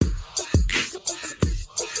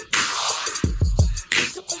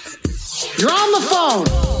You're on the phone.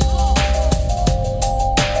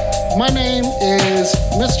 My name is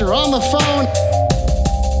Mr. On the Phone.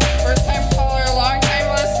 First time caller, long time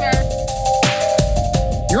listener.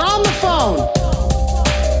 You're on the phone.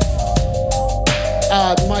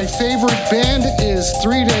 My favorite band is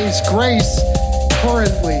 3 Days Grace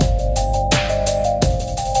currently.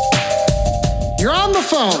 You're on the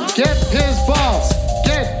phone. Get his balls.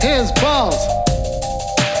 Get his balls.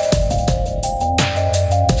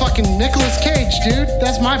 Fucking Nicolas Cage, dude.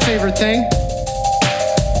 That's my favorite thing.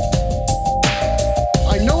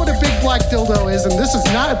 I know what a big black dildo is, and this is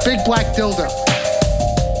not a big black dildo.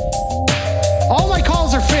 All my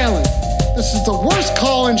calls are failing. This is the worst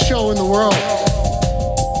call-in show in the world.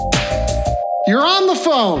 You're on the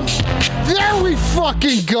phone. There we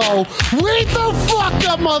fucking go. Wait the fuck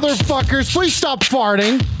up, motherfuckers. Please stop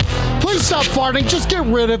farting. Please stop farting. Just get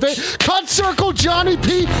rid of it. Cut Circle Johnny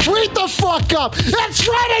P. Wait the fuck up. It's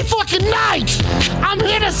Friday fucking night. I'm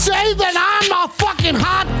here to say that I'm a fucking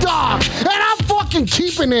hot dog. And I'm fucking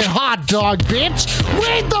keeping it hot dog, bitch.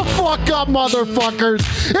 Wait the fuck up, motherfuckers.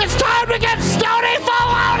 It's time to get Stony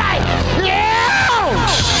Baloney. Yeah!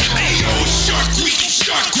 Hey yo, Shark Week,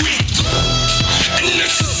 Shark Week. And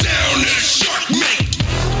that's the sound of the shark make.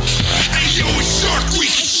 Hey yo, it's Shark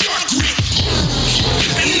Week, Shark Week.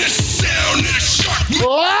 And that's the sound of the shark make.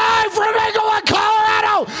 Live from Englewood,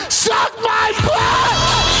 Colorado. Suck my butt.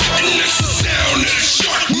 And that's the sound of the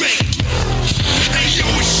shark make. Hey yo,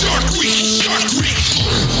 it's Shark Week, Shark Week.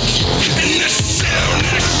 And that's the sound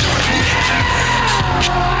of the shark make.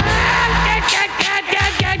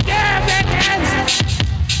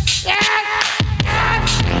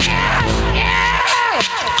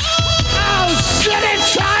 Oh shit,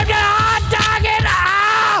 it's time to hot dog it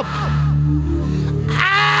up!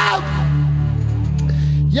 Out!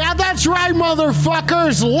 Yeah, that's right,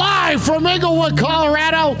 motherfuckers. Live from Englewood,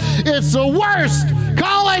 Colorado. It's the worst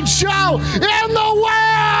college show in the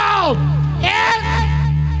world!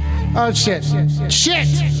 Oh shit. Shit!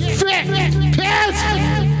 Fit! Piss!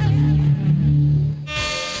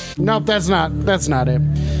 Nope, that's not it.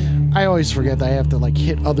 I always forget that I have to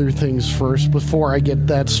hit other things first before I get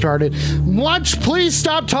that started. Lunch, please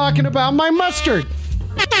stop talking about my mustard.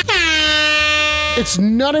 It's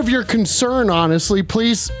none of your concern, honestly.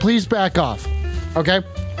 Please back off. Okay?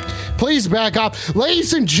 Please back off.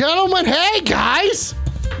 Ladies and gentlemen, hey guys!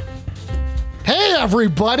 Hey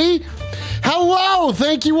everybody! Hello!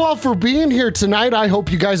 Thank you all for being here tonight. I hope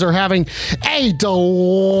you guys are having a delightful,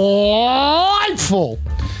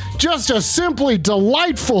 just a simply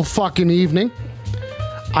delightful fucking evening.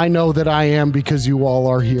 I know that I am because you all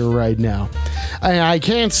are here right now. I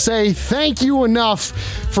can't say thank you enough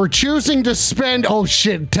for choosing to spend... Oh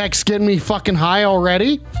shit, text getting me fucking high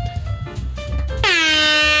already?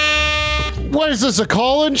 What is this, a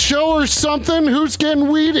call-in show or something? Who's getting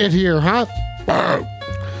weeded here, huh?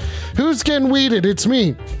 Who's getting weeded? It's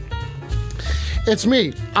me. It's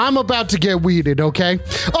me. I'm about to get weeded, okay?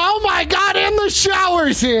 Oh my god, in the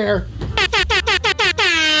showers here!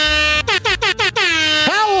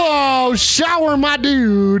 Hello, shower my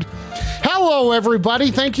dude. Hello, everybody.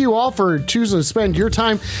 Thank you all for choosing to spend your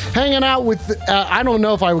time hanging out with, I don't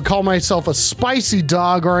know if I would call myself a spicy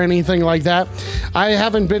dog or anything like that. I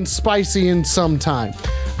haven't been spicy in some time,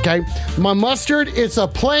 okay? My mustard, it's a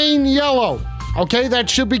plain yellow, okay? That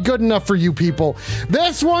should be good enough for you people.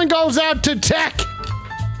 This one goes out to Tech.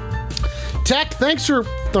 Tech, thanks for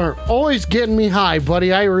always getting me high,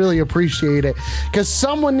 buddy. I really appreciate it because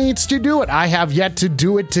someone needs to do it. I have yet to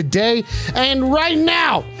do it today, and right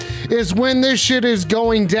now is when this shit is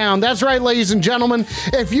going down. That's right, ladies and gentlemen.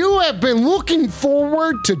 If you have been looking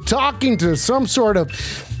forward to talking to some sort of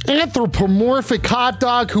anthropomorphic hot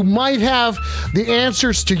dog who might have the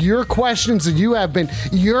answers to your questions that you have been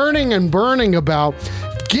yearning and burning about,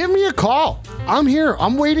 give me a call. I'm here.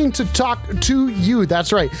 I'm waiting to talk to you.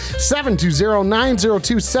 That's right.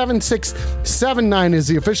 720-902-7679 is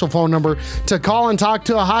the official phone number to call and talk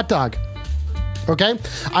to a hot dog. Okay?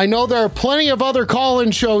 I know there are plenty of other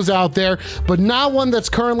call-in shows out there, but not one that's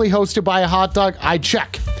currently hosted by a hot dog. I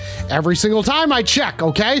check. Every single time I check,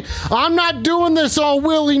 okay? I'm not doing this all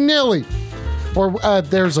willy-nilly. Or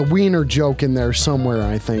there's a wiener joke in there somewhere,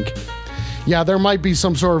 I think. Yeah, there might be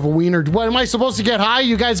some sort of a wiener. What, am I supposed to get high?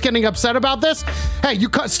 You guys getting upset about this? Hey,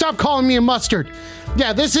 stop calling me a mustard.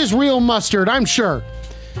 Yeah, this is real mustard, I'm sure.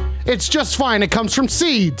 It's just fine. It comes from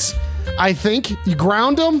seeds, I think. You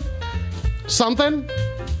ground them? Something?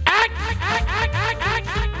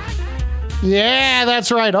 Yeah,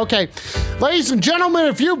 that's right. Okay. Ladies and gentlemen,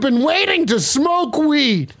 if you've been waiting to smoke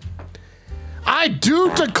weed, I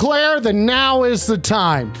do declare that now is the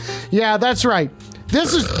time. Yeah, that's right.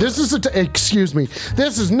 This is excuse me.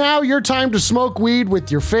 This is now your time to smoke weed with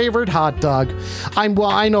your favorite hot dog. I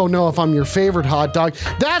don't know if I'm your favorite hot dog.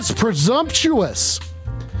 That's presumptuous.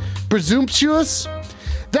 Presumptuous?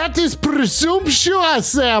 That is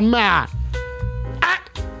presumptuous, Matt.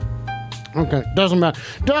 Okay, doesn't matter.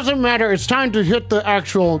 Doesn't matter. It's time to hit the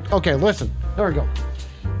actual. Okay, listen. There we go.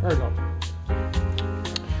 There we go.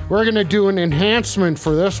 We're gonna do an enhancement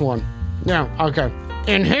for this one. Yeah. Okay.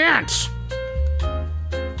 Enhance.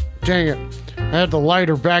 Dang it. I had the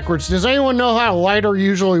lighter backwards. Does anyone know how a lighter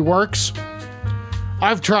usually works?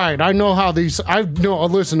 I've tried. I know how these.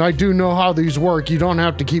 Listen. I do know how these work. You don't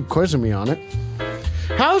have to keep quizzing me on it.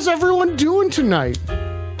 How's everyone doing tonight?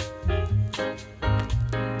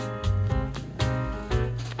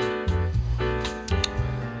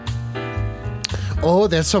 Oh,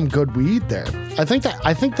 there's some good weed there. I think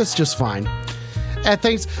that's just fine.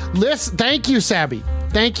 Thanks. Listen, thank you, Sabby.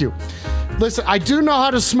 Thank you. Listen, I do know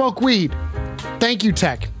how to smoke weed. Thank you,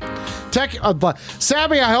 Tech.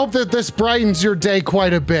 Sabby, I hope that this brightens your day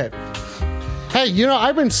quite a bit. Hey,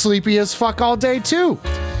 I've been sleepy as fuck all day too.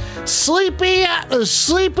 Sleepy,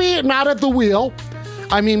 not at the wheel.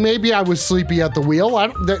 I mean, maybe I was sleepy at the wheel.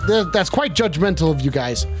 That's quite judgmental of you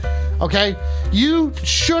guys. Okay? You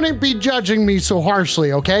shouldn't be judging me so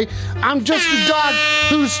harshly, okay? I'm just a dog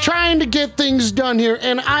who's trying to get things done here,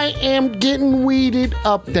 and I am getting weeded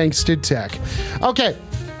up thanks to Tech. Okay,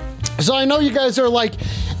 so I know you guys are like,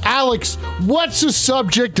 Alex, what's the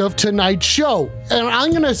subject of tonight's show? And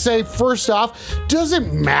I'm gonna say, first off, does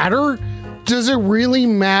it matter? Does it really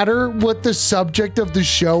matter what the subject of the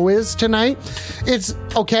show is tonight? It's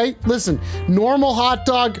okay. Listen, normal hot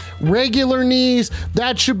dog, regular knees,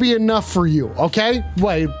 that should be enough for you. Okay.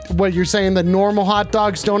 Wait, what you're saying that normal hot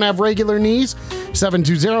dogs don't have regular knees?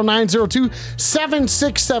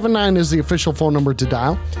 720-902-7679 is the official phone number to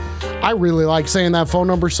dial. I really like saying that phone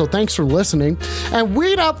number, so thanks for listening. And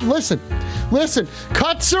weed up, listen,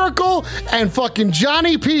 Cut Circle and fucking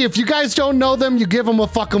Johnny P. If you guys don't know them, you give them a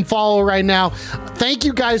fucking follow right now. Thank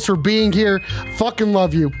you guys for being here. Fucking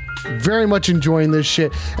love you. Very much enjoying this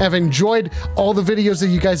shit. I've enjoyed all the videos that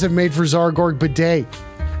you guys have made for Zargorg Bidet.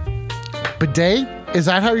 Bidet? Is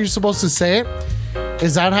that how you're supposed to say it?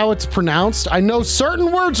 Is that how it's pronounced? I know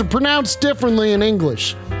certain words are pronounced differently in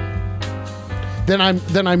English than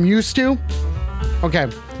I'm used to. Okay.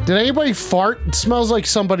 Did anybody fart? It smells like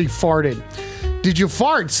somebody farted. Did you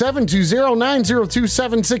fart?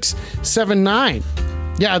 720-902-7679.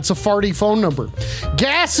 Yeah, it's a farty phone number.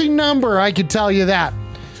 Gassy number, I could tell you that.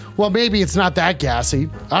 Well, maybe it's not that gassy.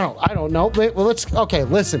 I don't know. Well,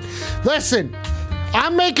 listen.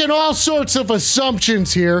 I'm making all sorts of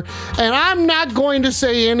assumptions here, and I'm not going to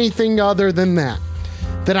say anything other than that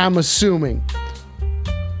I'm assuming.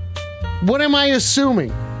 What am I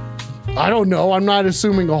assuming? I don't know. I'm not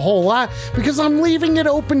assuming a whole lot because I'm leaving it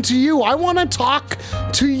open to you. I want to talk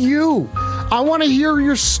to you. I want to hear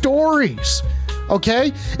your stories.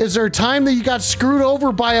 Okay? Is there a time that you got screwed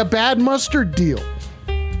over by a bad mustard deal?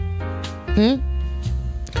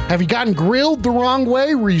 Have you gotten grilled the wrong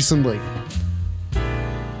way recently?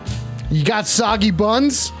 You got soggy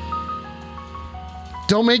buns?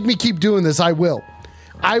 Don't make me keep doing this. I will.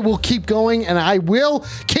 I will keep going and I will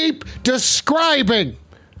keep describing.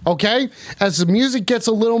 Okay? As the music gets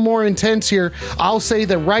a little more intense here, I'll say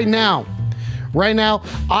that right now,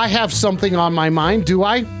 I have something on my mind. Do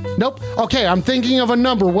I? Nope. Okay, I'm thinking of a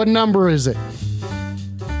number. What number is it?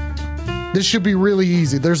 This should be really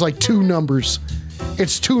easy. There's like 2 numbers.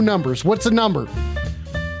 It's 2 numbers. What's a number?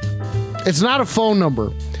 It's not a phone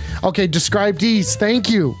number. Okay, describe these. Thank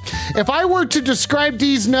you. If I were to describe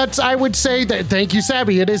these nuts, I would say that, thank you,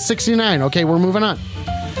 Sabby, it is 69. Okay, we're moving on.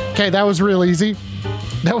 Okay, that was real easy.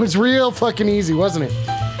 That was real fucking easy, wasn't it?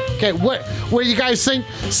 Okay, what do you guys think?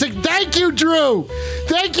 Thank you, Drew.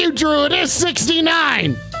 Thank you, Drew. It is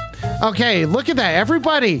 69. Okay, look at that.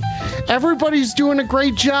 Everybody's doing a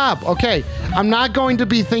great job. Okay, I'm not going to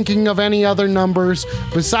be thinking of any other numbers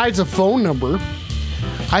besides a phone number.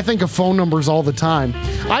 I think of phone numbers all the time.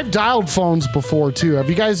 I've dialed phones before, too. Have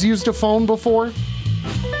you guys used a phone before?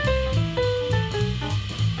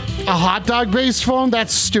 A hot dog-based phone?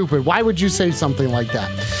 That's stupid. Why would you say something like that?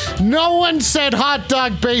 No one said hot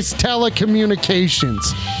dog-based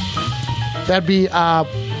telecommunications. That'd be,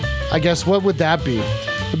 I guess, what would that be?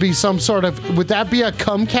 It'd be some sort of, would that be a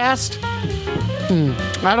Comcast?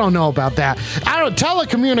 I don't know about that.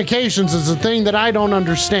 Telecommunications is a thing that I don't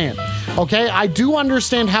understand. Okay, I do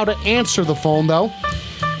understand how to answer the phone, though.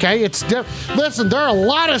 Okay, listen, there are a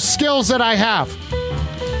lot of skills that I have.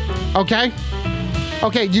 Okay?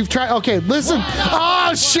 Okay, you've tried. Okay, listen.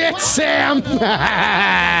 Oh shit, Sam. One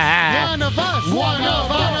of us. One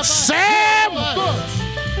of us. Sam.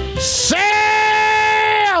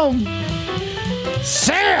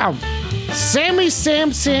 Sam. Sammy,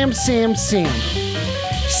 Sam. Sammy,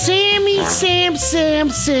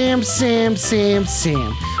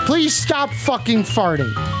 Sam. Please stop fucking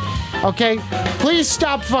farting. Okay? Please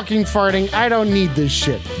stop fucking farting. I don't need this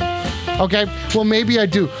shit. Okay? Well, maybe I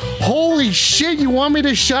do. Holy shit, you want me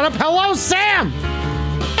to shut up? Hello, Sam!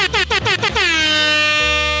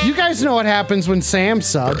 You guys know what happens when Sam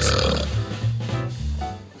subs.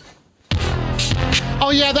 Oh,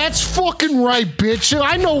 yeah, that's fucking right, bitch.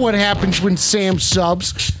 I know what happens when Sam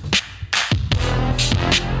subs.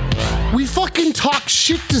 We fucking talk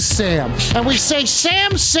shit to Sam. And we say,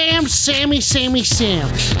 Sam, Sammy.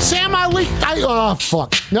 Sam, oh,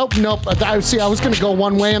 fuck. Nope. I was going to go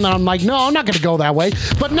one way, and then I'm like, no, I'm not going to go that way.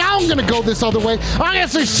 But now I'm going to go this other way. I'm going to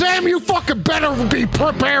say, Sam, you fucking better be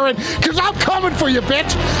preparing, because I'm coming for you,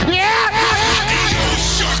 bitch. Yeah!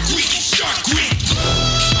 Shark Week.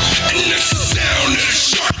 And that's the sound of the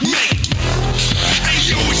shark make. Hey,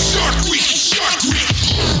 yo, it's Shark Week.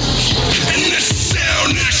 And that's the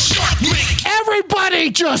sound of the shark make.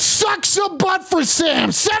 Everybody just suck some butt for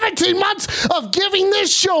Sam. 17 months of giving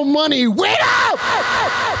this show money. Wait up!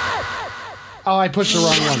 Oh, I pushed the wrong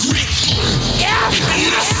one. And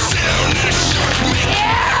that's the sound of the shark make.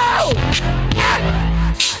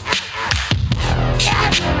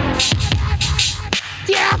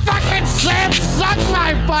 Yeah, fucking Sam, suck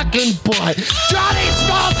my fucking butt. Johnny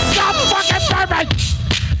Small, stop fucking perfect.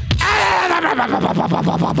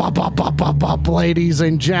 Ladies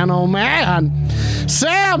and gentlemen,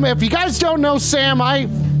 Sam, if you guys don't know Sam, I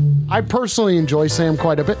personally enjoy Sam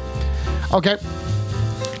quite a bit. Okay.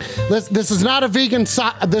 This is not a vegan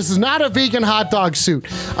hot dog suit.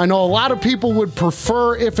 I know a lot of people would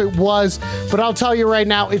prefer if it was, but I'll tell you right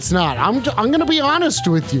now, it's not. I'm going to be honest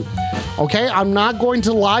with you. Okay, I'm not going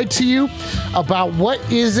to lie to you about what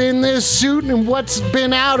is in this suit and what's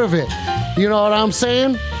been out of it. You know what I'm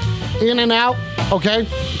saying? In and out. Okay.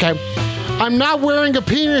 I'm not wearing a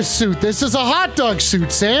penis suit. This is a hot dog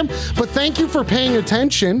suit, Sam. But thank you for paying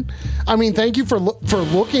attention. I mean, thank you for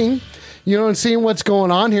looking. You know, and seeing what's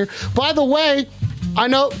going on here. By the way, I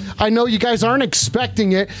know you guys aren't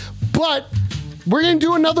expecting it, but we're going to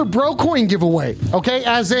do another Brocoin giveaway, okay?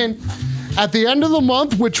 As in, at the end of the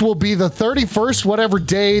month, which will be the 31st, whatever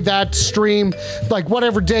day that stream, like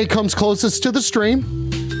whatever day comes closest to the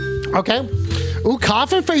stream, okay? Ooh,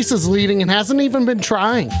 Coffin Face is leading and hasn't even been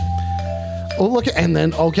trying. Oh, look at, and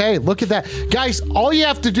then, okay, look at that. Guys, all you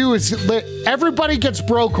have to do is, everybody gets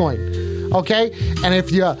Brocoin, okay? And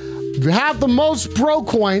if you have the most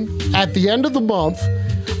Brocoin at the end of the month,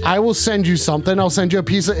 I will send you something. I'll send you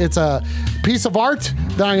it's a piece of art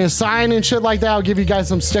that I'm going to sign and shit like that. I'll give you guys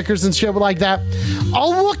some stickers and shit like that.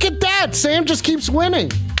 Oh, look at that. Sam just keeps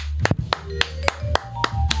winning.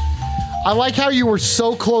 I like how you were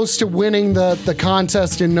so close to winning the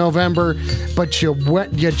contest in November, but you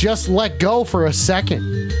just let go for a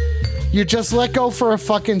second. You just let go for a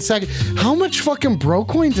fucking second. How much fucking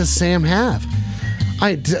Brocoin does Sam have?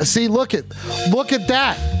 See, look at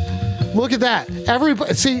that. Look at that.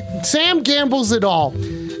 Everybody, see, Sam gambles it all.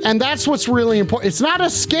 And that's what's really important. It's not a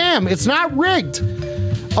scam. It's not rigged.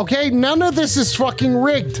 Okay? None of this is fucking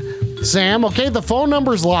rigged, Sam. Okay? The phone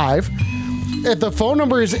number's live. The phone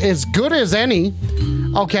number is as good as any.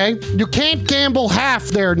 Okay? You can't gamble half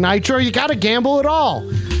there, Nitro. You got to gamble it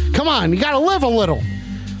all. Come on. You got to live a little.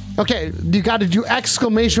 Okay, you got to do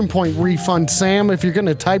exclamation point refund, Sam, if you're going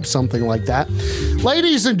to type something like that.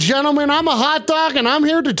 Ladies and gentlemen, I'm a hot dog, and I'm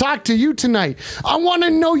here to talk to you tonight. I want to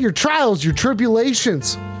know your trials, your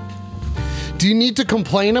tribulations. Do you need to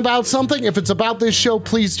complain about something? If it's about this show,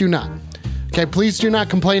 please do not. Okay, please do not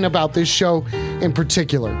complain about this show in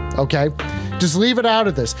particular, okay? Just leave it out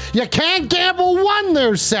of this. You can't gamble one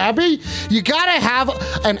there, Sabby. You gotta have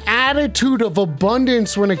an attitude of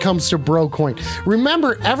abundance when it comes to Brocoin.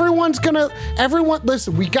 Remember, everyone,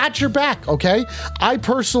 listen, we got your back, okay? I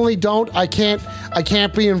personally don't. I can't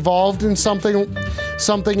be involved in something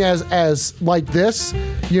as like this.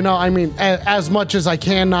 You know, I mean, as much as I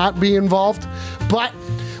cannot be involved. But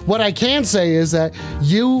what I can say is that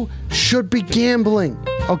you should be gambling,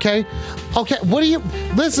 okay? Okay,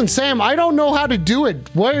 listen, Sam, I don't know how to do it.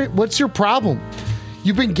 What's your problem?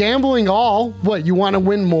 You've been gambling all. What, you want to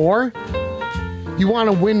win more? You want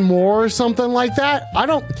to win more or something like that?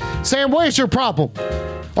 Sam, what is your problem?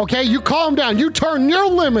 Okay, you calm down. You turn your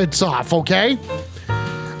limits off, okay?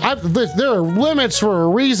 There are limits for a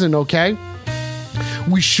reason, okay?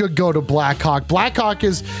 we should go to Black Hawk. Black Hawk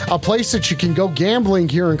is a place that you can go gambling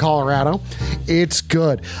here in Colorado. It's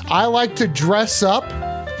good. I like to dress up.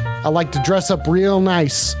 I like to dress up real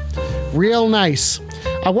nice. Real nice.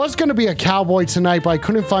 I was going to be a cowboy tonight, but I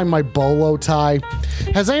couldn't find my bolo tie.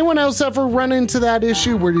 Has anyone else ever run into that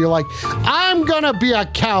issue where you're like, I'm going to be a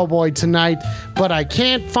cowboy tonight, but I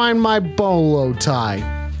can't find my bolo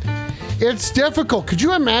tie? It's difficult. Could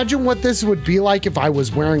you imagine what this would be like if I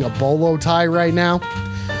was wearing a bolo tie right now?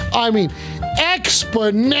 I mean,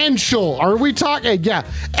 exponential. Are we talking? Yeah,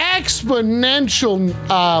 exponential.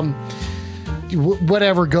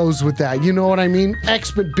 Whatever goes with that. You know what I mean?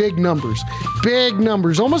 Big numbers. Big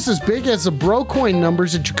numbers. Almost as big as the Brocoin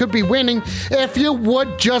numbers that you could be winning if you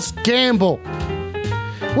would just gamble.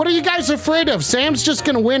 What are you guys afraid of? Sam's just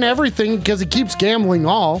going to win everything because he keeps gambling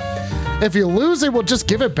all. If you lose it, we'll just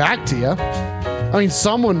give it back to you. I mean,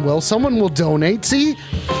 someone will. Someone will donate. See?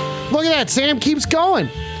 Look at that. Sam keeps going.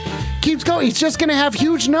 Keeps going. He's just going to have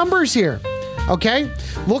huge numbers here. Okay?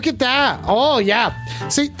 Look at that. Oh, yeah.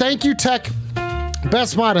 See, thank you, Tech.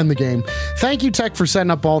 Best mod in the game. Thank you, Tech, for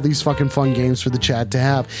setting up all these fucking fun games for the chat to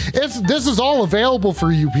have. This is all available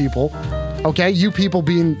for you people. Okay? You people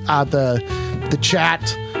being the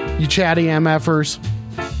chat. You chatty MFers.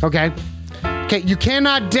 Okay? Okay, you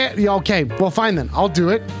cannot okay, well, fine then. I'll do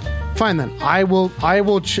it. Fine then. I will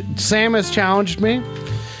Sam has challenged me,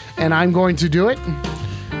 and I'm going to do it.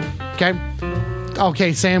 Okay?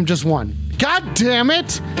 Okay, Sam just won. God damn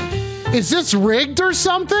it! Is this rigged or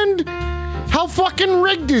something? How fucking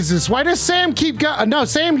rigged is this? Why does Sam keep going? No,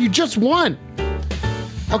 Sam, you just won.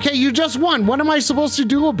 Okay, you just won. What am I supposed to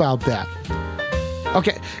do about that?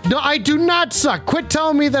 Okay. No, I do not suck. Quit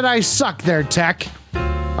telling me that I suck there, Tech.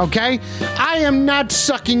 Okay? I am not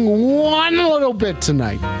sucking one little bit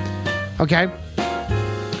tonight. Okay?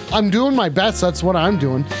 I'm doing my best. That's what I'm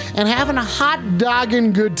doing. And having a hot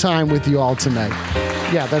dogging good time with you all tonight.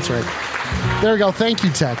 Yeah, that's right. There we go. Thank you,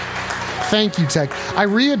 Tech. Thank you, Tech. I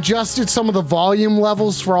readjusted some of the volume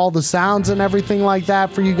levels for all the sounds and everything like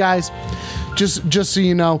that for you guys. Just so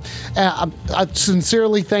you know, I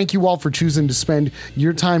sincerely thank you all for choosing to spend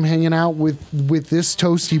your time hanging out with this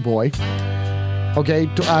toasty boy. Okay,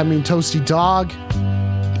 I mean toasty dog.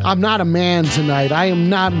 I'm not a man tonight. I am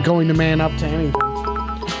not going to man up to anything.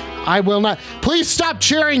 I will not. Please stop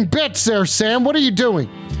cheering bits there, Sam. What are you doing?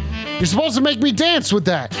 You're supposed to make me dance with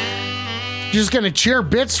that. You're just gonna cheer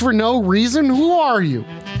bits for no reason? Who are you?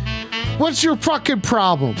 What's your fucking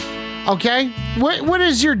problem? Okay? What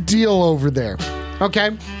is your deal over there? Okay?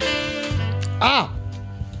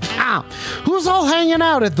 Who's all hanging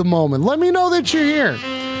out at the moment? Let me know that you're here.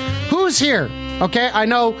 Who's here? Okay, I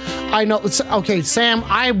know. Okay, Sam,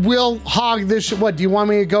 I will hog this. What, do you want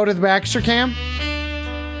me to go to the Baxter cam?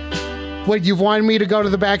 What, you've wanted me to go to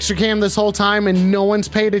the Baxter cam this whole time and no one's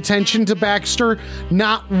paid attention to Baxter?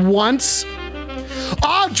 Not once?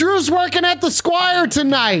 Oh, Drew's working at the Squire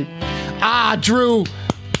tonight. Drew.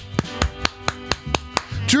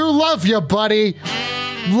 Drew, love you, buddy.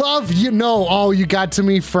 Love you. No, oh, you got to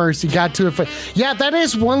me first. You got to it first. Yeah, that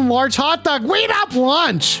is one large hot dog. Wait up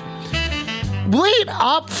lunch. Wait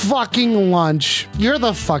up fucking lunch. You're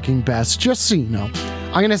the fucking best, just so you know.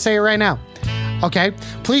 I'm going to say it right now. Okay?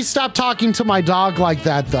 Please stop talking to my dog like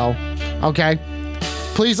that, though. Okay?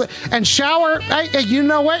 Please. And shower. Hey, you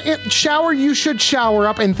know what? Shower, you should shower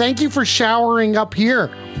up. And thank you for showering up here.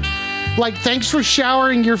 Like, thanks for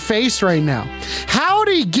showering your face right now.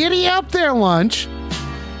 Howdy, giddy up there, lunch.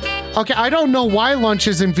 Okay, I don't know why lunch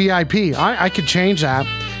is in VIP. I could change that.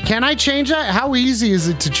 Can I change that? How easy is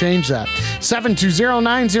it to change that?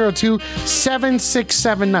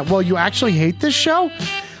 720-902-7679. Well, you actually hate this show?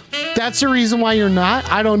 That's the reason why you're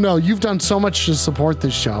not? I don't know. You've done so much to support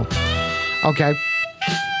this show. Okay.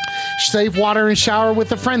 Save water and shower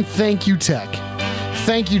with a friend. Thank you, Tech.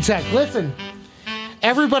 Thank you, Tech. Listen,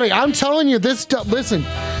 everybody, I'm telling you this. Listen,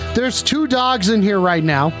 there's 2 dogs in here right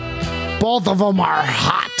now. Both of them are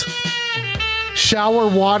hot. Shower,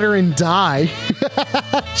 water, and die.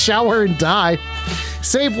 Shower and die.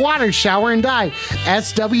 Save water, shower, and die.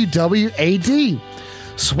 SWWAD.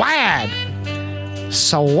 Swad.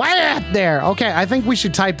 Swad there. Okay, I think we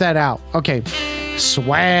should type that out. Okay.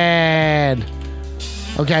 Swad.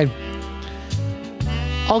 Okay.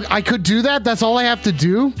 Oh, I could do that? That's all I have to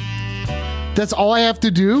do? That's all I have to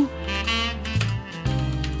do?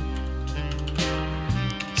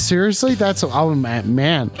 Seriously? That's... Oh,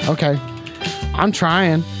 man. Okay. I'm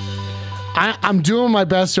trying. I'm doing my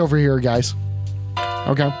best over here, guys.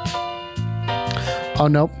 Okay. Oh,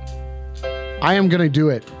 nope. I am going to do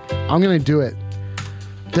it. I'm going to do it.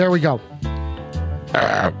 There we go.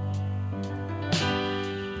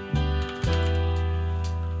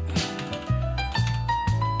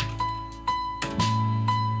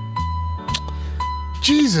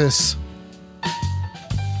 Jesus.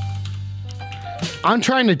 I'm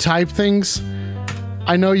trying to type things.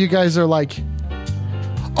 I know you guys are like,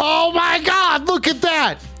 oh my God, look at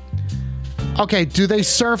that. Okay, do they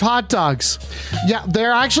serve hot dogs? Yeah,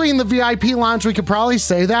 they're actually in the VIP lounge. We could probably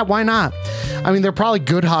say that. Why not? I mean, they're probably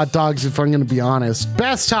good hot dogs if I'm going to be honest.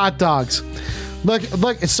 Best hot dogs. Look,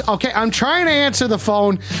 it's okay. I'm trying to answer the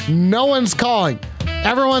phone. No one's calling.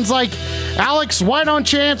 Everyone's like, Alex, why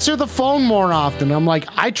don't you answer the phone more often? I'm like,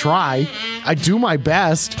 I try. I do my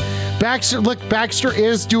best. Baxter, look, Baxter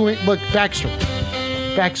is doing, look, Baxter,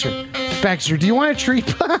 do you want a treat?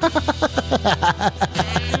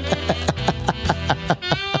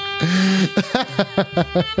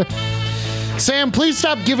 Sam, please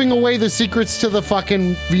stop giving away the secrets to the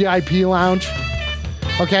fucking VIP lounge.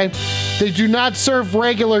 Okay? They do not serve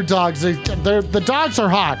regular dogs. The dogs are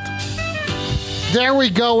hot. There we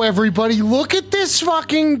go, everybody. Look at this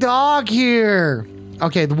fucking dog here.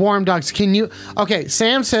 Okay, the warm dogs. Okay,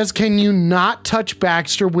 Sam says, can you not touch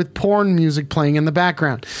Baxter with porn music playing in the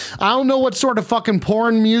background? I don't know what sort of fucking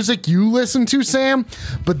porn music you listen to, Sam,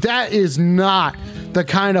 but that is not the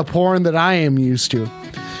kind of porn that I am used to.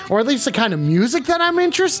 Or at least the kind of music that I'm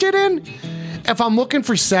interested in. If I'm looking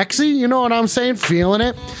for sexy, you know what I'm saying? Feeling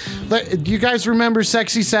it. Do you guys remember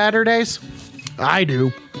Sexy Saturdays? I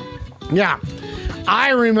do. Yeah. I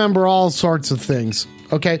remember all sorts of things.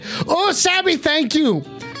 Okay. Oh, Sabby, thank you.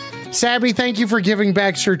 Sabby, thank you for giving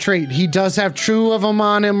Baxter a treat. He does have 2 of them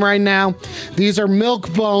on him right now. These are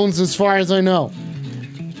milk bones as far as I know.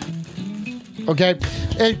 Okay.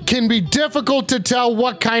 It can be difficult to tell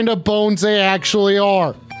what kind of bones they actually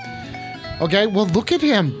are. Okay. Well, look at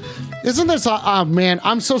him. Isn't this, oh man,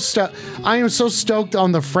 I am so stoked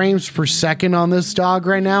on the frames per second on this dog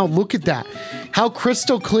right now. Look at that. How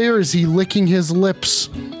crystal clear is he licking his lips?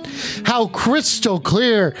 How crystal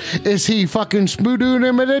clear is he fucking smoothing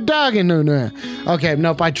him at a dog? Okay,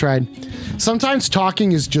 nope, I tried. Sometimes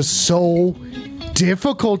talking is just so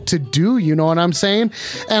difficult to do, you know what I'm saying?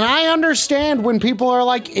 And I understand when people are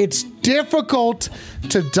like, it's difficult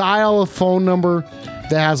to dial a phone number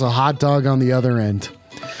that has a hot dog on the other end.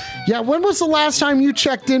 Yeah, when was the last time you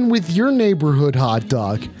checked in with your neighborhood hot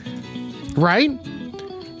dog? Right?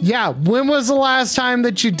 Yeah, when was the last time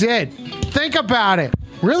that you did? Think about it.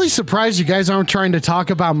 Really surprised you guys aren't trying to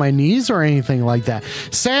talk about my knees or anything like that.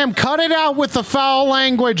 Sam, cut it out with the foul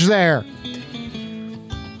language there.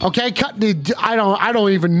 Okay, I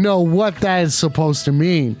don't even know what that is supposed to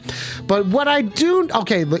mean. But what I do,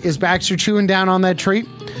 okay, is Baxter chewing down on that treat?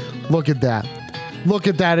 Look at that. Look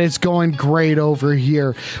at that. It's going great over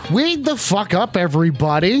here. Wake the fuck up,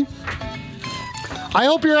 everybody. I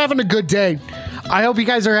hope you're having a good day. I hope you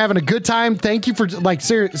guys are having a good time. Thank you for, like,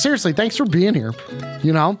 seriously, thanks for being here.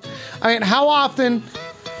 You know? I mean, how often...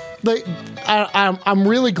 I'm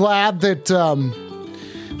really glad that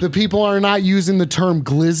the people are not using the term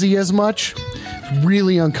glizzy as much.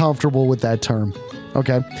 Really uncomfortable with that term.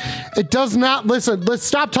 Okay? It does not... Listen, let's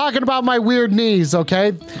stop talking about my weird knees,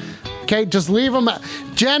 okay? Okay, just leave them.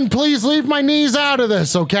 Jen, please leave my knees out of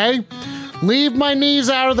this, okay? Leave my knees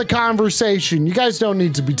out of the conversation. You guys don't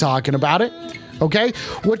need to be talking about it, okay?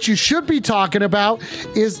 What you should be talking about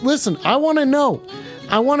is, listen, I want to know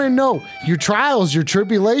your trials, your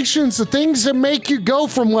tribulations, the things that make you go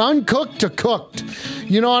from uncooked to cooked.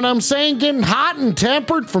 You know what I'm saying? Getting hot and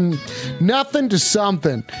tempered from nothing to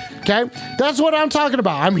something, okay? That's what I'm talking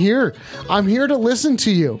about. I'm here to listen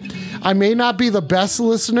to you. I may not be the best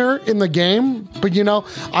listener in the game, but, you know,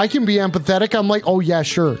 I can be empathetic. I'm like, oh, yeah,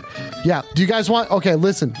 sure. Yeah. Do you guys want... Okay,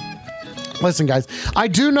 listen, guys. I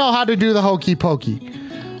do know how to do the hokey pokey.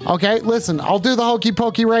 Okay, listen. I'll do the hokey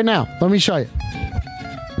pokey right now. Let me show you.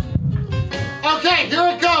 Okay, here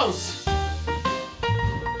it goes.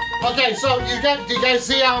 Okay, so do you guys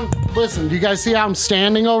see how do you guys see how I'm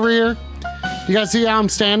standing over here? You guys see how I'm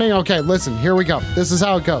standing? Okay, listen. Here we go. This is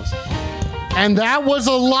how it goes. And that was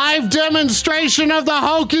a live demonstration of the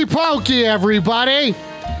hokey pokey, everybody.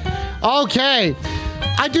 Okay.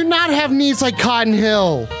 I do not have knees like Cotton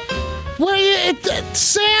Hill. What are you,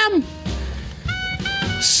 Sam?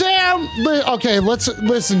 Okay, let's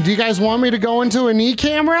listen. Do you guys want me to go into a knee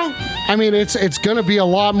camera? I mean, it's going to be a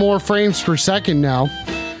lot more frames per second now.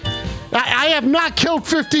 I have not killed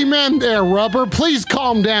 50 men there, Rubber. Please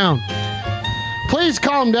calm down. Please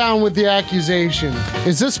calm down with the accusation.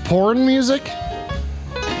 Is this porn music?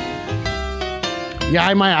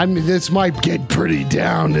 Yeah, this might get pretty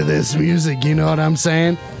down to this music, you know what I'm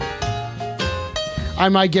saying? I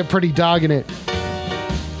might get pretty dogging it.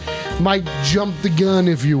 Might jump the gun,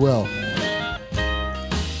 if you will.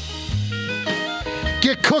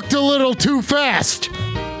 Get cooked a little too fast.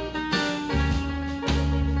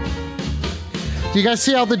 Do you guys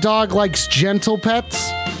see how the dog likes gentle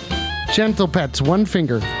pets? Gentle pets, one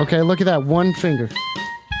finger. Okay, look at that, one finger.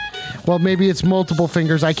 Well, maybe it's multiple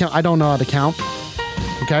fingers. I don't know how to count.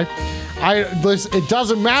 Okay? It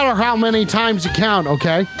doesn't matter how many times you count,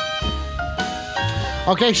 okay?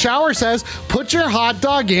 Okay, Shower says, put your hot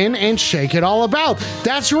dog in and shake it all about.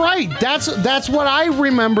 That's right. That's what I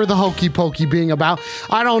remember the Hokey Pokey being about.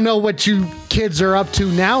 I don't know what you kids are up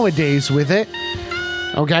to nowadays with it.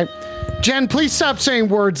 Okay? Jen, please stop saying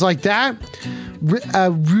words like that.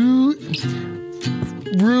 Ruined.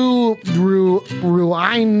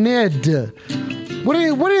 What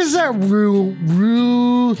is that?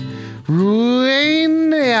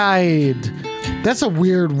 Ruined. That's a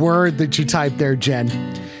weird word that you typed there, Jen.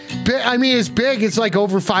 I mean, it's big. It's like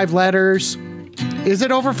over 5 letters. Is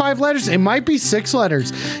it over 5 letters? It might be 6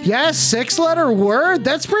 letters. Yes, 6-letter word.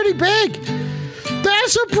 That's pretty big.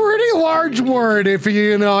 That's a pretty large word if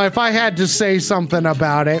I had to say something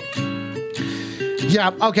about it.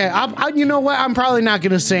 Yeah, okay. You know what? I'm probably not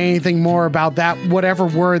going to say anything more about that, whatever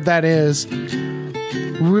word that is.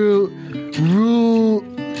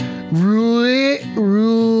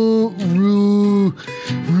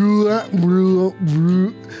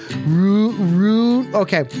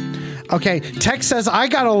 Okay. Tech says, I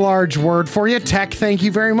got a large word for you. Tech, thank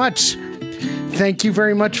you very much. Thank you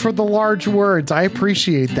very much for the large words. I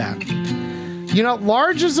appreciate that.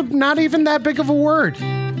 Large is not even that big of a word.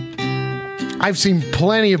 I've seen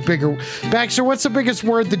plenty of bigger. Baxter, what's the biggest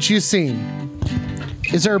word that you've seen?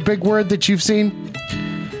 Is there a big word that you've seen?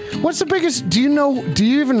 What's the biggest? Do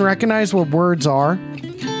you even recognize what words are?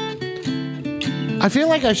 I feel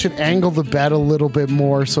like I should angle the bed a little bit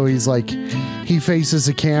more so he faces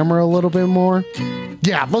the camera a little bit more.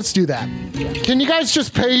 Yeah, let's do that. Can you guys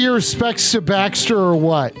just pay your respects to Baxter or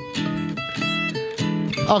what?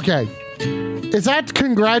 Okay. Is that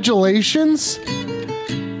congratulations?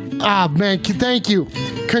 Ah, man, thank you.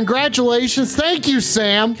 Congratulations. Thank you,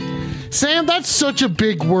 Sam. Sam, that's such a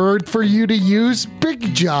big word for you to use.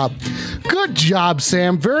 Big job. Good job,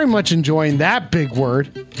 Sam. Very much enjoying that big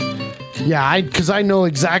word. Yeah, because I know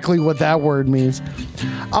exactly what that word means.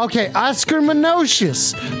 Okay, Oscar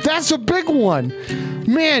Manocious. That's a big one.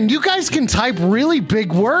 Man, you guys can type really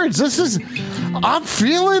big words. I'm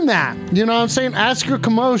feeling that. You know what I'm saying? Oscar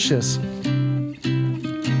Commocious.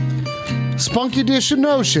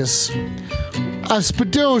 Spunkydishinocious.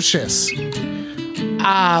 Aspidocious.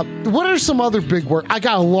 What are some other big words? I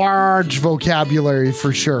got a large vocabulary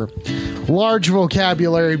for sure. Large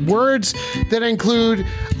vocabulary. Words that include,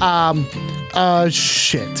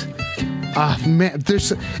 shit. Man,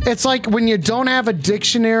 it's like when you don't have a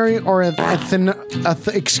dictionary or a thesaurus, a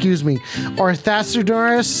Thesaurus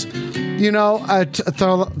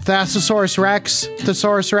Rex,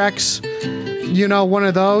 one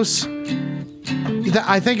of those.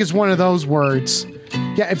 I think it's one of those words.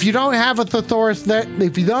 Yeah, if you don't have a thesaurus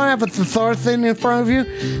in front of you,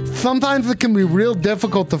 sometimes it can be real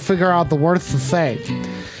difficult to figure out the words to say.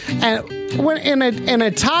 And when in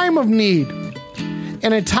a time of need,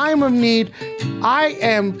 I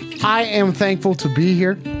am thankful to be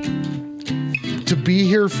here. To be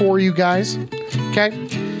here for you guys. Okay?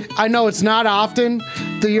 I know it's not often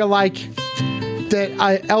that you're like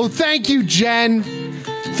that thank you, Jen.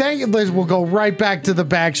 We'll go right back to the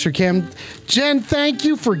Baxter cam. Jen, thank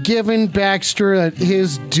you for giving Baxter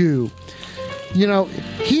his due.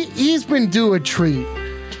 He's been due a treat.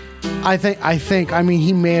 I think. I mean,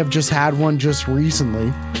 he may have just had one just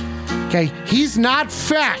recently. Okay, he's not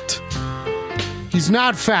fat.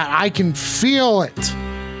 I can feel it.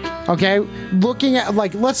 Okay,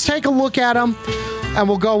 let's take a look at him, and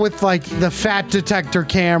we'll go with the fat detector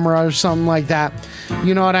camera or something like that.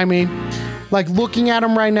 You know what I mean? Looking at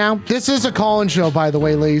him right now. This is a call-in show, by the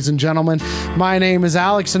way, ladies and gentlemen. My name is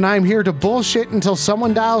Alex, and I'm here to bullshit until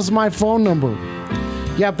someone dials my phone number.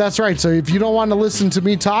 Yep, that's right. So if you don't want to listen to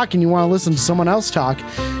me talk and you want to listen to someone else talk,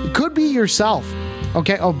 it could be yourself.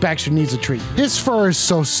 Okay? Oh, Baxter needs a treat. His fur is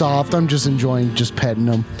so soft. I'm just enjoying petting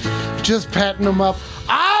him. Just petting him up.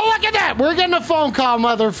 Oh, look at that! We're getting a phone call,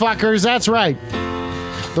 motherfuckers. That's right.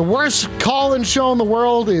 The worst call-in show in the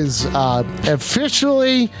world is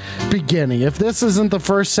officially beginning. If this isn't the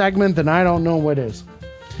first segment, then I don't know what is.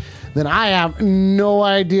 Then I have no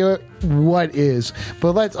idea what is.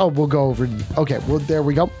 But we'll go over. Okay, well, there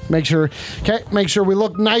we go. Make sure we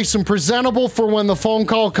look nice and presentable for when the phone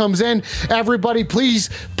call comes in. Everybody, please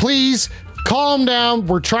calm down.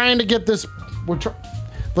 We're trying to get this.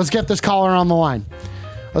 Let's get this caller on the line.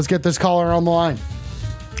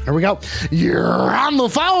 Here we go. You're on the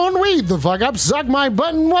phone. Weed the fuck up. Suck my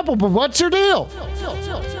button. What's your deal?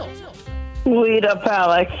 Weed up,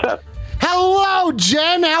 Alex. Hello,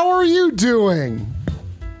 Jen. How are you doing?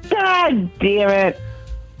 God damn it.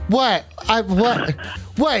 What? What?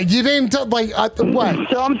 What? You didn't what?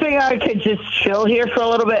 So I'm thinking I could just chill here for a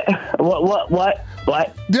little bit. What?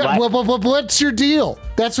 Yeah, what's your deal?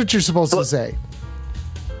 That's what you're supposed to say.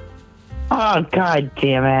 Oh, God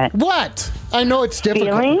damn it. What? I know it's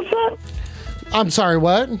difficult. Feelings? I'm sorry,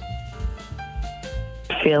 what?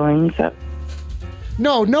 Feelings?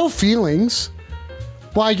 No feelings.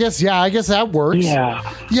 Well, I guess that works.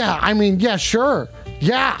 Yeah. Yeah, I mean, yeah, sure.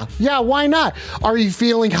 Yeah, why not? Are you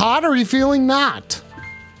feeling hot or are you feeling not?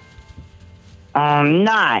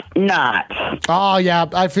 Not. Oh, yeah,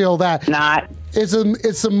 I feel that. Not. Is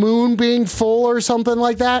the moon being full or something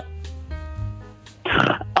like that?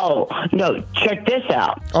 Oh, no, check this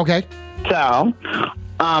out. Okay. So,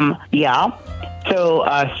 yeah. So,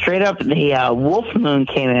 straight up, the wolf moon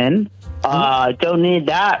came in. Don't need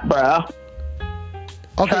that, bro.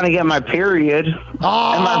 Okay. Trying to get my period.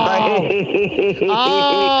 Oh,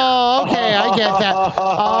 okay, I get that.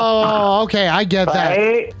 Oh, okay, I get that.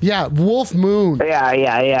 Right? Yeah, Wolf Moon. Yeah.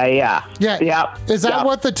 Yeah. Yep. Is that Yep.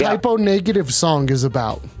 what the Typo Negative song is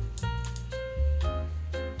about?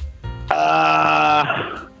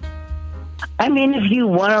 I mean, if you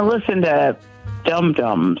want to listen to Dum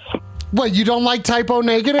Dums. What, you don't like Typo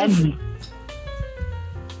Negative?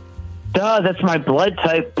 Duh, that's my blood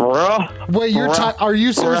type, bro. Wait, are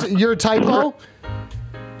you serious? You're a typo?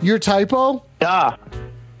 You're typo? Duh.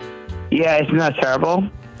 Yeah, isn't that terrible?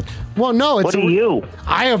 Well, no, it's What are you?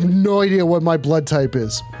 I have no idea what my blood type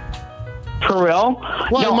is. For real?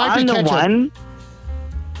 Well, no, it might be I'm the ketchup. one.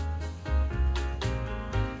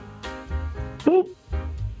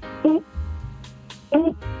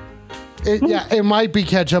 It might be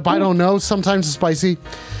ketchup. I don't know. Sometimes it's spicy.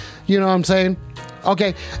 You know what I'm saying?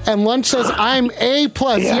 Okay. And Lunch says, I'm A+.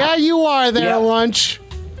 Yeah, you are there, Yeah. Lunch.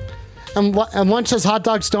 And Lunch says, hot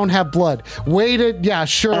dogs don't have blood. Waited. Yeah,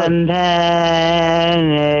 sure. And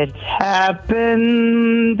then it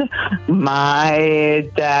happened. My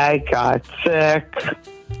dad got sick.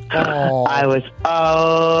 Oh. I was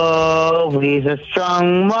always a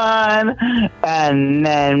strong one. And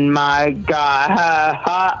then my God,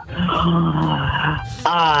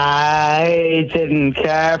 I didn't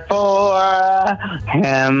care for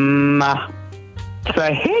him. So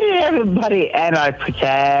I hated everybody and I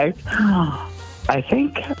protect. I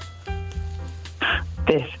think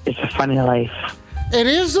this is a funny life. It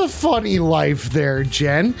is a funny life there,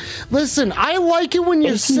 Jen. Listen, I like it when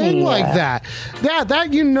you sing like that. Yeah,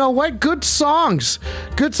 that, you know what? Good songs.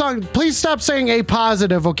 Good song. Please stop saying A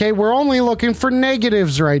positive, okay? We're only looking for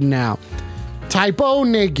negatives right now. Typo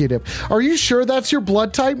negative. Are you sure that's your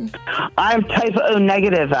blood type? I'm type O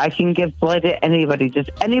negative. I can give blood to anybody. Does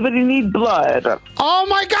anybody need blood? Oh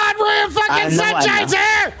my God, Ray of fucking I know. Sunshine's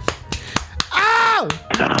here! Oh!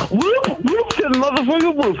 Whoop, whoop, to the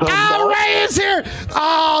motherfucking whoop. Oh, Ray is here!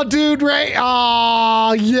 Oh, dude, Ray.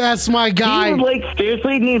 Oh, yes, my guy. Do you,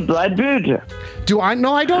 seriously need blood, dude? Do I?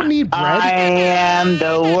 No, I don't need bread. I am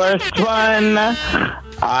the worst one.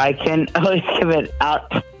 I can always give it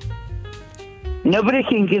out. Nobody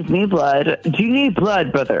can give me blood. Do you need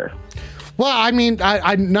blood, brother? Well, I mean,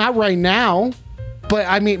 I'm not right now, but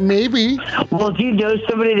I mean, maybe. Well, do you know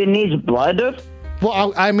somebody that needs blood?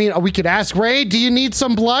 Well, I mean, we could ask Ray. Do you need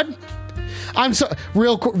some blood? I'm so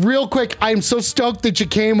real quick. I'm so stoked that you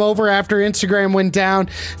came over after Instagram went down.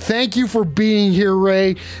 Thank you for being here,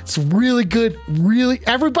 Ray. It's really good. Really,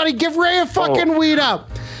 everybody, give Ray a fucking weed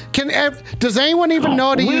up. Does anyone even know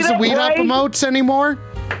how to use the weed up emotes anymore?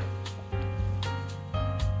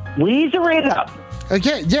 Weed the Ray up.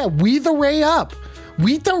 Yeah, weed the Ray up.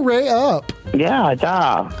 Weed the Ray up. Yeah,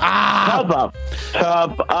 duh.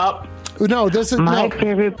 Tub up. No, this is my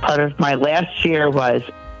favorite part of my last year was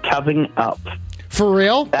tubbing up. For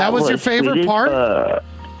real? That was your favorite part?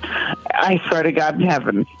 I swear to God in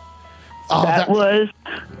heaven. Oh, that was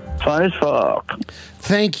fun as fuck.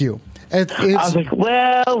 Thank you. I was like,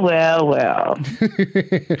 well.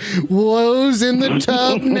 Woe's in the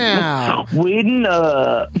tub now. Weeding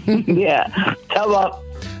up. Yeah, tub up.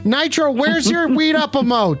 Nitro, where's your weed up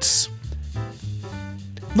emotes?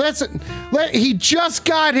 Listen, he just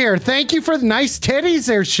got here. Thank you for the nice titties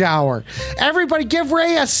there, Shower. Everybody give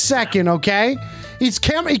Ray a second, okay? He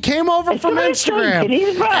came over from Instagram.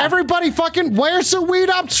 Everybody fucking, where's the weed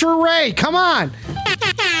ups for Ray? Come on.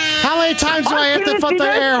 How many times do I have to fuck the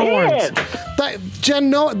air horns? Jen,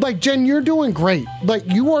 no, Jen, you're doing great.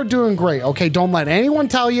 You are doing great. Okay, don't let anyone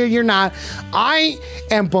tell you you're not. I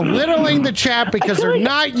am belittling the chat because they're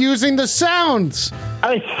not using the sounds.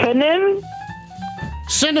 I was cinnamon.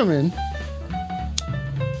 Cinnamon.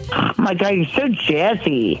 Oh my God, you're so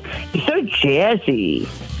jazzy. You're so jazzy.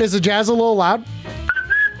 Is the jazz a little loud?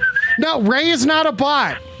 No, Ray is not a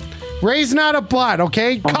bot. Ray's not a bot,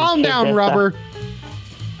 okay? Calm shit, down, that's Rubber.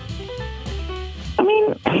 I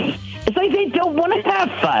mean, it's like they don't want to have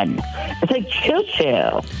fun. It's like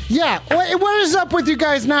chill. Yeah, what is up with you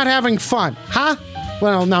guys not having fun, huh?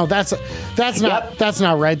 Well, no, that's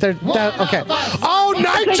not right. Okay. Oh,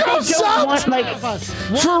 Nitro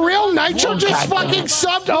subbed. For real, Nitro just fucking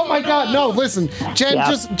subbed. Oh my God, no! Listen, Jen,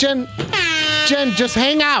 just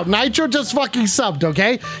hang out. Nitro just fucking subbed.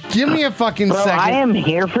 Okay, give me a fucking Bro, second. I am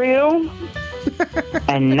here for you.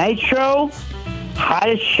 And Nitro, hot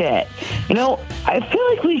as shit. You know, I feel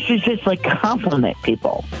like we should just like compliment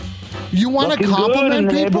people. You want to Looking good in compliment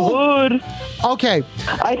the people? neighborhood. Okay.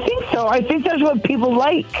 I think so. I think that's what people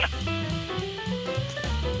like.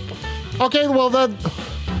 Okay, well then.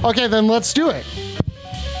 Okay, then let's do it.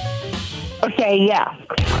 Okay, yeah.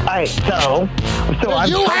 All right, so I'm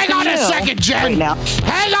You hang on a talking to you second, Jen. right now.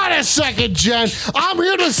 Hang on a second, Jen. I'm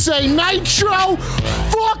here to say, Nitro,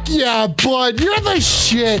 fuck yeah, bud. You're the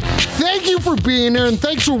shit. Thank you for being here, and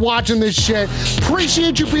thanks for watching this shit.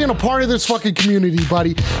 Appreciate you being a part of this fucking community,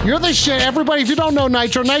 buddy. You're the shit. Everybody, if you don't know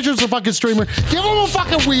Nitro, Nitro's a fucking streamer. Give him a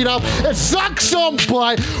fucking weed up and suck some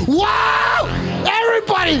butt. Wow!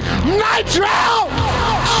 Everybody, Nitro!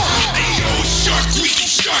 Ayo, Shark Week,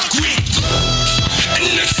 Shark Week.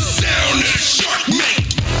 And that's the sound of the shark make.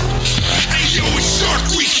 Ayo, it's Shark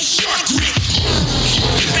Week, Shark Week.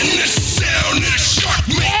 And that's the sound of the shark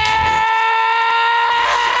make.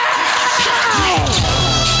 Shark Week.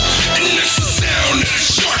 And that's the sound of the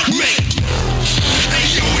shark make.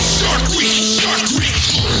 Ayo, it's Shark Week, Shark Week.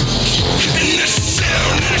 And that's the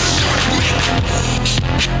sound of the shark make.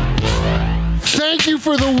 Thank you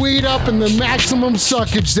for the weed up and the maximum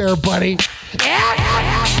suckage there, buddy.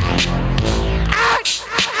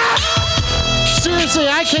 Seriously,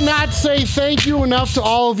 I cannot say thank you enough to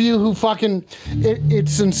all of you who fucking, it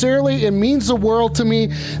sincerely, it means the world to me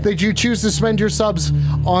that you choose to spend your subs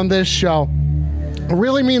on this show. It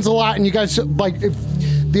really means a lot, and you guys, like, if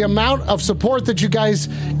the amount of support that you guys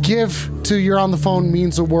give to You're on the Phone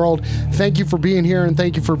means the world. Thank you for being here, and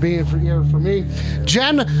thank you for being here for me.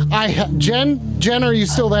 Jen, Jen, are you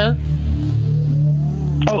still there?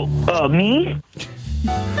 Oh, me?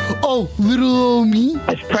 Oh, little old me?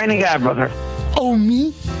 I was praying to God, brother. Oh,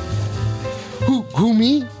 me? Who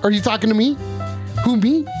me? Are you talking to me? Who,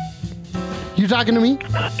 me? You talking to me?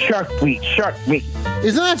 Shark Week, Shark Week.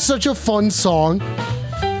 Isn't that such a fun song?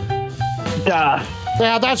 Duh.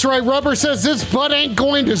 Yeah, that's right. Rubber says this butt ain't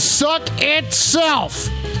going to suck itself.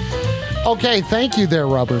 Okay, thank you there,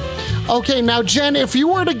 Rubber. Okay, now, Jen, if you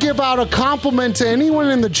were to give out a compliment to anyone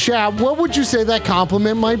in the chat, what would you say that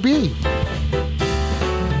compliment might be?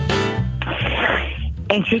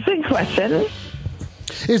 Interesting question.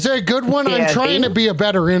 Is there a good one? Yeah, I'm trying see? to be a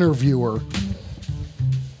better interviewer.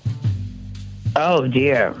 Oh,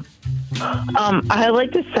 dear. I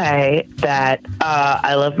like to say that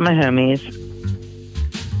I love my homies.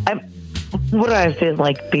 What do I say?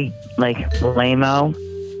 Be lame-o?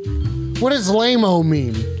 What does lame-o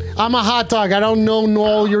mean? I'm a hot dog. I don't know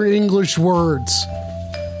all your English words.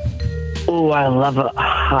 Oh, I love a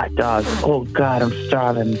hot dog. Oh, God, I'm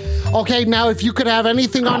starving. Okay, now if you could have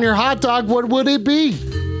anything on your hot dog, what would it be?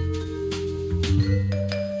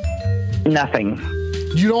 Nothing.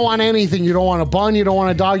 You don't want anything. You don't want a bun. You don't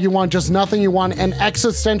want a dog. You want just nothing. You want an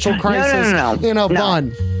existential crisis No. in a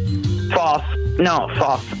bun. False. No,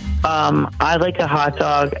 false. I like a hot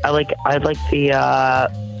dog. I like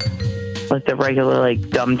the regular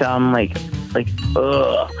dum-dum the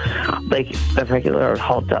regular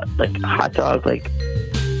hot dog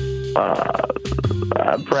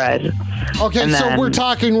bread. Okay, And so then- we're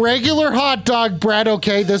talking regular hot dog bread.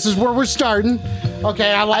 Okay, this is where we're starting.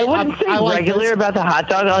 Okay, I wouldn't say like regular this. about the hot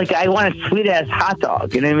dog. I want a sweet ass hot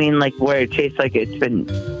dog. You know what I mean? Where it tastes like it's been,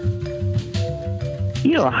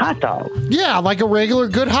 a hot dog. Yeah, like a regular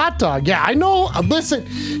good hot dog. Yeah, I know. Listen,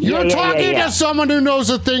 you're talking to someone who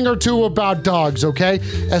knows a thing or two about dogs, okay?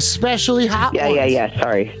 Especially hot ones. Yeah.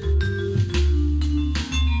 Sorry.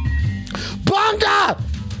 Bunga!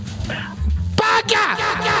 Bunga!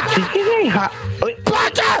 Did you say hot?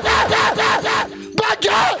 Bunga!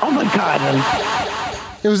 Bunga! Oh my God.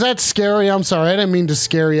 Was that scary? I'm sorry. I didn't mean to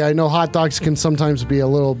scare you. I know hot dogs can sometimes be a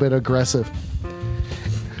little bit aggressive.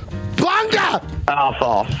 Bunga! Oh,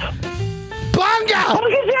 false. Bunga!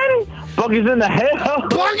 Bunga's in the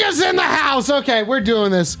house. Bunga's in the house. Okay, we're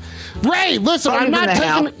doing this. Ray, listen, Bunga's I'm not in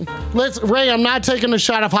the taking. Ray, I'm not taking a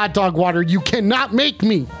shot of hot dog water. You cannot make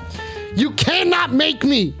me. You cannot make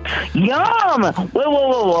me. Yum!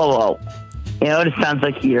 Whoa. You know what it sounds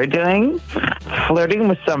like you're doing? Flirting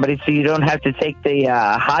with somebody so you don't have to take the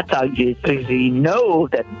hot dog juice because you know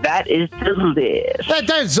that is delicious.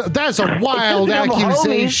 That's a wild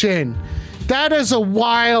accusation. That is a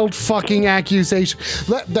wild fucking accusation.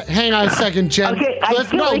 Hang on a second, Jen. Okay,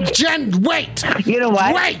 Jen, wait. You know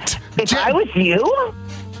what? Wait. If Jen, I was you,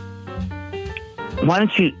 why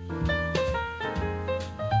don't you...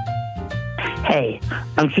 Hey,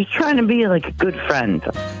 I'm just trying to be like a good friend.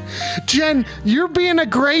 Jen, you're being a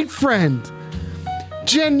great friend.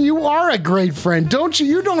 Jen, you are a great friend, don't you?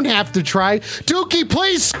 You don't have to try. Dookie,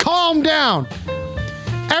 please calm down.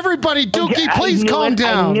 Everybody, Dookie, please calm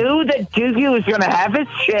down. I knew that Dookie was going to have his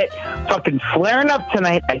shit fucking flaring up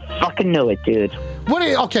tonight. I fucking knew it, dude.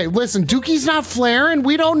 Okay, listen, Dookie's not flaring.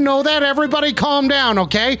 We don't know that. Everybody calm down,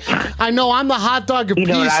 okay? I know I'm the hot dog of peace.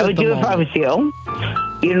 You know what I would do moment. if I was you?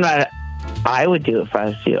 You know what I would do if I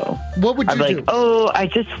was you? What would you do? I'd be like, oh, I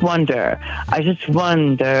just wonder. I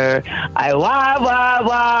wonder.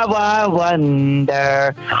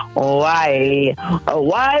 Wonder. Why? Oh,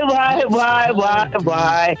 why?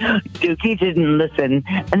 Dookie didn't listen.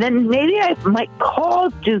 And then maybe I might call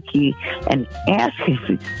Dookie and ask if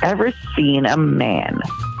he's ever seen a man.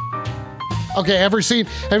 Okay, have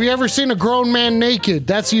you ever seen a grown man naked?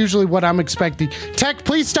 That's usually what I'm expecting. Tech,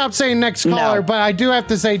 please stop saying next caller, No. but I do have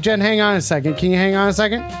to say, Jen, hang on a second. Can you hang on a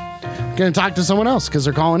second? I'm going to talk to someone else because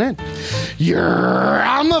they're calling in. You're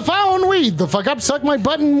on the phone. Weed the fuck up, suck my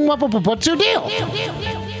button. What's your deal?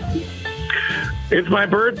 It's my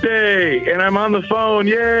birthday, and I'm on the phone.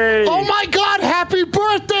 Yay! Oh my God! Happy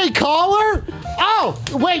birthday, caller! Oh,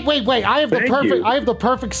 wait! I have the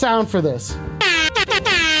perfect sound for this.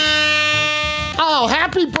 Oh,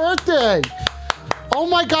 happy birthday! Oh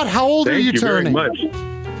my God, how old are you turning? Thank you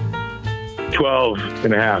very much. 12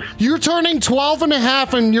 and a half. You're turning 12 and a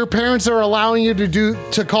half and your parents are allowing you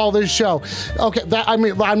to call this show. Okay, I'm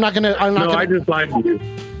not gonna. I just lied to you.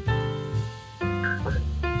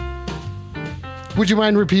 Would you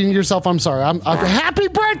mind repeating yourself? I'm sorry. Happy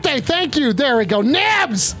birthday! Thank you. There we go.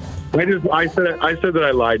 Nabs! I said that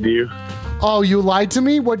I lied to you. Oh, you lied to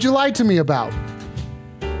me? What'd you lie to me about?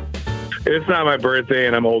 It's not my birthday,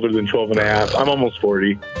 and I'm older than 12 and a half. I'm almost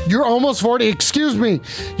 40. You're almost 40. Excuse me.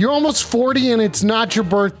 You're almost 40 and it's not your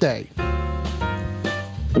birthday.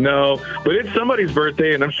 No, but it's somebody's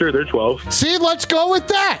birthday, and I'm sure they're 12. See, let's go with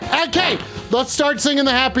that. Okay, let's start singing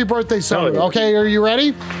the happy birthday song. Oh, yeah. Okay, are you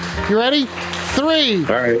ready? You ready? 3,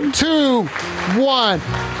 All right. 2, 1.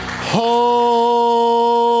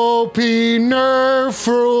 Hopi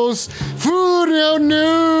Nerfruls Food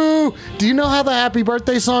New. Do you know how the happy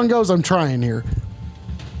birthday song goes? I'm trying here.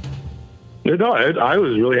 No, I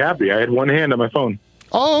was really happy. I had one hand on my phone.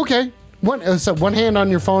 Oh, okay. So one hand on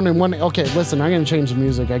your phone and one. Okay, listen, I'm going to change the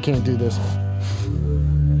music. I can't do this.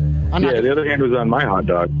 The other hand was on my hot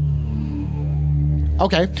dog.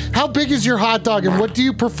 Okay. How big is your hot dog and what do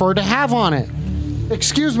you prefer to have on it?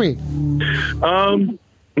 Excuse me.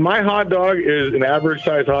 My hot dog is an average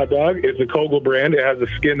size hot dog. It's a Kogel brand. It has a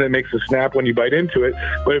skin that makes a snap when you bite into it.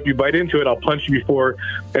 But if you bite into it, I'll punch you before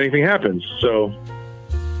anything happens. So.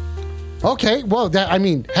 Okay, well,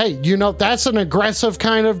 hey, that's an aggressive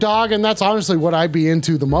kind of dog, and that's honestly what I'd be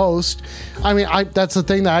into the most. That's the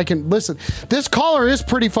thing that I can listen. This caller is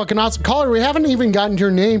pretty fucking awesome. Caller, we haven't even gotten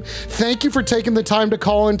your name. Thank you for taking the time to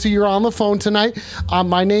call into You're on the Phone tonight.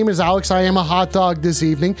 My name is Alex. I am a hot dog this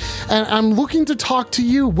evening, and I'm looking to talk to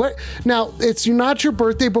you. Now, it's not your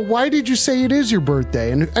birthday, but why did you say it is your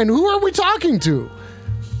birthday? And who are we talking to?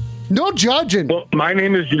 No judging. Well, my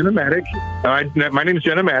name is Jenna Maddock. My name is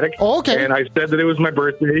Jenna Maddock. Oh, okay. And I said that it was my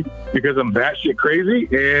birthday because I'm batshit crazy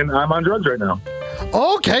and I'm on drugs right now.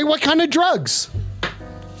 Okay, what kind of drugs?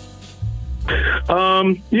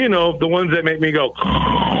 The ones that make me go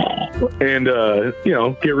and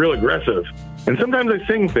get real aggressive. And sometimes I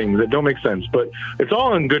sing things that don't make sense, but it's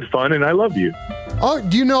all in good fun, and I love you. Oh,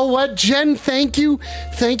 you know what, Jen? Thank you.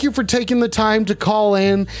 Thank you for taking the time to call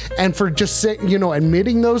in and for just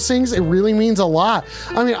admitting those things. It really means a lot.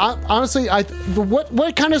 Honestly,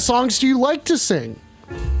 what kind of songs do you like to sing?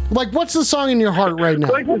 Like, what's the song in your heart right now?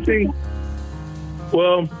 I like to sing.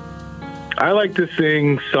 Well, I like to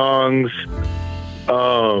sing songs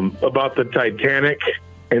about the Titanic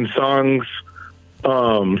and songs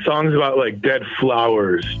about like dead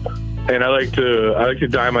flowers, and I like to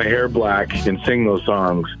dye my hair black and sing those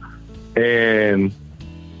songs. And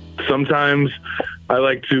sometimes I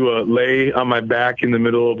like to lay on my back in the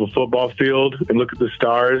middle of a football field and look at the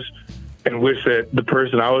stars and wish that the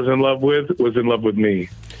person I was in love with was in love with me.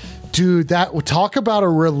 Dude, talk about a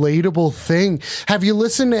relatable thing. Have you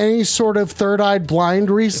listened to any sort of Third Eye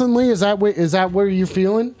Blind recently? Is that where you're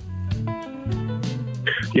feeling?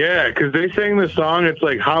 Yeah, because they sang the song. It's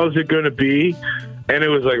like, how's it gonna be? And it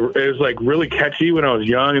was like really catchy when I was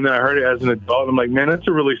young, and then I heard it as an adult. And I'm like, man, that's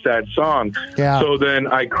a really sad song. Yeah. So then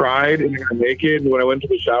I cried and got naked. When I went to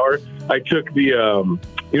the shower, I took the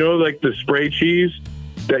like the spray cheese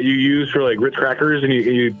that you use for like Ritz crackers, and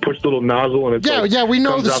you push the little nozzle, and it's we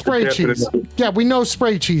know comes the out spray tip, and cheese. Yeah, we know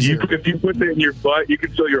spray cheese. if you put it in your butt, you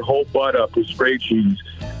can fill your whole butt up with spray cheese.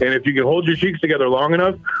 And if you can hold your cheeks together long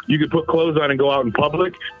enough, you can put clothes on and go out in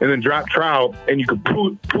public, and then drop trout, and you can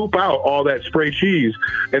poop out all that spray cheese,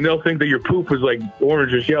 and they'll think that your poop was like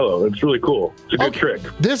orange or yellow. It's really cool. It's a good trick.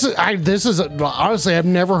 This is honestly, I've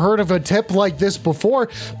never heard of a tip like this before.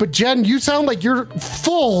 But Jen, you sound like you're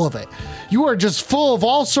full of it. You are just full of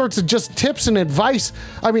all sorts of just tips and advice.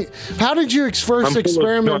 I mean, how did you first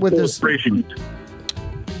experiment with this? Spray cheese.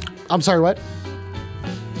 I'm sorry, what?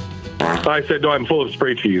 I said, no, I'm full of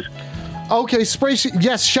spray cheese. Okay, spray cheese.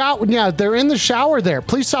 Yes, shower. Yeah, they're in the shower there.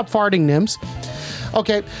 Please stop farting, Nims.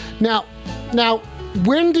 Okay, now,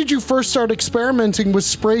 when did you first start experimenting with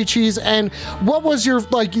spray cheese, and what was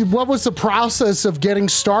what was the process of getting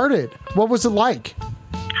started? What was it like?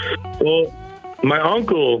 Well, my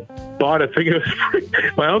uncle bought a thing of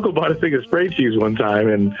spray cheese one time,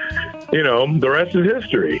 and the rest is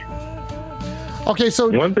history. Okay, so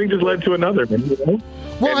one thing just led to another, man.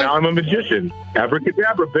 Well, and now I'm a magician.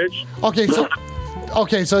 Abracadabra, bitch.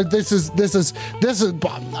 Okay, so this is.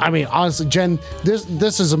 I mean, honestly, Jen,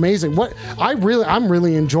 this is amazing. I'm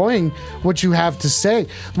really enjoying what you have to say.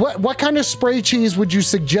 What kind of spray cheese would you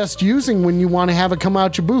suggest using when you want to have it come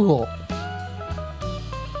out your boo hole?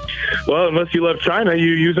 Well, unless you love China,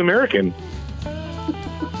 you use American.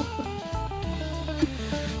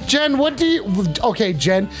 Jen,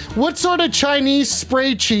 Jen, what sort of Chinese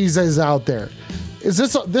spray cheese is out there? Is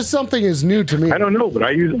this something is new to me? I don't know, but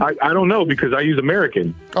I don't know because I use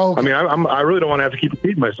American. Oh, okay. I mean, I really don't want to have to keep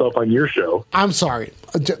repeating myself on your show. I'm sorry.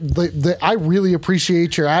 I really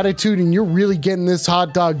appreciate your attitude, and you're really getting this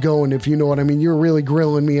hot dog going, if you know what I mean. You're really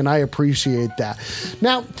grilling me, and I appreciate that.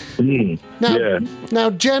 Now,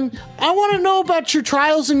 Jen, I want to know about your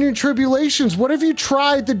trials and your tribulations. What have you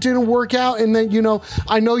tried that didn't work out? And then,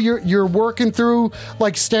 I know you're working through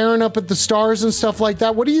like staring up at the stars and stuff like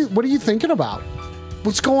that. What are you thinking about?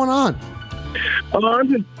 What's going on? I don't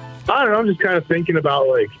know. I'm just kind of thinking about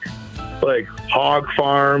like hog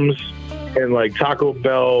farms and like Taco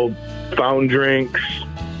Bell fountain drinks,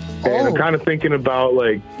 and I'm kind of thinking about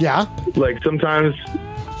like sometimes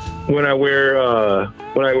when I wear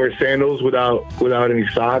sandals without any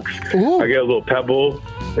socks, I get a little pebble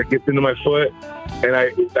that gets into my foot, and I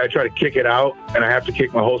try to kick it out, and I have to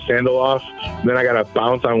kick my whole sandal off. Then I got to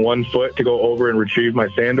bounce on one foot to go over and retrieve my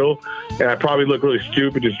sandal. And I probably look really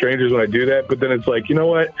stupid to strangers when I do that. But then it's like, you know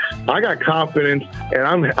what? I got confidence, and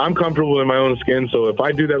I'm comfortable in my own skin. So if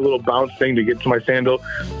I do that little bounce thing to get to my sandal,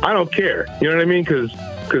 I don't care. You know what I mean? Because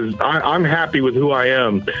I'm happy with who I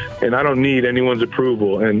am, and I don't need anyone's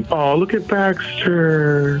approval. And look at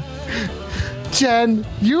Baxter. Jen,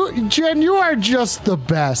 you are just the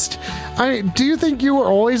best. Do you think you were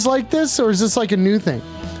always like this, or is this like a new thing?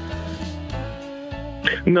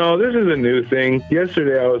 No, this is a new thing.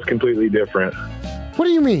 Yesterday I was completely different. What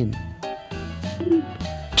do you mean?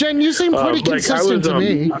 Jen, you seem pretty consistent to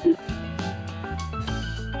me.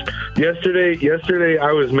 Yesterday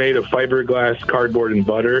I was made of fiberglass, cardboard, and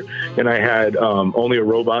butter, and I had only a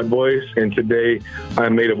robot voice. And today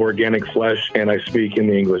I'm made of organic flesh, and I speak in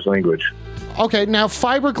the English language. Okay, now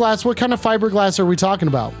fiberglass, what kind of fiberglass are we talking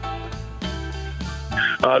about?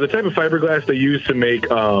 The type of fiberglass they use to make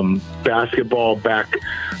basketball back,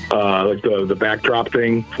 like the backdrop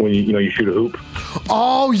thing when you shoot a hoop.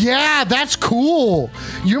 Oh yeah, that's cool.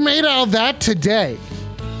 You're made out of that today.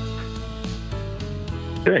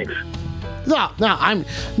 Thanks.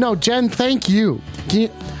 No, Jen, thank you.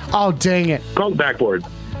 Oh dang it. Called backboard.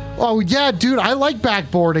 Oh yeah, dude, I like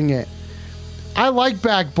backboarding it.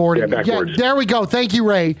 Yeah, there we go. Thank you,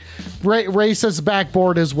 Ray. Ray says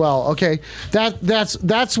backboard as well. Okay,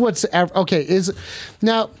 that's what's okay. Is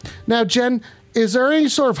now, Jen, is there any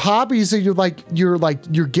sort of hobbies that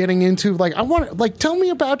you're getting into? Like, I want tell me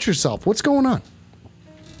about yourself. What's going on?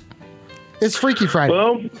 It's Freaky Friday.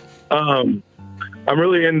 Well, I'm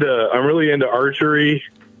really into archery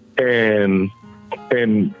and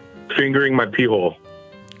fingering my pee hole.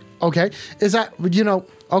 Okay, is that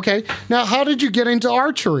Okay, now how did you get into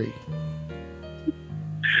archery?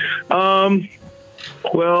 Well,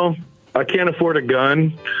 I can't afford a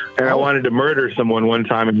gun, and I wanted to murder someone one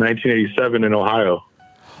time in 1987 in Ohio.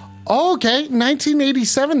 Oh, okay,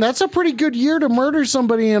 1987. That's a pretty good year to murder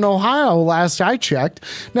somebody in Ohio, last I checked.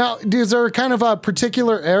 Now, is there kind of a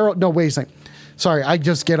particular arrow? No, wait a second. sorry, I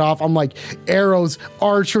just get off. I'm like, arrows,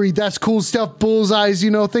 archery, that's cool stuff, bullseyes,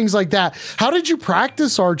 things like that. How did you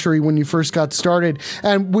practice archery when you first got started?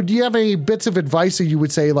 And would you have any bits of advice that you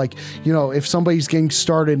would say, like, if somebody's getting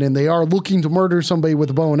started and they are looking to murder somebody with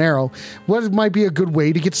a bow and arrow, what might be a good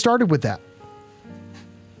way to get started with that?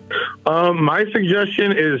 My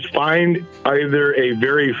suggestion is find either a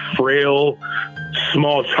very frail,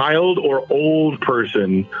 small child or old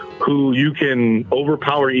person who you can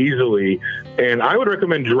overpower easily. And I would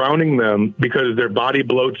recommend drowning them because their body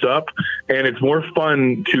bloats up and it's more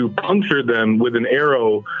fun to puncture them with an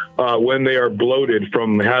arrow when they are bloated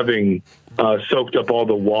from having soaked up all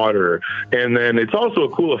the water. And then it's also a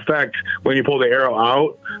cool effect when you pull the arrow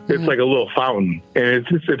out. It's like a little fountain, and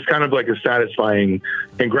it's kind of like a satisfying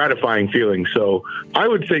and gratifying feeling. So I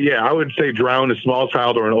would say drown a small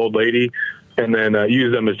child or an old lady, and then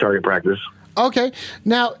use them as target practice. Okay.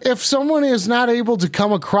 Now, if someone is not able to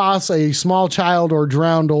come across a small child or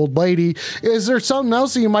drowned old lady, is there something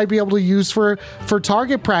else that you might be able to use for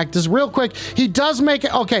target practice? Real quick, he does make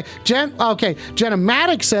it. Okay. Jenna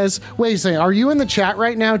Maddox says, wait a second, are you in the chat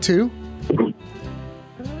right now too?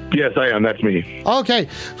 Yes, I am. That's me. Okay.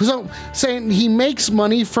 So saying he makes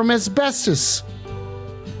money from asbestos.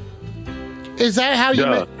 Is that how you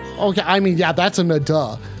Duh. Okay. I mean, yeah, that's a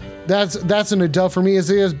duh. That's an duh for me. Is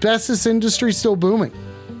the asbestos industry still booming?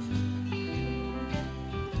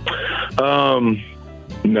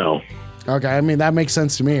 No. Okay, I mean that makes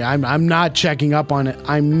sense to me. I'm not checking up on it.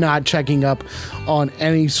 I'm not checking up on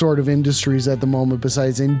any sort of industries at the moment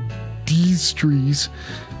besides industries.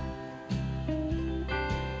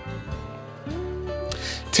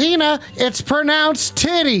 Tina, it's pronounced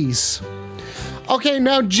titties. Okay,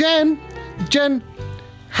 now Jen,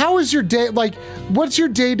 how is your day? Like, what's your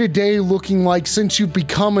day-to-day looking like since you've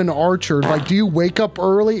become an archer? Like, do you wake up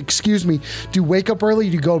early? Excuse me. Do you wake up early?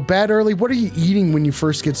 Do you go to bed early? What are you eating when you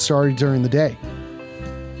first get started during the day?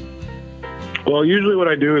 Well, usually what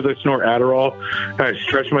I do is I snort Adderall, and I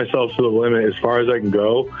stretch myself to the limit as far as I can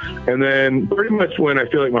go. And then pretty much when I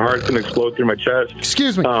feel like my heart's going to explode through my chest,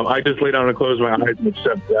 Excuse me. I just lay down and close my eyes and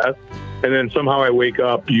accept death. And then somehow I wake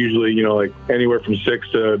up, usually, like anywhere from 6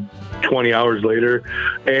 to 20 hours later.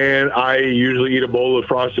 And I usually eat a bowl of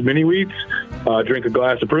frosted mini wheats, drink a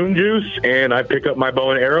glass of prune juice, and I pick up my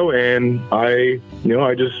bow and arrow, and I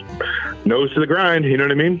just nose to the grind. You know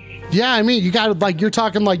what I mean? Yeah, I mean, you got to, you're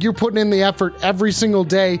talking like you're putting in the effort every single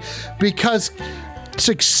day, because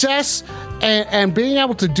success and being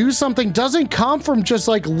able to do something doesn't come from just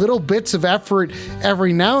like little bits of effort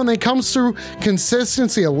every now and then. It comes through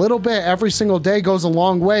consistency. A little bit every single day goes a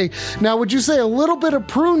long way. Now, would you say a little bit of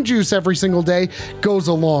prune juice every single day goes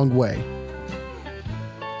a long way?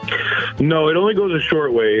 No, it only goes a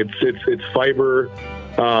short way. It's fiber.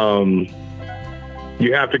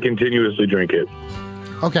 You have to continuously drink it.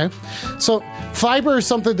 Okay. So fiber is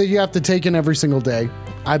something that you have to take in every single day.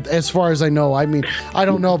 As far as I know. I mean, I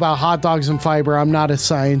don't know about hot dogs and fiber. I'm not a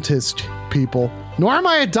scientist, people. Nor am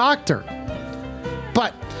I a doctor.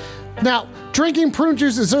 But now, drinking prune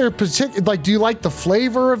juice, is there a particular, do you like the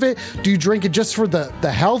flavor of it? Do you drink it just for the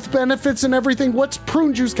health benefits and everything? What's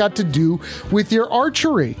prune juice got to do with your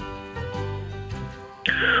archery?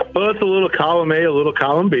 Well, it's a little column A, a little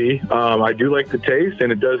column B. I do like the taste,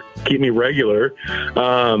 and it does keep me regular.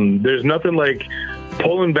 There's nothing like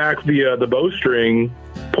pulling back the bowstring,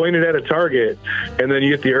 pointed at a target, and then you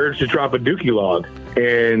get the urge to drop a dookie log.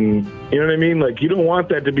 And you know what I mean? Like, you don't want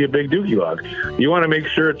that to be a big dookie log. You want to make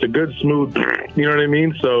sure it's a good, smooth, you know what I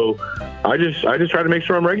mean? So I just try to make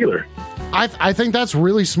sure I'm regular. I think that's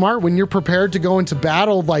really smart when you're prepared to go into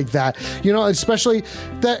battle like that, especially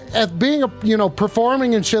that at being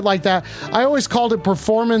performing and shit like that. I always called it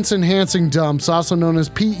performance enhancing dumps, also known as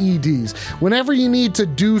PEDs. Whenever you need to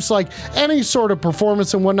do like any sort of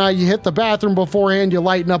performance and whatnot, you hit the bathroom beforehand, you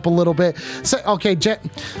lighten up a little bit. So, okay,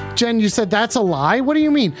 Jen, you said that's a lie? What do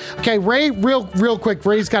you mean? Okay, Ray, real quick,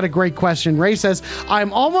 Ray's got a great question. Ray says,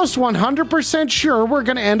 I'm almost 100% sure we're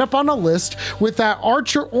going to end up on a list with that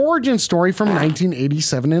Archer origin story from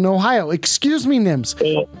 1987 in Ohio. Excuse me, Nims.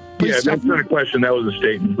 Well, yeah, that's not a question. That was a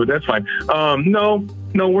statement, but that's fine. No,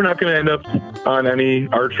 we're not going to end up on any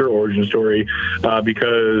Archer origin story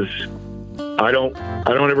because I don't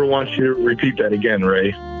ever want you to repeat that again,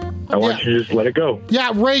 Ray. I want you to just let it go.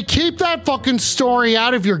 Yeah, Ray, keep that fucking story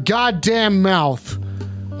out of your goddamn mouth.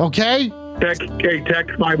 Okay? Tech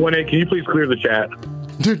 518, can you please clear the chat?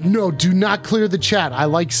 No, do not clear the chat. I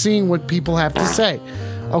like seeing what people have to say.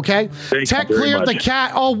 Okay? Tech cleared the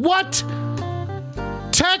cat. Oh, what?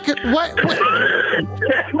 Tech, what?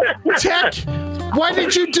 Tech, why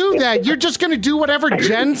did you do that? You're just going to do whatever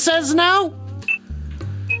Jen says now?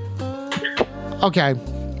 Okay.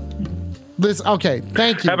 Okay,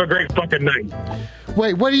 thank you. Have a great fucking night.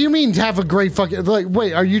 Wait, what do you mean have a great fucking... Like,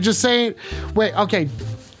 wait, are you just saying... Wait, okay.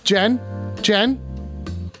 Jen,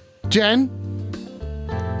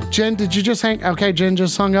 did you just hang... Okay, Jen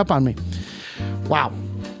just hung up on me. Wow,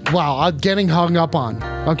 I'm getting hung up on.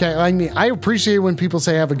 Okay, I mean, I appreciate when people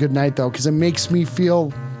say have a good night, though, because it makes me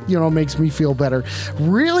feel... makes me feel better.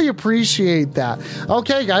 Really appreciate that.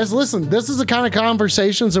 Okay, guys, listen, this is the kind of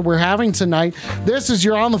conversations that we're having tonight. This is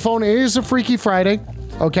You're on the Phone. It is a Freaky Friday.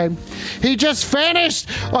 Okay. He just vanished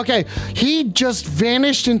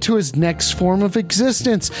into his next form of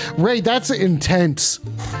existence. Ray, that's intense.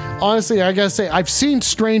 Honestly, I gotta say, I've seen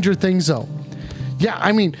stranger things, though. Yeah,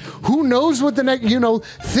 I mean, who knows what the next,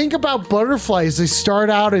 think about butterflies. They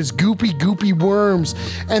start out as goopy worms,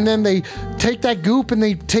 and then they take that goop and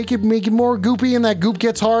they make it more goopy, and that goop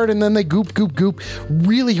gets hard, and then they goop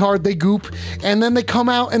really hard. They goop, and then they come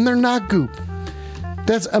out and they're not goop.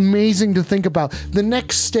 That's amazing to think about. The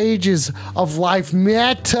next stages of life,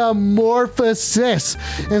 metamorphosis.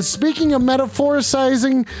 And speaking of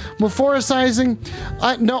metaphoricizing,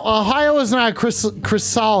 no, Ohio is not a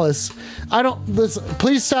chrysalis.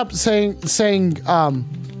 Please stop saying,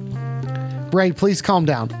 Ray, please calm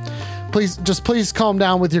down. Please calm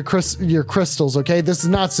down with your crystals, okay? This is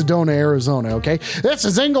not Sedona, Arizona, okay? This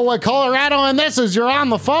is Inglewood, Colorado, and this is You're on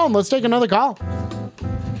the Phone. Let's take another call.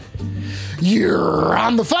 You're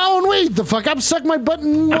on the phone. Wait the fuck up. Suck my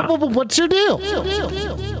button. What's your deal?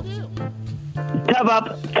 Tub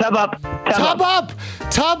up.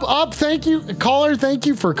 Thank you, caller. Thank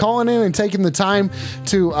you for calling in and taking the time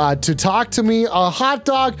to talk to me. A hot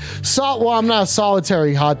dog. Well, I'm not a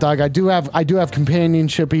solitary hot dog. I do have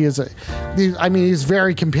companionship. He's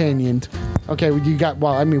very companioned. Okay, you got.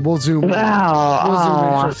 Well, I mean, we'll zoom.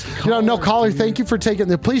 Wow. We'll zoom in. No, caller. Thank you for taking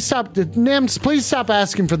the. Please stop, Nims. Please stop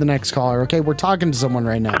asking for the next caller. Okay, we're talking to someone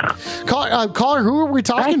right now. Caller, who are we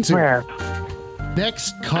talking to?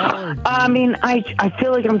 Next caller. I mean, I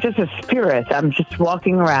feel like I'm just a spirit. I'm just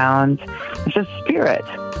walking around. I'm just a spirit.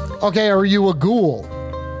 Okay, are you a ghoul?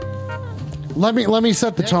 Let me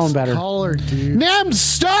set the tone better. Caller, dude. Nims,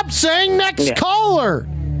 stop saying next caller.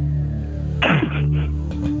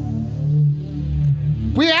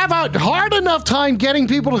 We have a hard enough time getting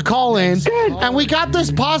people to call in, and we got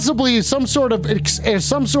this possibly some sort of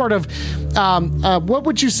what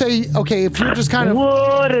would you say? Okay, if you're just kind of,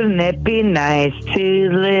 wouldn't it be nice to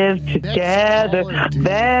live together?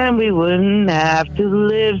 Then we wouldn't have to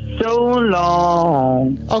live so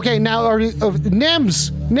long. Okay, now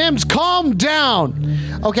Nims, calm down.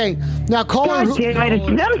 Okay, now caller. God damn it, it's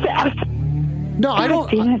Nims. No, I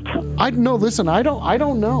don't. No, listen, I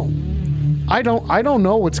don't know. I don't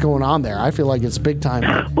know what's going on there. I feel like it's big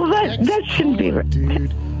time. Well, that shouldn't be right.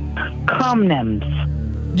 Dude. Calm Nims.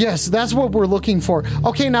 Yes, that's what we're looking for.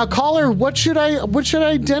 Okay, now caller, what should I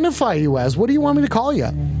identify you as? What do you want me to call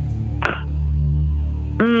you?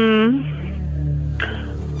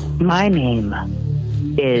 My name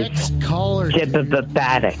is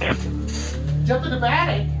Jibbabatic.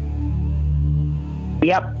 Jibbabatic?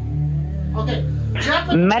 Yep. Okay.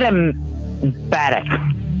 Metabatic.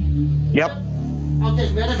 Yep. Okay,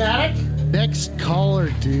 Metabatic? Next caller,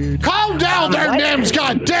 dude. Calm down there, Nims,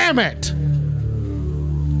 god damn it!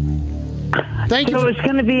 Thank you. So it's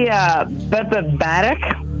going to be Bebabatic?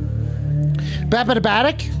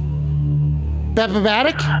 Bebabatic?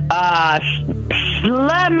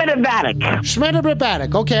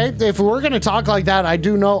 Schmetabatic. Okay, if we're going to talk like that, I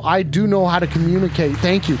do know how to communicate.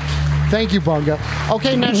 Thank you, Bunga.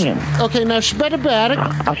 Okay, now Schmetabatic.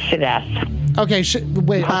 Oh, shit ass. Okay,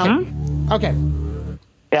 wait. Okay.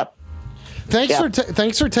 Yep.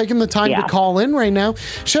 Thanks for taking the time to call in right now.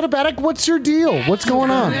 Shetabatic, what's your deal? What's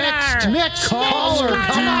going on? Next caller,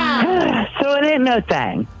 dude. So it ain't no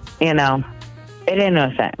thing, It ain't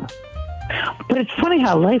no thing. But it's funny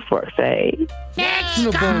how life works, eh?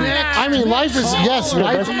 I mean, life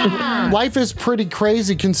is pretty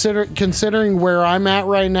crazy considering where I'm at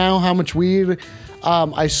right now, how much weed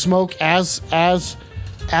I smoke as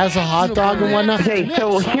a hot dog and whatnot. Okay,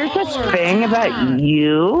 so here's the thing about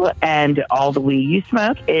you and all the weed you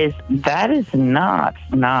smoke is that is not,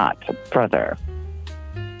 brother,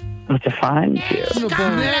 what defines you.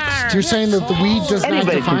 You're saying that the weed does not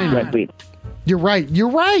define you. Weed. You're right.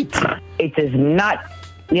 It does not,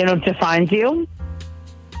 defines you.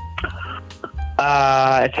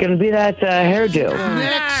 It's going to be that hairdo.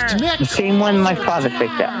 The same one my father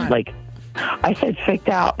faked out. I said faked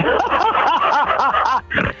out.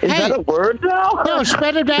 Is that a word now? No,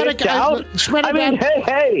 Schmedadatic.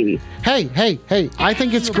 Hey. I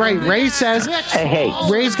think it's great. Ray says, Hey.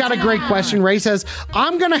 Ray's got a great question. Ray says,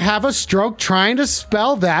 I'm going to have a stroke trying to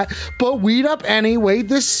spell that, but weed up anyway.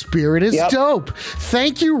 This spirit is dope.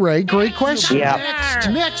 Thank you, Ray. Great question.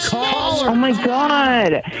 Next caller. Oh my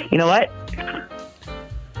God. You know what?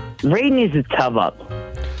 Ray needs to tub up.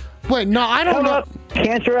 Wait, no, I don't Tub know. up.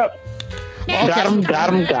 Cancer up. Got him.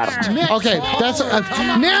 Okay, that's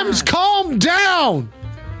Nems, calm down.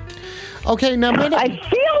 Okay, now I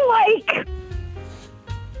feel like.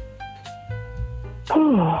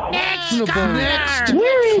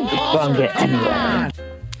 Where is Bunga anyway?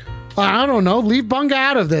 I don't know. Leave Bunga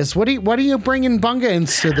out of this. What are you bringing Bunga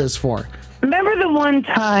into this for? Remember the one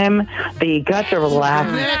time that you got to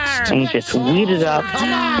relax and you just weeded up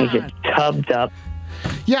and you just tubbed up?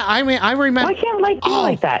 Yeah, I mean, I remember. Why can't Mike do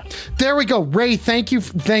like that? There we go. Ray, thank you.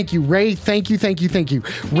 Ray, thank you.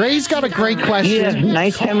 Ray's got a great question. Yeah,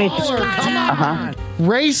 nice to meet you.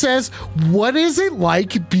 Ray says, what is it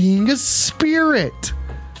like being a spirit?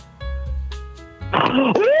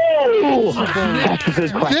 Ooh, that's a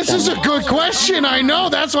good question. This is a good question. I know.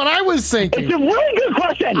 That's what I was thinking. It's a really good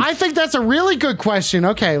question. I think that's a really good question.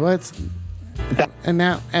 Okay, let's.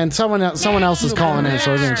 And someone else is calling in,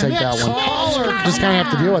 so we're gonna take that one. Just kind of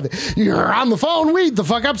have to deal with it. You're on the phone. Weed the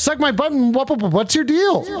fuck up. Suck my button. What's your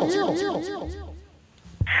deal?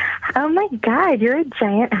 Oh my God, you're a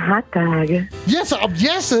giant hot dog. Yes. I'm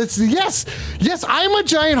a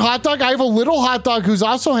giant hot dog. I have a little hot dog who's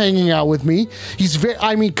also hanging out with me. He's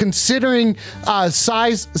considering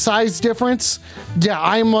size difference. Yeah,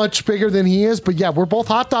 I'm much bigger than he is, but yeah, we're both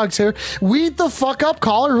hot dogs here. Weed the fuck up,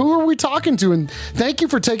 caller. Who are we talking to? And thank you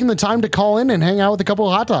for taking the time to call in and hang out with a couple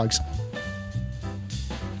of hot dogs.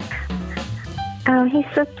 Oh, he's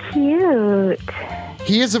so cute.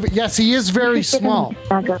 He is very small.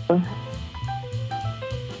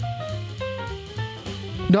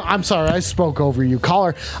 No, I'm sorry. I spoke over you.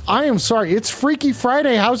 Caller, I am sorry. It's Freaky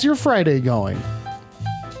Friday. How's your Friday going?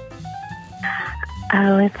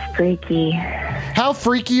 Oh, it's freaky. How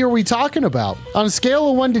freaky are we talking about? On a scale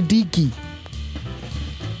of 1 to deaky.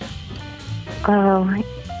 Oh,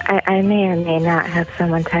 I may or may not have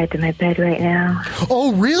someone tied to my bed right now.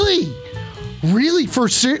 Oh, really? Really? For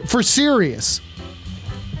serious?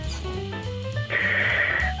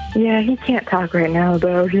 Yeah, he can't talk right now,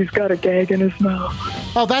 though. He's got a gag in his mouth.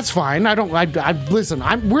 Oh, that's fine. Listen,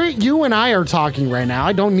 you and I are talking right now.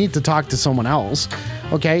 I don't need to talk to someone else.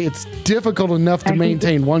 Okay? It's difficult enough to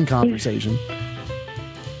maintain one conversation.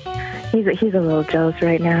 He's a little jealous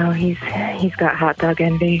right now. He's got hot dog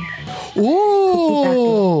envy.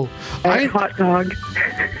 Ooh! Hot dog.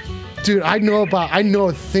 Dude, I know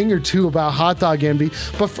a thing or two about hot dog envy.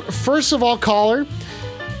 But first of all, caller,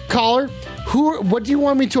 what do you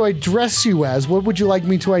want me to address you as? What would you like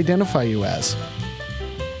me to identify you as?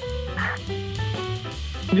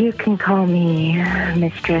 You can call me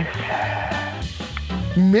Mistress.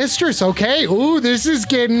 Mistress, okay. Ooh, this is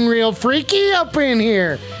getting real freaky up in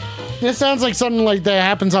here. This sounds like something like that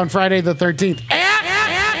happens on Friday the 13th.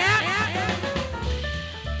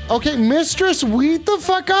 Okay, Mistress, weed the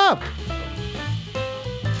fuck up.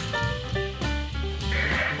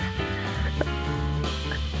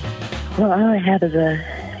 Well, all I have is a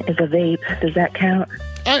vape. Does that count?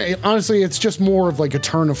 Honestly, it's just more of like a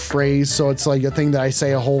turn of phrase, so it's like a thing that I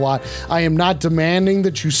say a whole lot. I am not demanding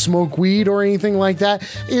that you smoke weed or anything like that.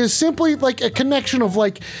 It is simply like a connection of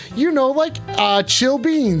chill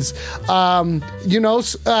beans, snorting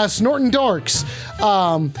dorks,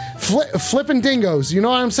 flipping dingoes. You know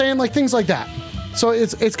what I'm saying? Like things like that. So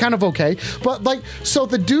it's kind of okay. But so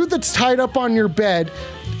the dude that's tied up on your bed.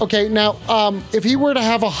 Okay, now if he were to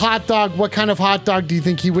have a hot dog, what kind of hot dog do you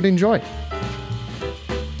think he would enjoy?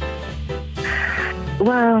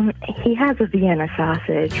 Well, he has a Vienna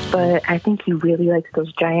sausage, but I think he really likes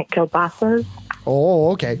those giant kielbasas. Oh,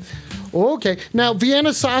 okay. Okay. Now,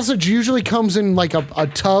 Vienna sausage usually comes in like a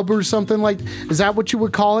tub or something like. Is that what you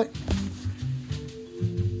would call it?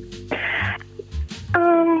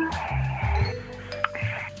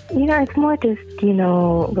 It's more just,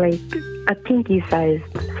 like a pinky-sized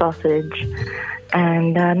sausage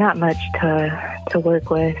and not much to work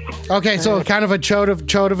with. Okay, so kind of a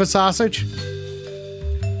chode of a sausage?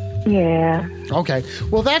 Yeah. Okay.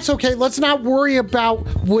 Well, that's okay. Let's not worry about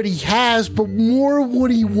what he has, but more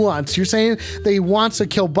what he wants. You're saying that he wants a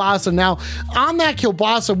kielbasa. Now, on that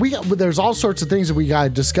kielbasa, there's all sorts of things that we got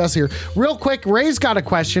to discuss here. Real quick, Ray's got a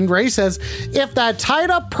question. Ray says, if that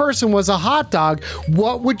tied up person was a hot dog,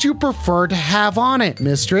 what would you prefer to have on it,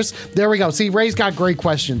 Mistress? There we go. See, Ray's got great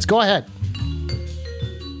questions. Go ahead.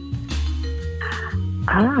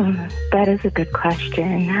 That is a good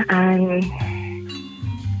question.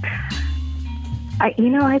 I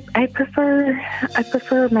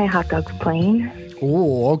prefer my hot dogs plain.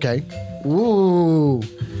 Ooh, okay. Ooh.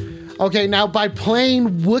 Okay, now by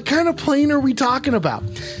plain, what kind of plane are we talking about?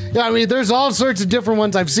 Yeah, I mean, there's all sorts of different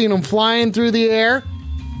ones. I've seen them flying through the air.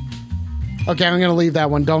 Okay, I'm going to leave that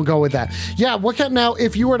one. Don't go with that. Yeah, what kind now,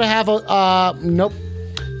 if you were to have a, nope,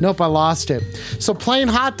 I lost it. So plain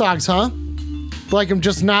hot dogs, huh? Like I'm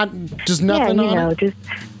just nothing on them? Just,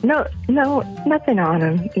 no, nothing on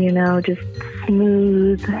them, just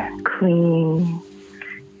smooth, clean,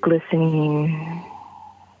 glistening,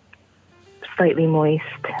 slightly moist.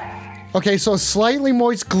 Okay, so Slightly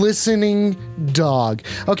moist, glistening dog.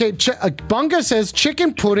 Okay, Bunga says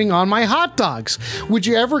chicken pudding on my hot dogs. Would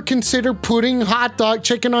you ever consider putting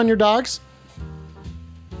chicken on your dogs?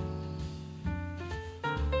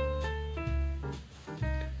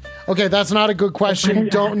 Okay, that's not a good question. I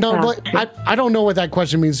don't know what that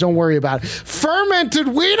question means. Don't worry about it. Fermented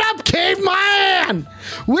weed up caveman.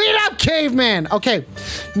 Weed up caveman. Okay,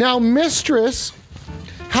 now Mistress,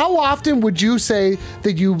 how often would you say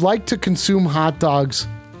that you like to consume hot dogs?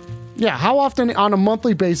 Yeah, how often on a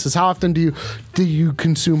monthly basis? How often do you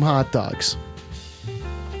consume hot dogs?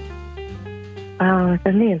 If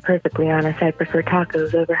I'm being perfectly honest, I prefer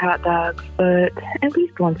tacos over hot dogs, but at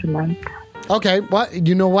least once a month. Okay, well,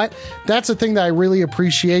 you know what? That's a thing that I really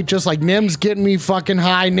appreciate. Just like Nim's getting me fucking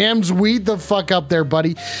high. Nim's weed the fuck up there,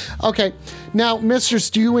 buddy. Okay, now, Mistress,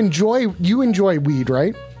 do you enjoy weed,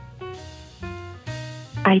 right?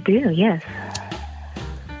 I do, yes.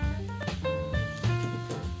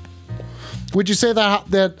 Would you say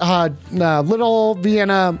that little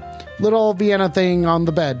Vienna thing on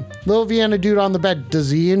the bed, little Vienna dude on the bed, does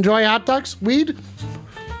he enjoy hot dogs, weed?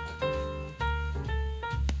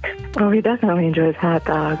 Oh, he definitely enjoys hot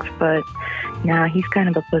dogs, but nah, he's kind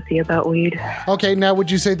of a pussy about weed. Okay, now would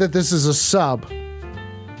you say that this is a sub?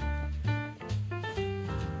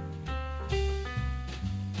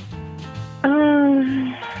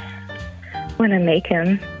 When I make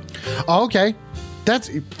him. Okay.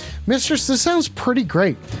 Mistress, this sounds pretty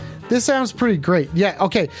great. Yeah,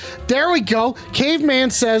 okay. There we go.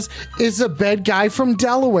 Caveman says, is a bed guy from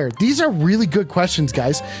Delaware? These are really good questions,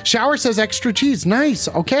 guys. Shower says extra cheese. Nice.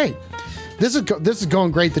 Okay. This is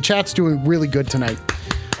going great. The chat's doing really good tonight.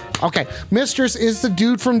 Okay. Mistress, is the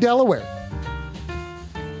dude from Delaware?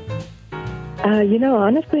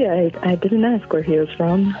 Honestly, I didn't ask where he was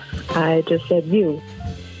from. I just said, you,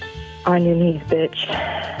 on your knees, bitch.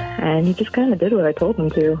 And he just kind of did what I told him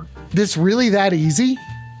to. This really that easy?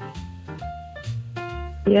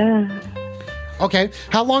 Yeah. Okay.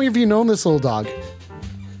 How long have you known this little dog?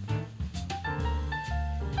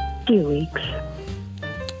 A few weeks.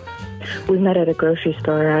 We met at a grocery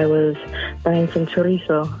store. I was buying some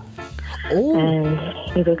chorizo. Oh. And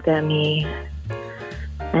he looked at me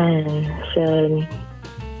and said,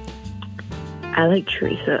 I like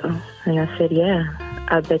chorizo. And I said, yeah,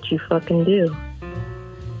 I bet you fucking do.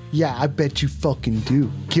 Yeah, I bet you fucking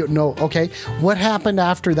do. No, okay. What happened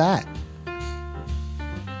after that?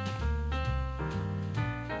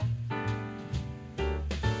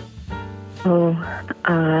 Oh,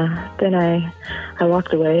 then I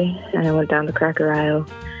walked away and I went down the cracker aisle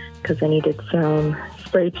because I needed some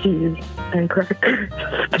spray cheese and crackers.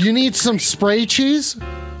 You need some spray cheese?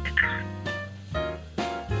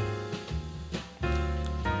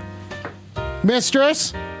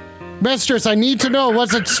 Mistress, I need to know,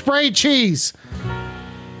 was it spray cheese?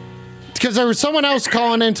 Because there was someone else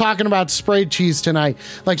calling in talking about sprayed cheese tonight,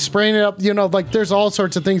 like spraying it up. Like there's all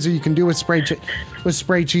sorts of things that you can do with spray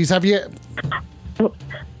cheese. Have you? Oh,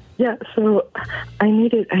 yeah. So I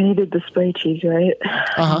needed the spray cheese, right?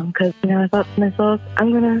 Because I thought to myself,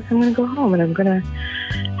 I'm gonna go home and I'm gonna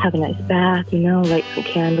have a nice bath. Light some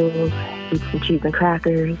candles, eat some cheese and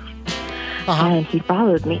crackers. And he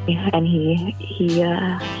followed me, and he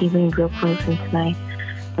leaned real close into my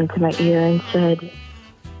ear and said,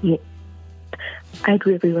 yeah, I'd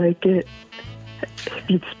really like it if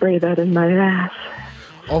you'd spray that in my ass.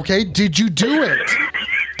 Okay, did you do it?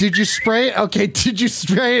 Did you spray it? Okay, did you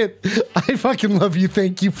spray it? I fucking love you.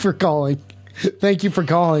 Thank you for calling.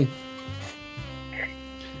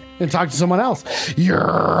 And talk to someone else.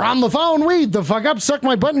 You're on the phone. Weed the fuck up. Suck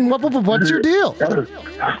my button. What's your deal?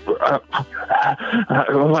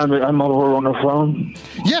 I'm on the phone.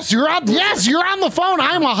 Yes, you're on the phone.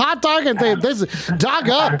 I'm a hot dog, and this dog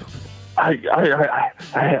up. I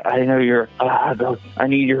know you're a hot dog. I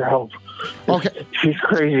need your help. Okay. She's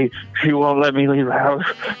crazy. She won't let me leave the house.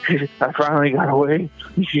 I finally got away.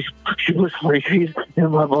 She put spray cheese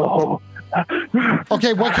in my butthole.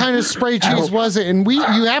 Okay, what kind of spray cheese was it? And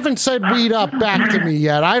you haven't said weed up back to me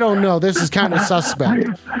yet. I don't know. This is kind of suspect.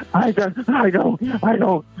 I don't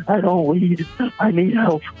weed. I need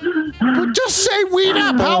help. But just say weed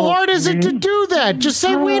up. How hard is it to do that? Just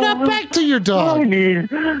say weed up back to your dog. I need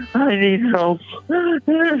help.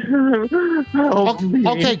 Help me.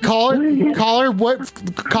 Okay, caller,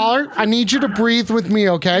 I need you to breathe with me,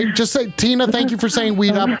 okay? Just say, Tina, thank you for saying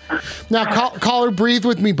weed up. Now, caller, breathe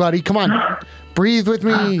with me, buddy. Come on. Breathe with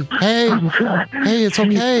me. Hey, it's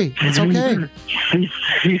okay. It's okay.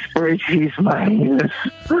 She spray cheese my anus.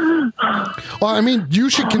 Well, I mean, you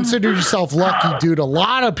should consider yourself lucky, dude. A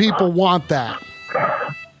lot of people want that.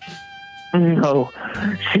 No,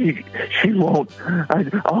 she won't.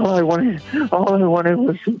 All I wanted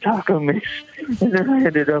was some taco mix, and then I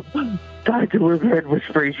ended up tied to her bed with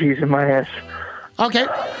spray cheese in my ass. Okay.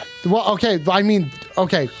 Well, okay. I mean,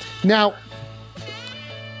 okay. Now,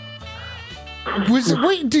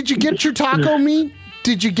 wait, did you get your taco meat?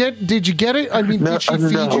 Did you get it? I mean, did she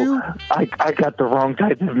feed you? I got the wrong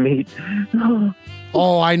type of meat.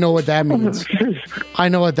 Oh, I know what that means. Okay.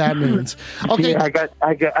 Yeah,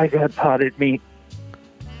 I got potted meat.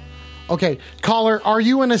 Okay, caller, are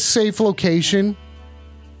you in a safe location?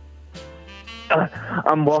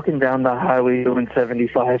 I'm walking down the highway doing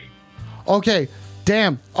 75. Okay,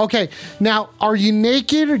 damn. Okay, now, are you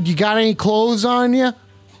naked or you got any clothes on you?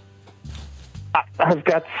 I've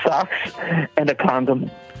got socks and a condom.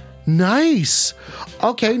 Nice.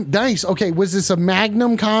 Okay, nice. Okay, was this a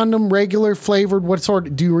Magnum condom, regular flavored? What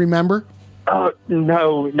sort? Do you remember?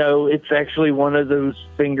 No. It's actually one of those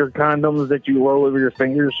finger condoms that you roll over your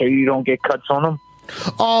fingers so you don't get cuts on them.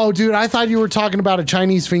 Oh, dude, I thought you were talking about a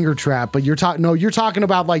Chinese finger trap, but you're talking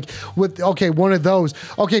about like one of those.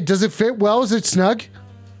 Okay, does it fit well? Is it snug?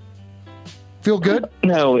 Feel good?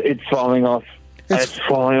 No, it's falling off. It's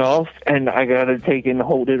falling off, and I gotta take and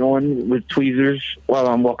hold it on with tweezers while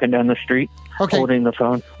I'm walking down the street, holding the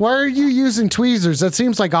phone. Why are you using tweezers? That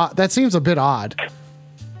seems a bit odd.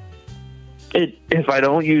 If I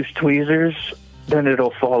don't use tweezers, then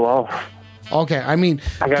it'll fall off. Okay, I mean,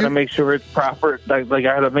 I gotta make sure it's proper. Like I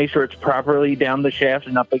gotta make sure it's properly down the shaft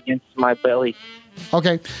and up against my belly.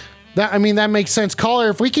 Okay, that makes sense. Caller,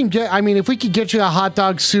 if we could get you a hot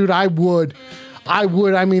dog suit, I would.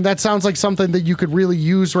 I mean, that sounds like something that you could really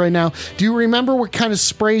use right now. Do you remember what kind of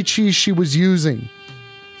spray cheese she was using?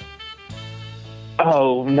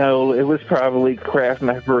 Oh, no. It was probably Kraft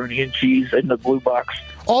macaroni and cheese in the blue box.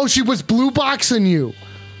 Oh, she was blue boxing you.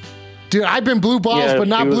 Dude, I've been blue balls, but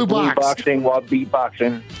not blue box. Blue boxing while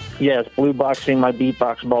beatboxing. Yes, blue boxing my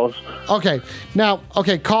beatbox balls. Okay. Now,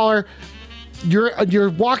 caller, you're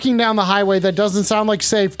walking down the highway. That doesn't sound like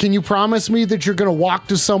safe. Can you promise me that you're going to walk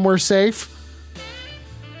to somewhere safe?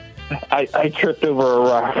 I tripped over a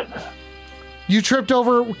rock. You tripped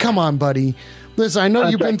over? Come on, buddy. Listen, I know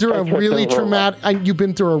you've been through a really traumatic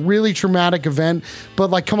event,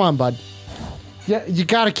 but like, come on, bud. Yeah, you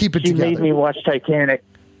got to keep it together. She made me watch Titanic.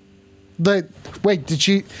 Did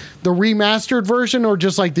she the remastered version or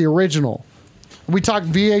just like the original? Are we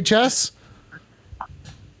talking VHS?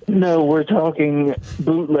 No, we're talking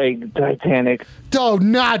bootleg Titanic. Oh,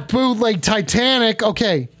 not bootleg Titanic.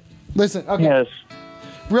 Okay, listen. Okay. Yes.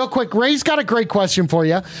 Real quick, Ray's got a great question for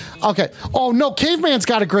you. Okay. Oh, no, Caveman's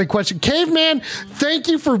got a great question. Caveman, thank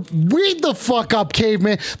you for weed the fuck up,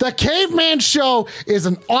 Caveman. The Caveman Show is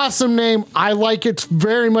an awesome name. I like it.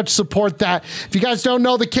 Very much support that. If you guys don't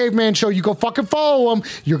know the Caveman Show, you go fucking follow him.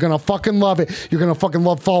 You're going to fucking love it. You're going to fucking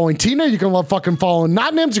love following Tina. You're going to love fucking following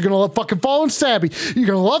Notnims. You're going to love fucking following Stabby. You're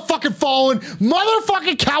going to love fucking following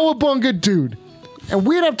motherfucking Cowabunga Dude. And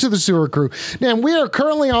weed up to the sewer crew. Now, we are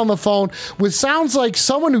currently on the phone with sounds like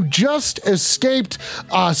someone who just escaped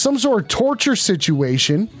some sort of torture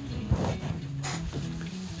situation.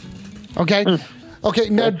 Okay. Okay.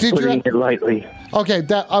 Now, did you? It lightly. Okay.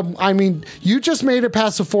 That I mean, you just made it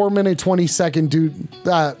past the 4-minute 20-second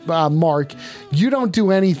mark. You don't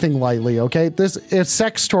do anything lightly. Okay. This is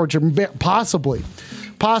sex torture, possibly.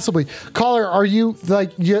 Caller, are you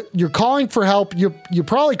like you're calling for help? You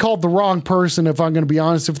probably called the wrong person, if I'm going to be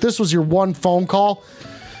honest. If this was your one phone call.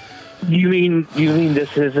 You mean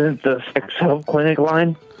this isn't the sex help clinic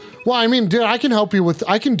line? Well, I mean, dude, I can help you with.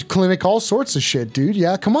 I can clinic all sorts of shit, dude.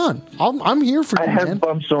 Yeah, come on, I'm here for you, man. I have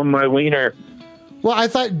bumps on my wiener. Well, I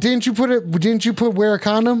thought didn't you wear a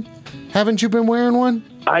condom? Haven't you been wearing one?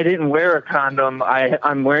 I didn't wear a condom.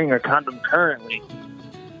 I'm wearing a condom currently.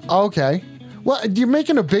 Okay. Well, you're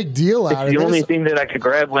making a big deal out of this. It's the only thing that I could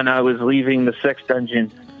grab when I was leaving the sex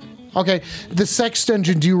dungeon. Okay, the sex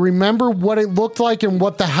dungeon. Do you remember what it looked like and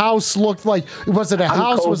what the house looked like? Was it a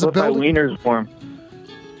house? Was it a building? My wiener's warm.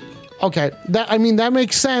 Okay, that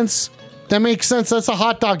makes sense. That makes sense. That's a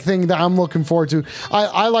hot dog thing that I'm looking forward to.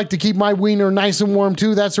 I like to keep my wiener nice and warm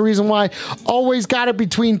too. That's the reason why I always got it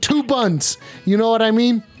between two buns. You know what I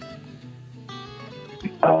mean?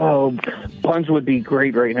 Oh, buns would be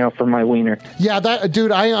great right now for my wiener. Yeah,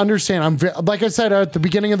 dude, I understand. Like I said at the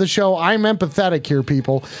beginning of the show, I'm empathetic here,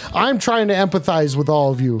 people. I'm trying to empathize with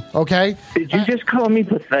all of you, okay? Did you just call me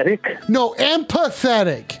pathetic? No,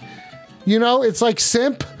 empathetic. You know, it's like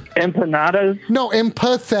simp. Empanadas? No,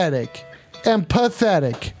 empathetic.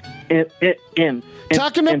 Empathetic.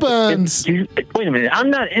 Talking to buns. Wait a minute. I'm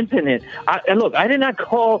not impotent. Look, I did not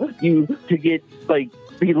call you to get,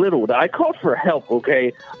 belittled. I called for help,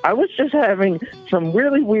 okay? I was just having some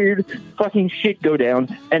really weird fucking shit go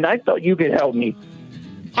down, and I thought you could help me.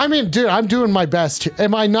 I mean, dude, I'm doing my best.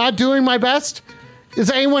 Am I not doing my best?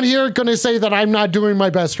 Is anyone here going to say that I'm not doing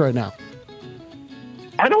my best right now?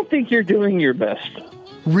 I don't think you're doing your best.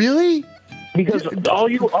 Really? Because all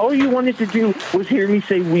you wanted to do was hear me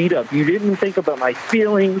say weed up. You didn't think about my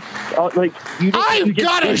feelings. I've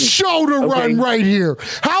got a show to run right here.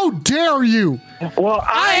 How dare you? Well,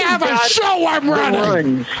 I have a show I'm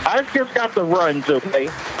running. I've just got the runs, okay?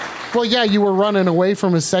 Well, yeah, you were running away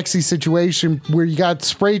from a sexy situation where you got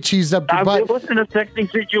spray cheese up your butt. It wasn't a sexy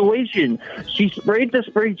situation. She sprayed the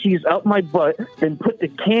spray cheese up my butt, then put the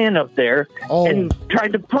can up there and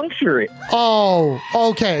tried to puncture it. Oh,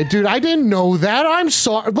 okay. Dude, I didn't know that. I'm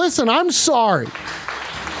sorry. Listen, I'm sorry.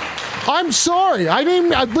 I'm sorry. I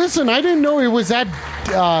didn't know it was that...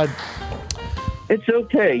 It's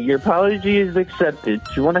okay. Your apology is accepted.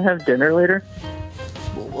 Do you want to have dinner later?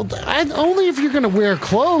 Well, only if you're going to wear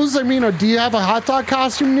clothes. I mean, do you have a hot dog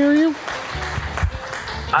costume near you?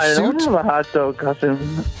 I don't have a hot dog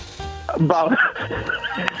costume.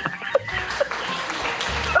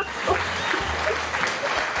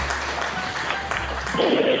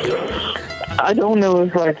 I don't know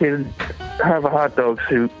if I can have a hot dog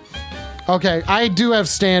suit. Okay, I do have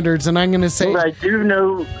standards, and I'm going to say... But I do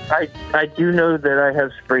know that I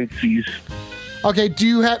have spray cheese. Okay, do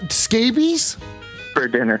you have scabies? For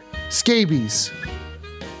dinner. Scabies.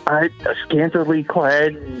 Scantily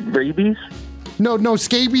clad rabies? No,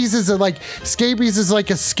 scabies is like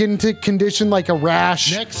a skin condition, like a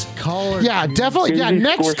rash. Next caller. Yeah, definitely. Yeah,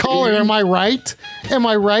 next caller. Am I right? Am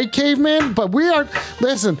I right, caveman? But we are.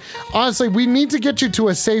 Listen, honestly, we need to get you to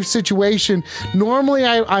a safe situation. Normally,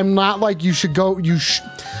 I'm not like you should go.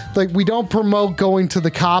 We don't promote going to the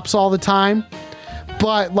cops all the time.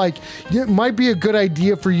 But it might be a good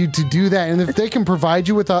idea for you to do that, and if they can provide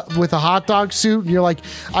you with a hot dog suit, and you're like,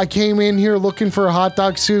 I came in here looking for a hot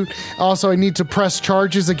dog suit. Also, I need to press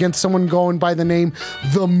charges against someone going by the name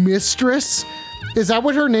The Mistress. Is that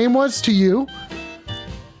what her name was to you?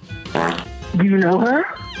 Do you know her?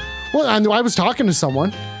 Well, I was talking to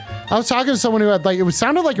someone. I was talking to someone who had it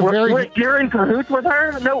sounded like a very. Wait, you're in cahoots with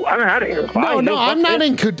her? No, I'm out of here. No, I'm not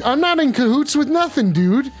in cahoots with nothing,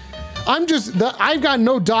 dude. I've got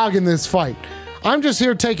no dog in this fight. I'm just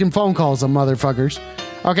here taking phone calls on motherfuckers.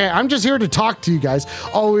 Okay, I'm just here to talk to you guys.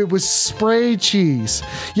 Oh, it was spray cheese.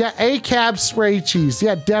 Yeah, ACAB spray cheese.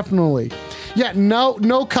 Yeah, definitely. Yeah,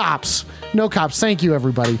 no cops. No cops. Thank you,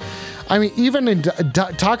 everybody. I mean, even in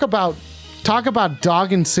talk about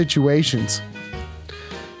dogging situations.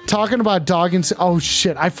 Talking about dogging. Oh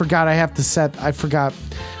shit! I forgot. I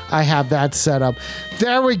have that set up.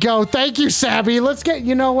 There we go. Thank you, Sabby. Let's get,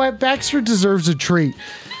 you know what? Baxter deserves a treat.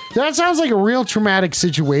 That sounds like a real traumatic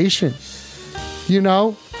situation. You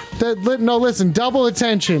know? No, listen, double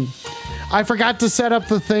attention. I forgot to set up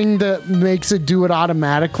the thing that makes it do it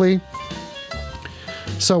automatically.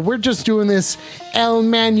 So we're just doing this El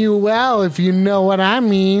Manuel, if you know what I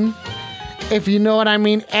mean. If you know what I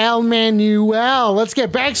mean, El Manuel. Let's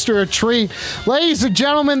get Baxter a treat. Ladies and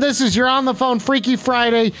gentlemen, this is your On the Phone Freaky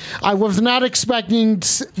Friday. I was not expecting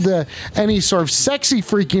any sort of sexy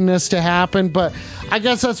freakiness to happen, but I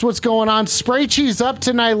guess that's what's going on. Spray cheese up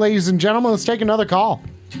tonight, ladies and gentlemen. Let's take another call.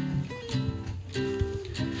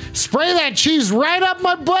 Spray that cheese right up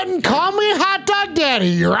my butt and call me Hot Dog Daddy.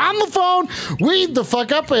 You're on the phone. Weed the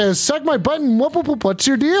fuck up and suck my butt and what's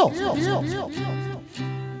your deal?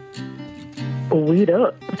 Weed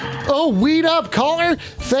up. Oh, weed up, caller.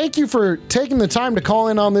 Thank you for taking the time to call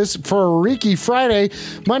in on this for a Freaky Friday.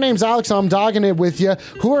 My name's Alex. I'm dogging it with you.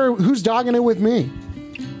 Who's dogging it with me?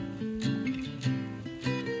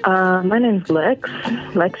 My name's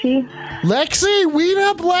Lexi. Lexi, weed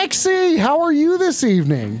up, Lexi. How are you this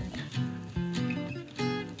evening?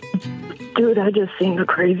 Dude, I just seen the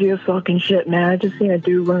craziest fucking shit, man. I just seen a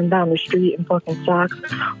dude run down the street in fucking socks,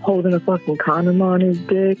 holding a fucking condom on his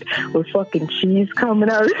dick with fucking cheese coming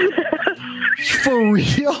out of his ass. For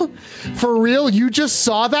real? For real? You just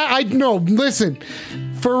saw that? I no. Listen.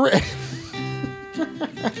 For real.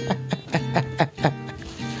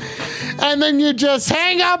 And then you just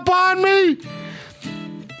hang up on me.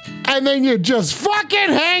 And then you just fucking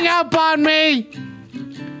hang up on me.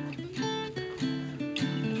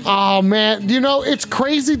 Oh, man. You know, it's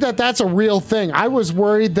crazy that that's a real thing. I was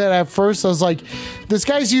worried that at first I was like, this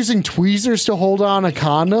guy's using tweezers to hold on a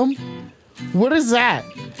condom? What is that?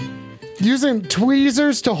 Using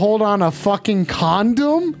tweezers to hold on a fucking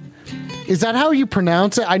condom? Is that how you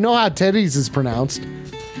pronounce it? I know how Teddy's is pronounced.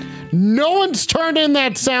 No one's turned in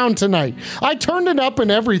that sound tonight. I turned it up and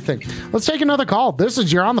everything. Let's take another call. This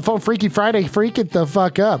is your On the Phone Freaky Friday. Freak it the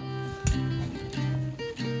fuck up.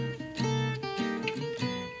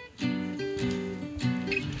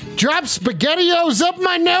 Drop SpaghettiOs up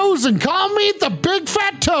my nose and call me the Big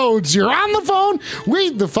Fat Toads. You're on the phone.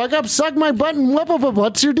 Weed the fuck up, suck my butt, and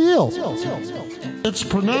what's your deal? It's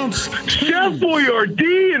pronounced Chef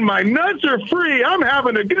Boyardee and my nuts are free. I'm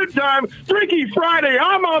having a good time. Freaky Friday.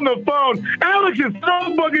 I'm on the phone. Alex is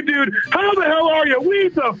so buggy, dude. How the hell are you?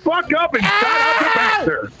 Weed the fuck up and shout out to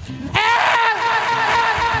Baxter.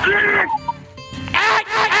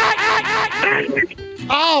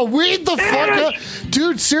 Oh, weed the fuck up.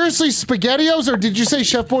 Dude, seriously, SpaghettiOs, or did you say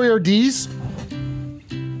Chef Boyardee's?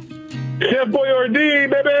 Chef Boyardee,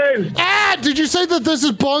 baby. Did you say that this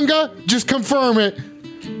is Bunga? Just confirm it.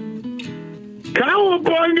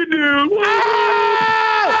 Cowabunga, dude.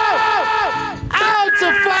 Oh, it's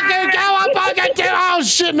a fucking Cowabunga, dude. Oh,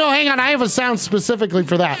 shit. No, hang on. I have a sound specifically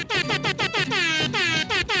for that.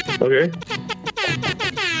 Okay.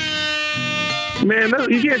 Man,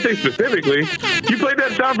 you can't say specifically. You played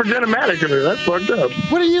that sound for Genomatic earlier. That's fucked up.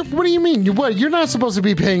 What do you mean? You're not supposed to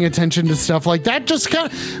be paying attention to stuff like that. Just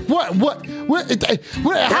kind of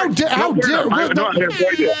how dare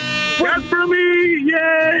That's for me,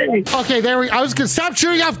 yay! Okay, there we. I was gonna stop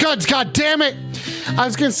shooting off guns. God damn it! I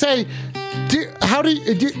was gonna say, how do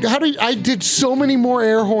you? I did so many more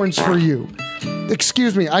air horns for you.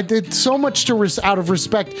 Excuse me, I did so much out of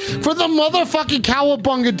respect for the motherfucking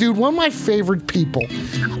Cowabunga, dude. One of my favorite people.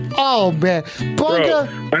 Oh, man. Bunga.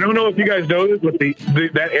 Bro, I don't know if you guys know this, but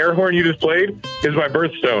that air horn you just played is my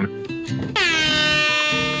birthstone.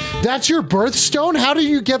 That's your birthstone? How do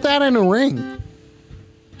you get that in a ring?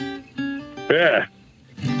 Yeah.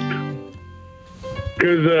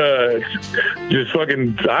 Because, just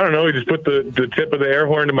fucking, I don't know, he just put the tip of the air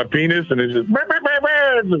horn to my penis and it's just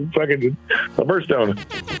fucking a birthstone.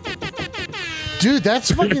 Dude, that's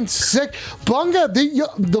fucking sick. Bunga,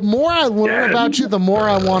 the more I learn about you, the more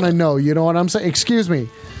I want to know. You know what I'm saying? Excuse me.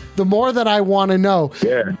 The more that I want to know.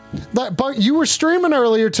 Yeah. But you were streaming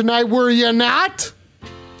earlier tonight, were you not?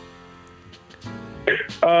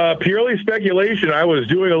 Purely speculation. I was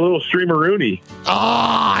doing a little streamer-rooney.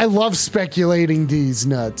 I love speculating these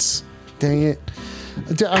nuts. Dang it.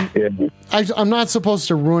 I'm not supposed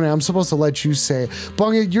to ruin it. I'm supposed to let you say it.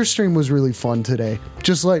 Bunga, your stream was really fun today.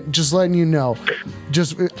 Just letting you know.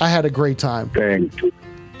 I had a great time.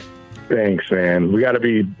 Thanks, man. We got to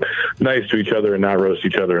be nice to each other and not roast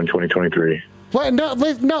each other in 2023. Well, no.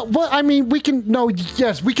 Well, I mean, we can. No,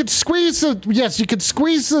 yes, we could squeeze the. Yes, you could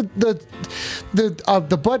squeeze the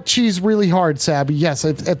butt cheese really hard, Sabby. Yes,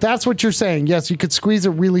 if that's what you're saying. Yes, you could squeeze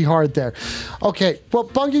it really hard there. Okay. Well,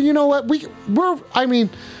 Bunga, you know what? I mean,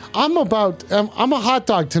 I'm a hot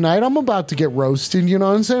dog tonight. I'm about to get roasted. You know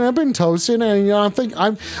what I'm saying? I've been toasted, and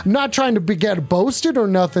I'm not trying to get boasted or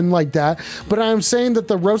nothing like that. But I'm saying that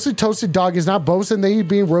the roasted toasted dog is not boasting. They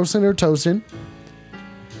being roasted or toasted.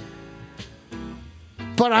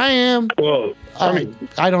 But I am. Well,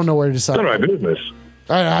 I don't know where to start. It's none of my business.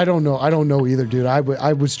 I don't know. I don't know either, dude. I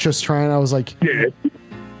was just trying. I was like, yeah.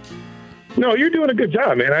 No, you're doing a good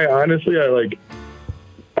job, man. I honestly,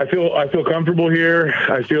 I feel comfortable here.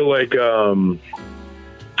 I feel like I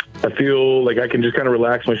can just kind of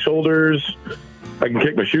relax my shoulders. I can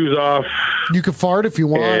kick my shoes off. You can fart if you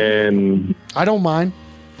want, and I don't mind.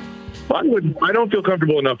 I don't feel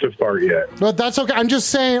comfortable enough to fart yet. But that's okay. I'm just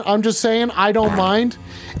saying I don't mind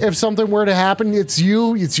if something were to happen. It's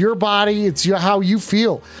you. It's your body. It's how you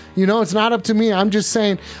feel. You know, it's not up to me. I'm just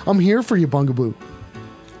saying I'm here for you, Bungaboo.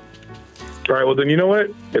 All right. Well, then you know what?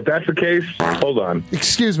 If that's the case, hold on.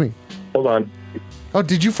 Excuse me. Hold on. Oh,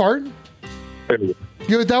 did you fart?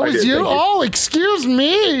 That was you? Oh, excuse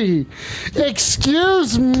me.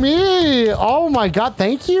 Excuse me. Oh, my God.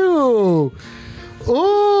 Thank you.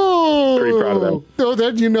 Ooh. Pretty proud of them.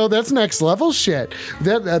 Oh, that's next level shit.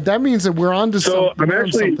 That means that we're on to something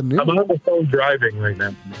new. I'm on the phone driving right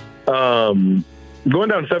now. Going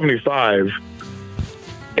down 75,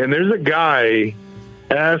 and there's a guy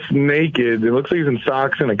ass naked. It looks like he's in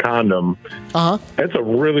socks and a condom. That's a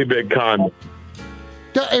really big condom.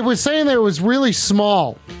 It was saying that it was really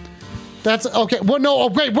small. That's okay. Well, no.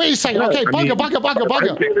 Wait a second. Okay, Bunga.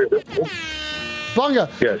 Bunga.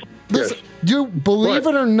 Yes. Listen, you believe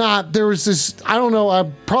it or not, there was this. I don't know. I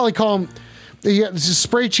probably call him. This is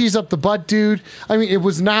spray cheese up the butt, dude. I mean, it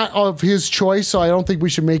was not of his choice, so I don't think we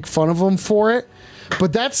should make fun of him for it.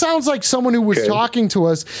 But that sounds like someone who was talking to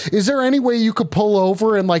us. Is there any way you could pull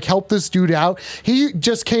over and like help this dude out? He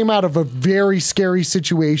just came out of a very scary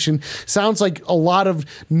situation. Sounds like a lot of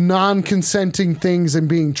non-consenting things and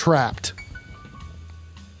being trapped.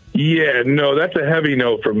 Yeah, no, that's a heavy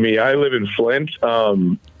no from me. I live in Flint.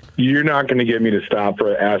 You're not going to get me to stop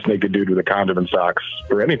for an ass naked dude with a condom and socks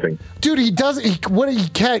or anything. Dude, he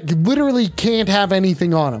literally can't have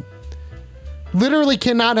anything on him. Literally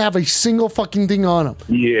cannot have a single fucking thing on him.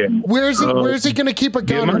 Yeah. Where's he going to keep a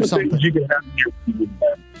gun or something?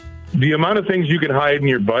 The amount of things you can hide in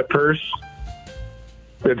your butt purse,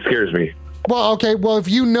 that scares me. Well, okay. Well, if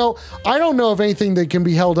you know, I don't know of anything that can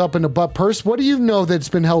be held up in a butt purse. What do you know that's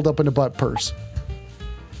been held up in a butt purse?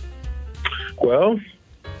 Well,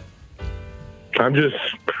 I'm just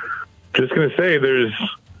going to say there's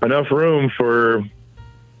enough room for,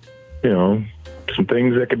 some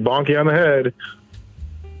things that could bonk you on the head.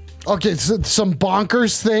 Okay, so some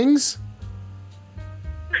bonkers things?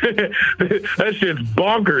 That shit's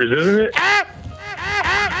bonkers, isn't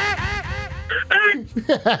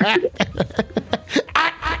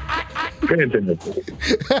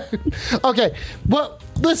it? Okay, well,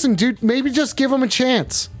 listen, dude, maybe just give him a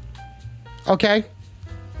chance. Okay?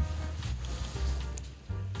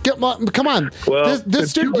 Come on. Well,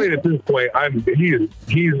 this dude, at this point,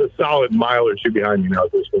 he's a solid mile or two behind me now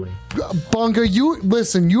at this point. Bunga,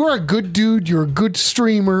 you are a good dude. You're a good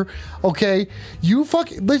streamer. Okay,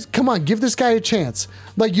 come on, give this guy a chance.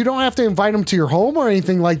 Like, you don't have to invite him to your home or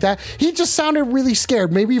anything like that. He just sounded really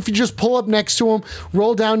scared. Maybe if you just pull up next to him,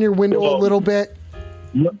 roll down your window a little bit.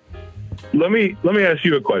 Let me ask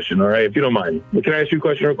you a question, all right? If you don't mind, can I ask you a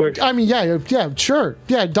question real quick? I mean, yeah, sure,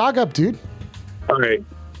 yeah, dog up, dude. All right.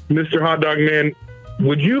 Mr. Hot Dog Man,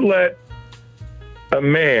 would you let a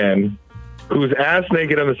man who's ass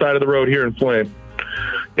naked on the side of the road here in Flint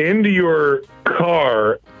into your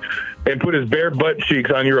car and put his bare butt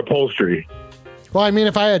cheeks on your upholstery? Well, I mean,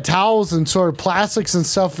 if I had towels and sort of plastics and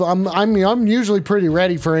stuff, I'm usually pretty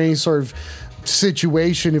ready for any sort of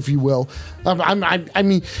situation, if you will. I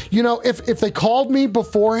mean, if they called me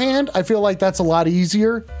beforehand, I feel like that's a lot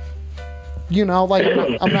easier. Like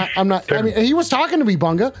I'm not. I mean, he was talking to me,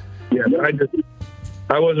 Bunga. Yeah,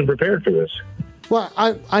 I wasn't prepared for this. Well,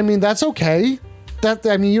 I mean, that's okay.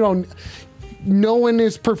 No one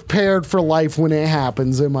is prepared for life when it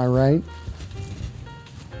happens. Am I right?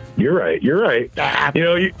 You're right. I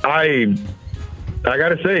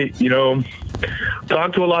gotta say,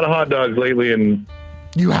 talked to a lot of hot dogs lately, and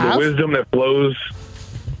you have the wisdom that flows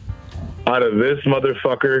out of this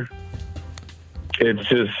motherfucker. It's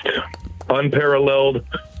just unparalleled,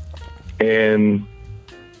 and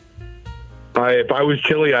if I was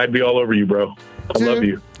chilly, I'd be all over you, bro. I love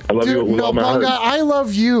you. I love you with all my heart. I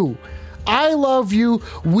love you. I love you.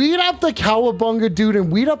 Weed up the Cowabunga, dude, and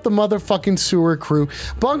weed up the motherfucking sewer crew.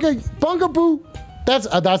 Bunga Boo.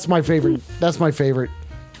 That's my favorite. That's my favorite.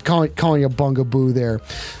 Calling you Bunga Boo there.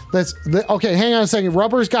 Okay, hang on a second.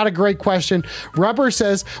 Rubber's got a great question. Rubber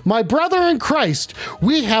says, my brother in Christ,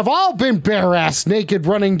 we have all been bare-ass naked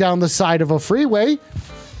running down the side of a freeway.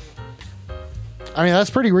 I mean, that's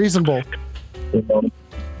pretty reasonable.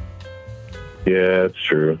 Yeah, it's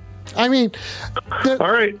true. I mean...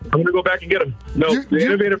 all right, I'm going to go back and get him. No, the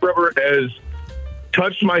innovative rubber has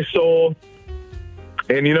touched my soul.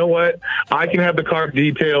 And you know what? I can have the car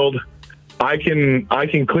detailed. I can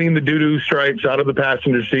clean the doo-doo stripes out of the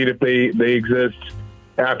passenger seat if they exist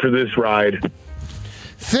after this ride.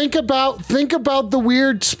 Think about the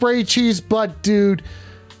weird spray cheese butt, dude.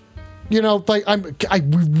 I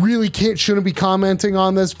really shouldn't be commenting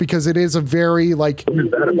on this because it is a very What is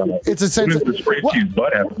that about? It's a sense of the spray cheese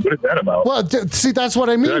butt. What is that about? Well, see, that's what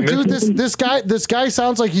I mean, dude. This guy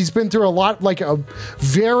sounds like he's been through a lot, like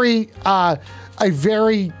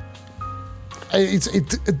it's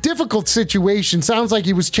a difficult situation. Sounds like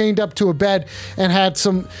he was chained up to a bed and had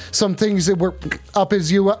some things that were up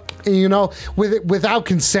his without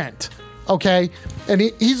consent. Okay, and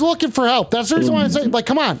he's looking for help. That's the reason why I say, like,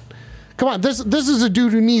 come on. This is a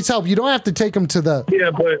dude who needs help. You don't have to take him to the.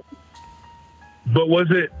 Yeah, but was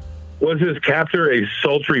his captor a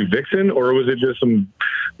sultry vixen, or was it just some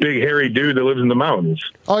big hairy dude that lives in the mountains.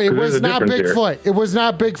 Oh, it 'Cause there's was a not difference here. Bigfoot. It was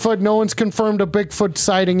not Bigfoot. No one's confirmed a Bigfoot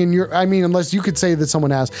sighting in your. I mean, unless you could say that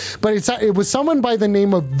someone has. But it was someone by the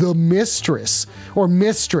name of the Mistress or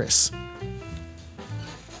Mistress.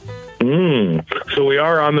 So we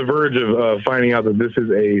are on the verge of finding out that this is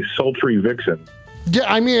a sultry vixen.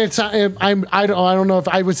 Yeah, I mean, it's. I don't know if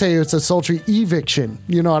I would say it's a sultry eviction.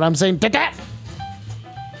 You know what I'm saying?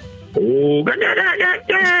 Oh,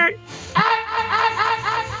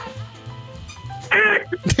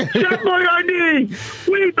 shut my ID!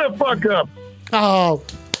 Wait the fuck up! Oh,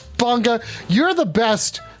 Bunga, you're the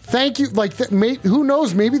best. Thank you. Like, who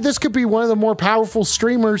knows? Maybe this could be one of the more powerful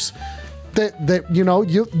streamers that you know.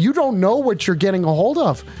 You don't know what you're getting a hold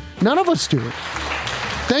of. None of us do.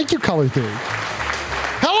 Thank you, Color Theory.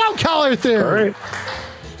 Hello, Color Theory. All right.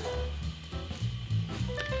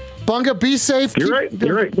 Bunga, be safe. You're right.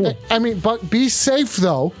 Yeah. I mean, but be safe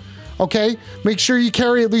though. Okay, make sure you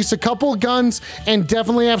carry at least a couple of guns and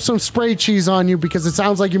definitely have some spray cheese on you because it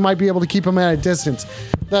sounds like you might be able to keep them at a distance.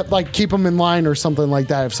 That like keep them in line or something like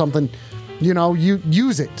that. If something, you know, you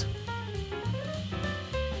use it.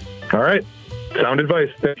 All right. Sound advice.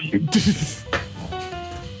 Thank you.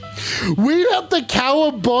 We have the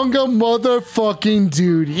Cowabunga motherfucking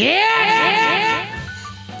dude. Yeah.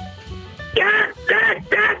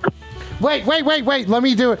 Wait. Let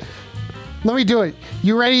me do it.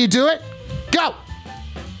 You ready to do it? Go.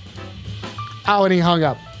 Oh, and he hung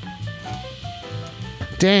up.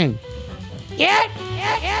 Dang.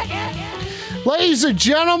 Ladies and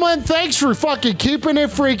gentlemen, thanks for fucking keeping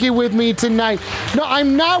it freaky with me tonight. No,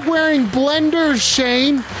 I'm not wearing blenders,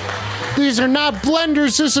 Shane. These are not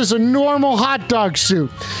blenders. This is a normal hot dog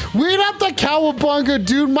suit. Weed up the Cowabunga,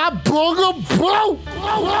 dude. My bunga, bro.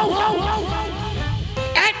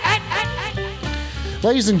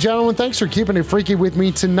 Ladies and gentlemen, thanks for keeping it freaky with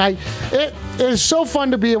me tonight. It is so fun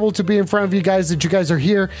to be able to be in front of you guys, that you guys are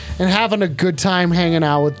here and having a good time hanging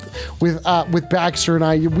out with Baxter and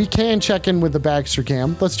I. We can check in with the Baxter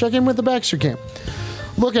cam. Let's check in with the Baxter cam.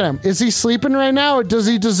 Look at him. Is he sleeping right now, or does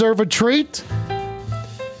he deserve a treat?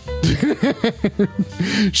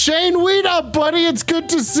 Shane, weed up, buddy. It's good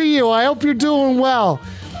to see you. I hope you're doing well.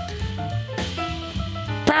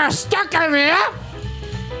 Stuck in me up.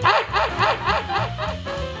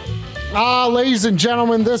 Ladies and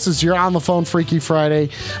gentlemen, this is your On the Phone Freaky Friday.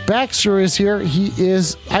 Baxter is here.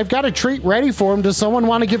 I've got a treat ready for him. Does someone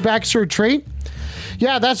want to give Baxter a treat?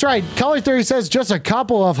 Yeah, that's right. Color Theory says just a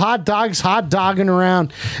couple of hot dogs hot dogging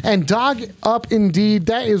around. And dog up indeed.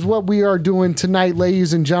 That is what we are doing tonight,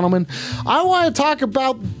 ladies and gentlemen. I want to talk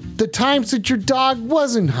about the times that your dog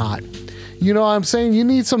wasn't hot. You know what I'm saying? You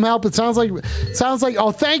need some help. It sounds like,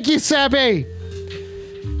 oh, thank you, Sabby.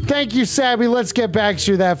 Thank you, Sabby. Let's get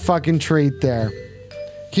Baxter that fucking treat there.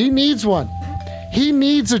 He needs one. He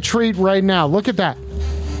needs a treat right now. Look at that.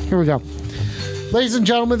 Here we go. Ladies and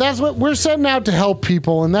gentlemen, that's what we're setting out to help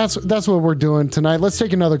people, and that's what we're doing tonight. Let's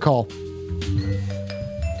take another call.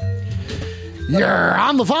 You're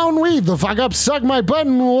on the phone. Weed the fuck up. Suck my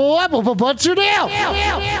button. What's your deal?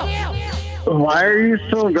 Why are you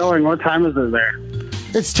still going? What time is it there?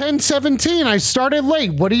 It's 10:17. I started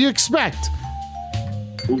late. What do you expect?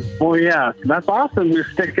 Well, yeah, that's awesome. You're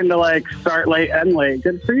sticking to like start late, end late.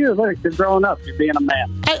 Good for you. Look, you're growing up. You're being a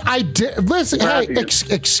man. I did. Listen, hey,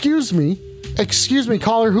 excuse me,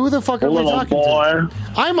 caller. Who the fuck are we talking to?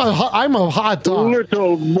 I'm a hot dog.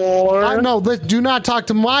 Little boy. I know. Do not talk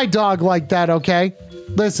to my dog like that, okay?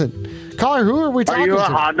 Listen, caller. Who are we talking to? Are you a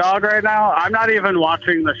hot dog right now? I'm not even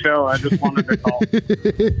watching the show. I just wanted to call.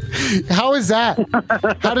 How is that?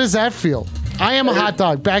 How does that feel? I am a hot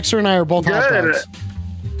dog. Baxter and I are both hot dogs.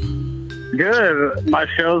 Good. My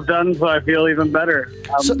show's done, so I feel even better.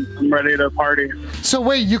 I'm ready to party. So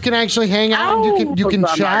wait, you can actually hang out and you can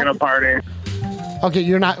I'm chat? not gonna party. Okay,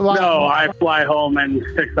 you're not. Well, no, I fly home in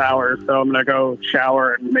 6 hours, so I'm gonna go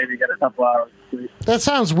shower and maybe get a couple hours of sleep. That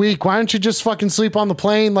sounds weak. Why don't you just fucking sleep on the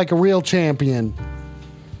plane like a real champion?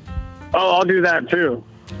 Oh, I'll do that too.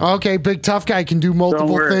 Okay, big tough guy can do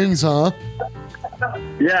multiple things, huh?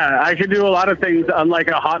 Yeah, I can do a lot of things. Unlike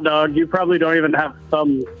a hot dog, you probably don't even have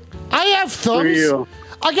thumbs. I have thumbs. You.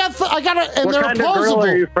 I got and what they're kind opposable. of grill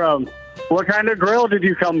are you from? What kind of grill did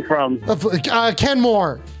you come from?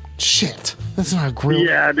 Kenmore. Shit, that's not a grill.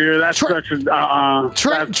 Yeah, dude, that's such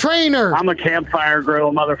a trainer. I'm a campfire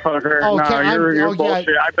grill, motherfucker. Okay, you're bullshit.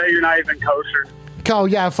 Yeah. I bet you're not even kosher. Oh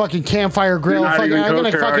yeah, fucking campfire grill. I'm gonna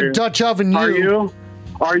fucking Dutch oven you.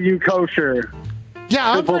 Are you kosher?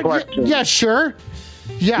 Yeah, yeah, sure.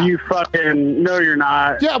 Yeah. You fucking no, you're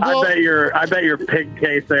not. Yeah, well, I bet you're pig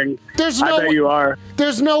casing. I bet you are.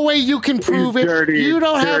 There's no way you can prove it. You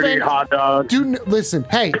don't have any hot dog. Listen,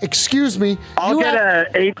 hey, excuse me. I'll get a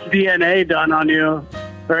HDNA done on you,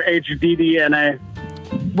 or HDDNA.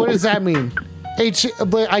 What does that mean? You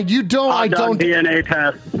don't. Hot I dog don't. DNA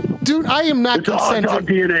test. Dude, I am not consenting. Hot dog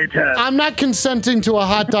DNA test. I'm not consenting to a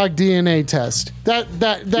hot dog DNA test. That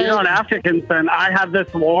you don't have to consent. I have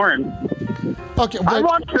this warrant. Okay, I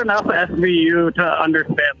watched enough SVU to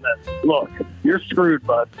understand this. Look, you're screwed,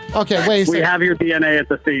 bud. Okay, wait a second. We have your DNA at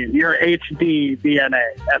the scene. Your HD DNA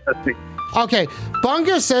at the scene. Okay,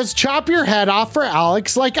 Bunga says, chop your head off for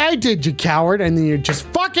Alex like I did, you coward, and then you just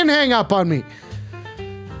fucking hang up on me.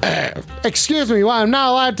 Excuse me, I'm not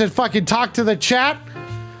allowed to fucking talk to the chat?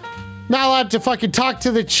 Not allowed to fucking talk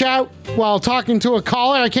to the chat while talking to a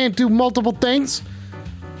caller? I can't do multiple things?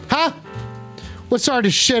 Huh? What sort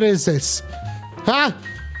of shit is this? Huh?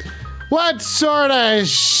 What sort of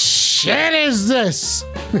shit is this?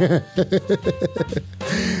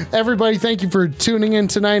 Everybody, thank you for tuning in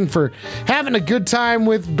tonight and for having a good time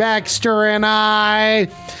with Baxter and I.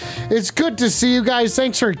 It's good to see you guys.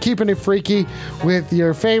 Thanks for keeping it freaky with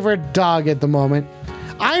your favorite dog at the moment.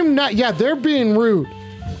 I'm not, they're being rude.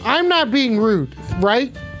 I'm not being rude,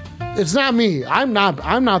 right? It's not me. I'm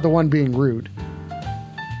not the one being rude.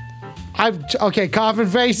 Okay, Coffin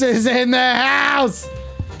Face is in the house.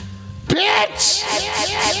 Bitch!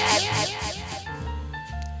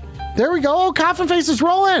 There we go. Oh, Coffin Face is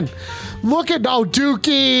rolling. Look at,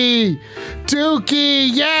 Dookie. Dookie.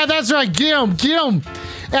 Yeah, that's right. Get him. Get him.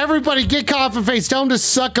 Everybody get Coffin Face. Tell him to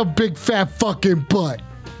suck a big fat fucking butt.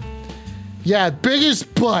 Yeah,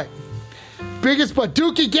 biggest butt. Biggest butt.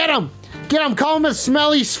 Dookie, get him. Get him. Call him a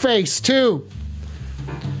smelly face, too.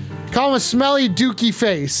 Call him a smelly Dookie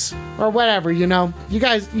face. Or whatever, you know. You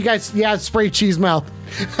guys, yeah, spray cheese mouth.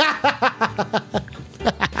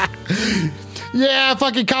 Yeah,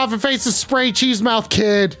 fucking Coffin Face is spray cheese mouth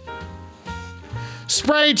kid.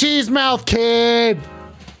 Spray cheese mouth kid.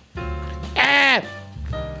 Ah.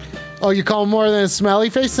 Oh, you call him more than a smelly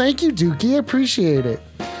face? Thank you, Dookie. I appreciate it.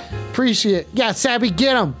 Appreciate it. Yeah, Sabby,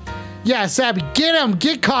 get him. Yeah, Sabby, get him.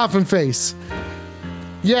 Get Coffin Face.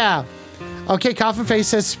 Yeah. Okay, Coffin Face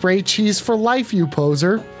says spray cheese for life, you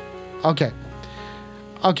poser. Okay.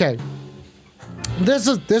 This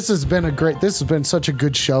has been such a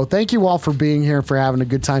good show. Thank you all for being here, for having a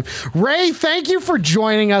good time. Ray, thank you for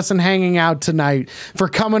joining us and hanging out tonight, for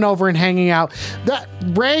coming over and hanging out.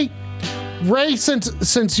 Ray,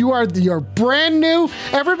 since you're brand new,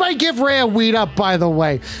 everybody give Ray a weed up, by the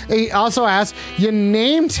way. He also asked, you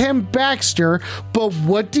named him Baxter, but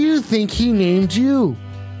what do you think he named you?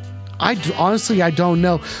 Honestly, I don't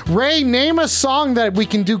know. Ray, name a song that we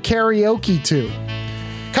can do karaoke to.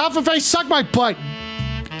 Coffin Face, suck my butt,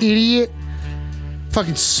 idiot.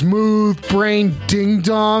 Fucking smooth brain ding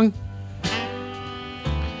dong.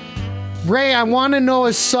 Ray, I want to know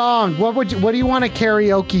a song. What do you want to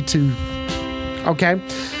karaoke to?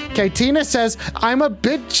 Okay, Tina says, I'm a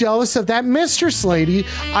bit jealous of that mistress lady.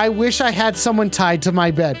 I wish I had someone tied to my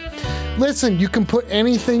bed. Listen, you can put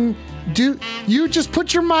anything. You just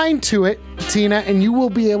put your mind to it, Tina, and you will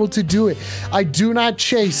be able to do it. I do not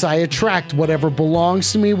chase, I attract. Whatever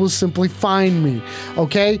belongs to me will simply find me.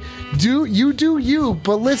 Okay? Do you,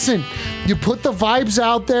 but listen, you put the vibes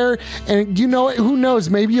out there, and you know, who knows,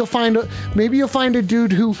 maybe you'll find a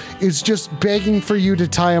dude who is just begging for you to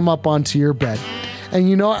tie him up onto your bed. And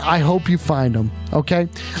you know what? I hope you find him, okay?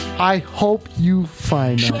 I hope you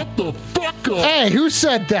find him. Shut the fuck up. Hey, who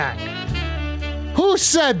said that? Who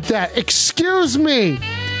said that? Excuse me.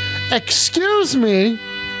 Excuse me.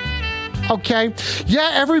 Okay.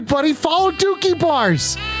 Yeah, everybody follow Dookie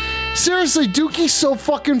Bars. Seriously, Dookie's so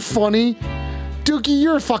fucking funny. Dookie,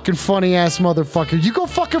 you're a fucking funny ass motherfucker. You go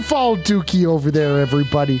fucking follow Dookie over there,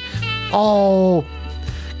 everybody. Oh,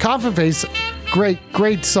 Coffin Face. Great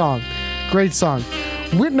song. Great song.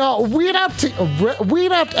 Weed up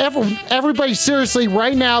everybody, seriously,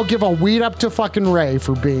 right now, give a weed up to fucking Ray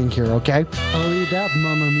for being here, okay? Weed up,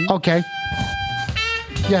 mama me. Okay.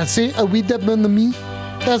 Yeah, see? A weed up, mama me.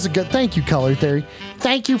 That's a good, thank you, Color Theory.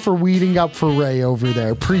 Thank you for weeding up for Ray over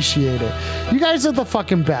there. Appreciate it. You guys are the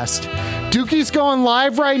fucking best. Dookie's going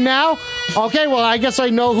live right now. Okay, well, I guess I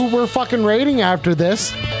know who we're fucking rating after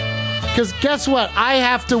this. Because guess what? I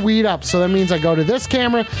have to weed up. So that means I go to this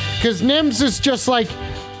camera. Because Nims is just like,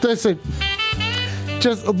 listen.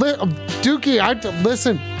 Dookie,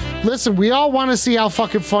 listen. We all want to see how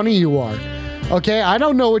fucking funny you are. Okay? I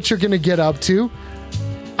don't know what you're going to get up to.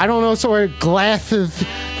 I don't know sort of glasses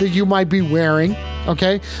that you might be wearing.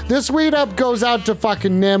 Okay? This weed up goes out to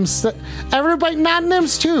fucking Nims. Everybody, not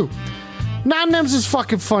Nims too. Not Nims is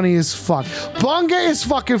fucking funny as fuck. Bunga is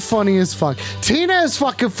fucking funny as fuck. Tina is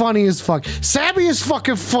fucking funny as fuck. Sabby is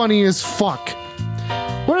fucking funny as fuck.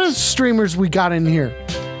 What are the streamers we got in here?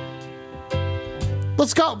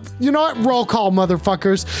 Let's go. You know what? Roll call,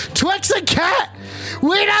 motherfuckers. Twix and Cat!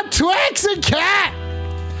 Weed up Twix and Cat!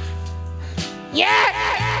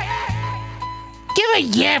 Yeah! Give a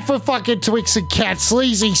yeah for fucking Twix and Cat,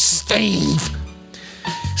 Sleazy Steve!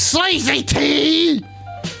 Sleazy T!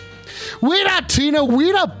 Weed up Tina,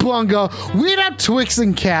 weed up Bunga, weed up Twix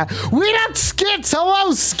and Cat, weed up Skits!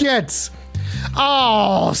 Hello, Skits!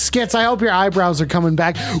 Oh, Skits, I hope your eyebrows are coming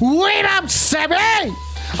back. Weed up Sebby!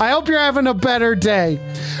 I hope you're having a better day.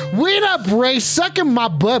 Weed up Ray, sucking my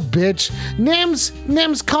butt, bitch.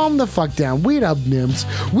 Nims, calm the fuck down. Weed up Nims.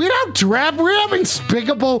 Weed up Drab, weed up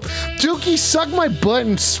Inspicable. Dookie, suck my butt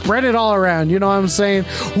and spread it all around. You know what I'm saying?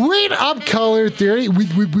 Weed up Color Theory.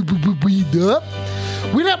 Weed up.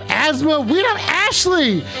 Weed up Asthma. Weed up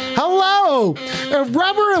Ashley. Hello.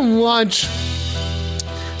 Rubber and Lunch.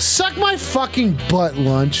 Suck my fucking butt,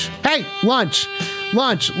 Lunch. Hey, Lunch.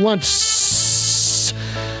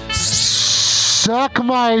 Suck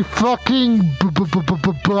my fucking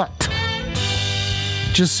butt.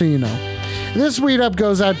 Just so you know. This weed up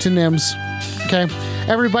goes out to Nims. Okay?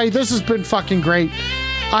 Everybody, this has been fucking great.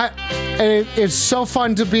 It's so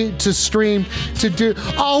fun to stream, to do.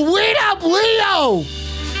 Oh, weed up Leo!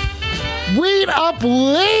 Weed up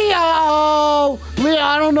Leo! Leo,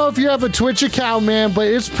 I don't know if you have a Twitch account, man, but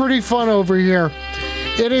it's pretty fun over here.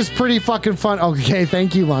 It is pretty fucking fun. Okay,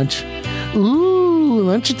 thank you, Lunch. Ooh,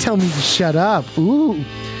 why don't you tell me to shut up? Ooh.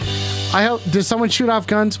 I hope. Did someone shoot off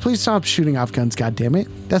guns? Please stop shooting off guns, goddammit.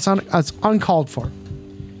 That's uncalled for.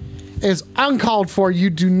 It's uncalled for. You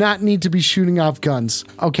do not need to be shooting off guns.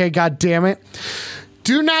 Okay, goddammit.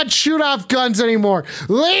 Do not shoot off guns anymore.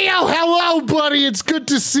 Leo, hello, buddy. It's good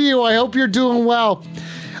to see you. I hope you're doing well.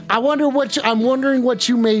 I'm wondering what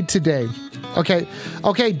you made today. Okay,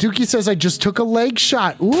 Dookie says I just took a leg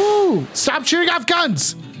shot. Ooh, stop shooting off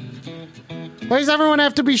guns. Why does everyone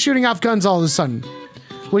have to be shooting off guns all of a sudden?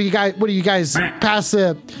 What do you guys past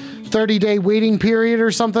the 30-day waiting period or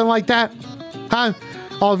something like that? Huh?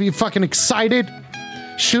 All of you fucking excited?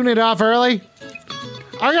 Shooting it off early?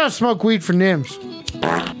 I gotta smoke weed for Nims.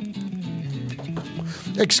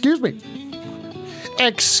 Excuse me.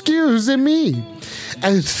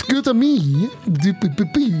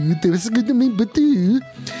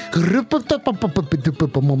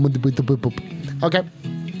 Okay.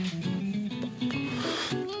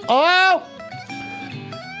 Oh!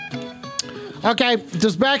 Okay,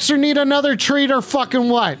 does Baxter need another treat or fucking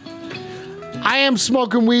what? I am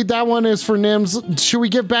smoking weed. That one is for Nims. Should we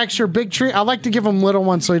give Baxter a big treat? I like to give him little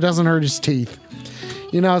ones so he doesn't hurt his teeth.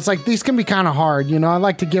 You know, it's like, these can be kind of hard. You know, I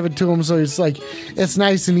like to give it to him so it's like, it's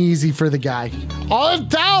nice and easy for the guy. Oh,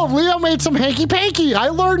 down! Leo made some hanky-panky. I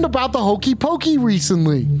learned about the hokey pokey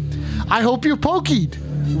recently. I hope you pokeyed.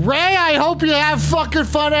 Ray, I hope you have fucking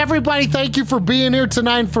fun. Everybody, thank you for being here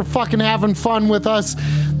tonight, for fucking having fun with us.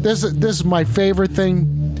 This is my favorite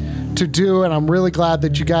thing to do, and I'm really glad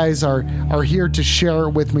that you guys are here to share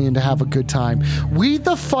it with me and to have a good time. Weed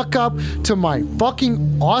the fuck up to my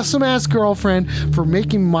fucking awesome-ass girlfriend for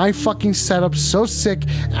making my fucking setup so sick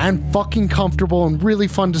and fucking comfortable and really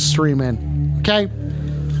fun to stream in. Okay?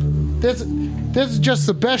 This is just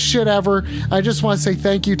the best shit ever. I just want to say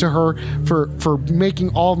thank you to her for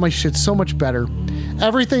making all of my shit so much better.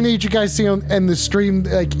 Everything that you guys see in the stream,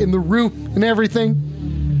 like in the room and everything,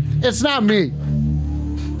 it's not me.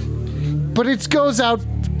 But it goes out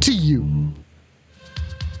to you.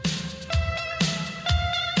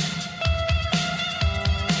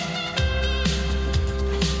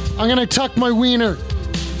 I'm gonna tuck my wiener.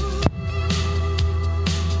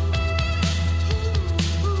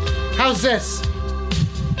 How's this?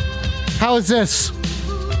 How is this?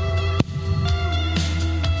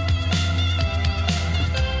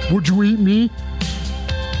 Would you eat me?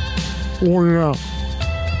 Oh yeah.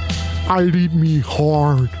 I'd eat me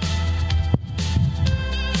hard.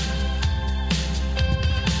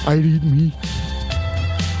 I'd eat me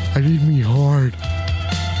hard.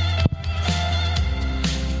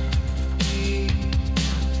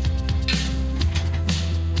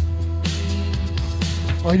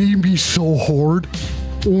 I'd eat me so hard.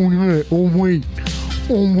 Oh yeah, oh wait.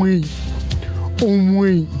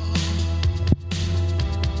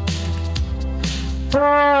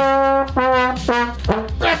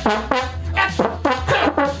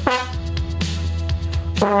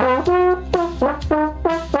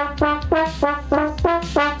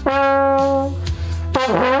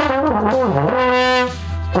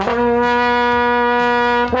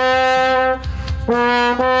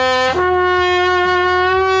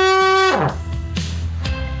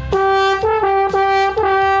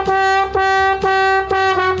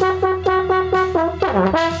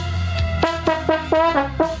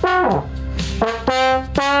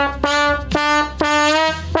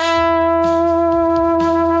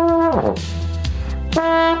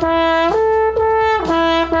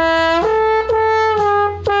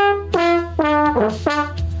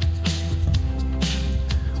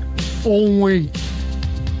 Oh, wait.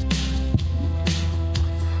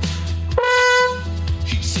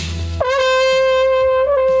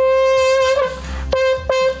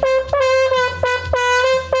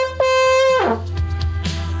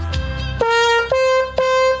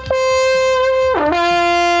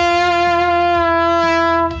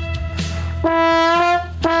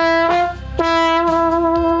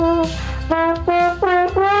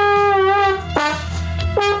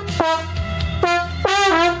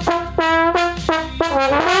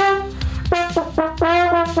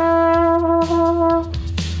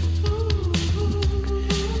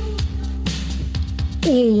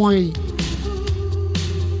 Oh, wait.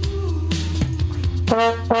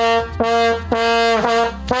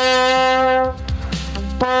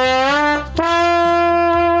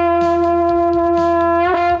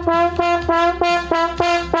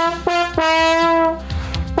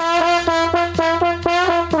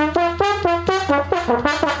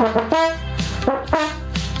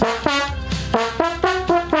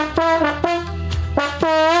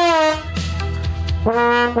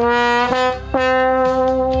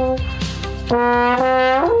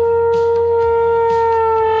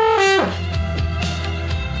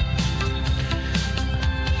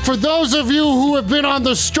 For those of you who have been on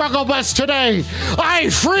the struggle bus today, I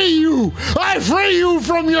free you! I free you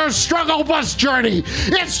from your struggle bus journey!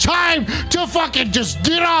 It's time to fucking just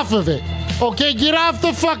get off of it! Okay, get off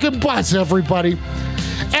the fucking bus, everybody!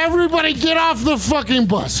 Everybody get off the fucking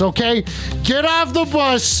bus, okay? Get off the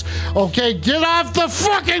bus, okay? Get off the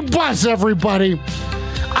fucking bus, everybody!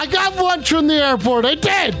 I got lunch from the airport, I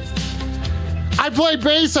did! I play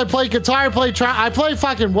bass, I play guitar, I play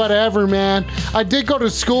fucking whatever, man. I did go to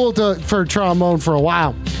school for trombone for a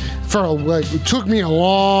while. It took me a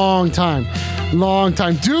long time.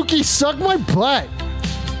 Dookie, suck my butt.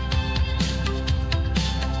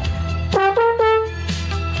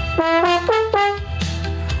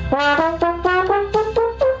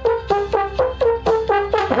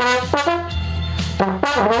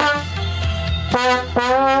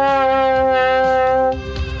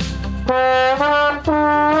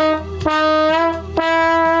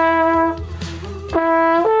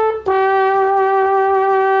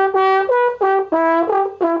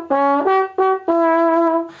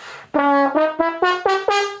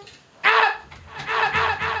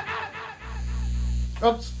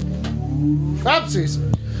 Oopsies.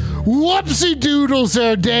 Whoopsie doodles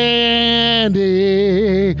are dandy.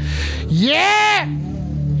 Yeah!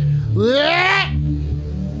 Yeah!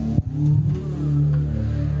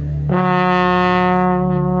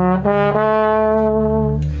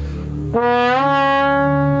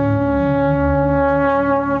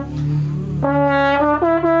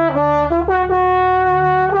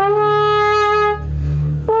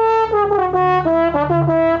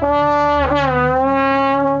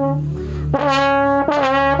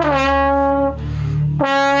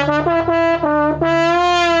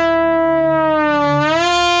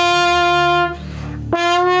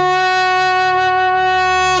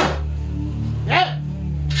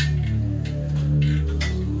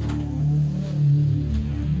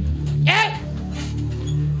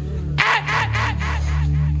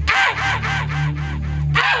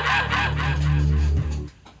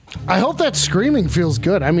 I hope that screaming feels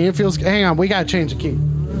good. I mean, it feels... Hang on, we gotta change the key.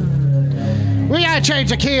 We gotta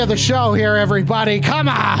change the key of the show here, everybody. Come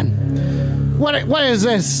on! What is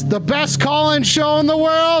this? The best call-in show in the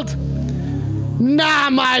world? Nah,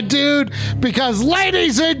 my dude. Because,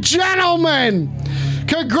 ladies and gentlemen,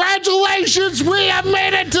 congratulations, we have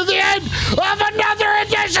made it to the end of another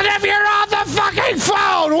edition of You're on the Fucking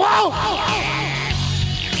Phone! Whoa!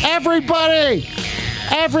 Everybody!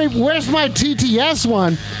 Where's my TTS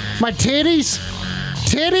one? My titties?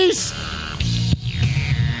 Titties?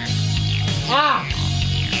 Ah!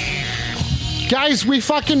 Guys, we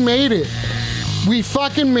fucking made it. We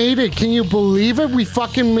fucking made it. Can you believe it? We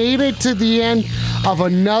fucking made it to the end of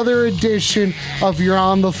another edition of You're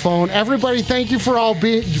on the Phone. Everybody, thank you for all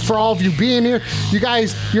of you being here. You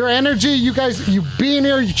guys, your energy, you being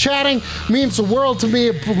here, you chatting means the world to me.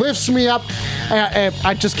 It lifts me up.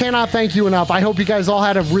 I just cannot thank you enough. I hope you guys all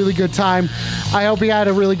had a really good time.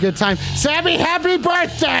 Sammy, happy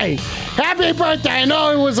birthday! Happy birthday! I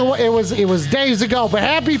know it was days ago, but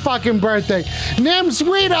happy fucking birthday. Nim,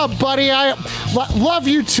 sweet up, buddy. I love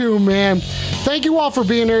you too, man. Thank you all for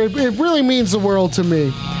being here. It really means the world to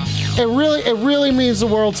me. It really means the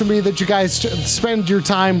world to me that you guys spend your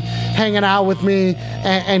time hanging out with me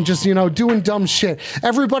and just, you know, doing dumb shit.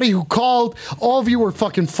 Everybody who called, all of you were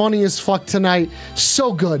fucking funny as fuck tonight.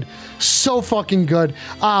 So good. So fucking good.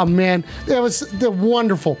 Oh, man. It was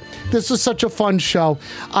wonderful. This was such a fun show.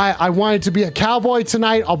 I wanted to be a cowboy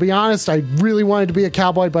tonight. I'll be honest. I really wanted to be a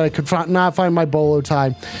cowboy, but I could not find my bolo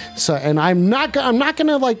tie. So, and I'm not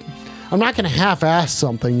gonna half-ass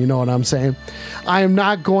something. You know what I'm saying? I am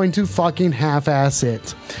not going to fucking half-ass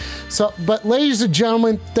it. So, but ladies and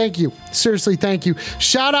gentlemen, thank you. Seriously, thank you.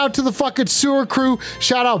 Shout out to the fucking sewer crew.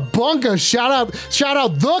 Shout out Bunga. Shout out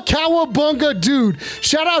the Cowabunga dude.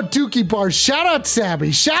 Shout out Dookie Bars. Shout out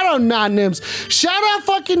Sabby. Shout out Not-Nims. Shout out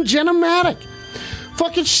fucking Genomatic.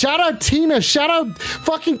 Fucking shout out Tina. Shout out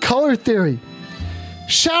fucking Color Theory.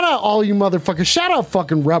 Shout out all you motherfuckers. Shout out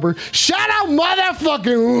fucking Rubber. Shout out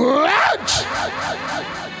motherfucking Rich.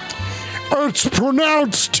 It's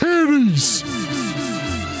pronounced titties.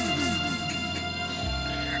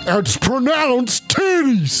 It's pronounced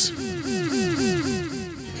titties.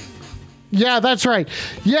 Yeah, that's right.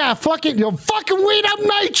 Yeah, fucking Weed Up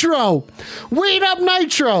Nitro. Weed Up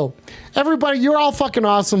Nitro. Everybody, you're all fucking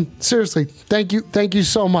awesome. Seriously, thank you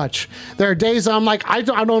so much. There are days I'm like, I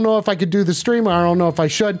don't know if I could do the stream, or I don't know if I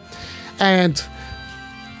should, and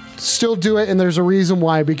still do it, and there's a reason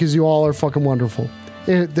why, because you all are fucking wonderful.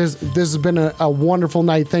 This has been a wonderful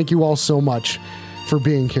night. Thank you all so much for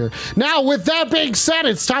being here. Now, with that being said,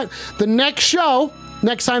 it's time. The next show,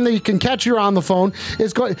 next time that you can catch you on the phone,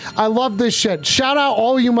 is going. I love this shit. Shout out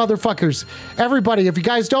all you motherfuckers. Everybody, if you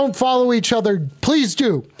guys don't follow each other, please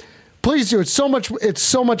do. Please do. It's so much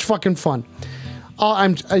fucking fun.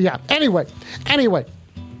 Anyway.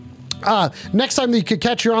 Next time that you could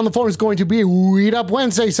catch you on the phone is going to be Weed Up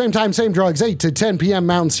Wednesday, same time, same drugs, 8 to 10 p.m.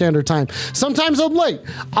 Mountain Standard Time. Sometimes I'm late.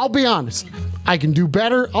 I'll be honest. I can do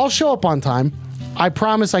better. I'll show up on time. I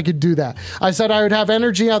promise I could do that. I said I would have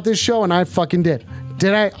energy out this show, and I fucking did.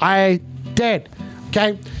 Did I? I did.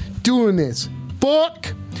 Okay? Doing this.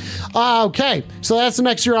 Fuck. Okay, so that's the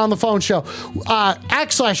next year on the phone show.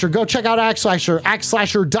 Axe Slasher, go check out Axe Slasher,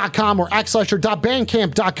 axeslasher.com or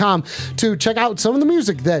axeslasher.bandcamp.com to check out some of the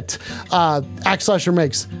music that Axe Slasher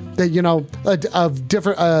makes. That, you know, of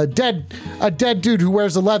different a dead dude who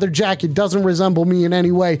wears a leather jacket, doesn't resemble me in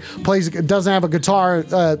any way, doesn't have a guitar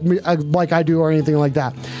like I do or anything like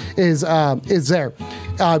that, is there.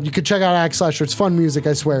 You can check out Axe Slasher. It's fun music,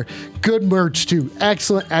 I swear. Good merch, too.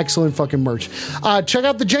 Excellent fucking merch. Check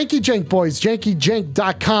out the Janky Jank Boys,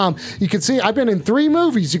 jankyjank.com. You can see, I've been in 3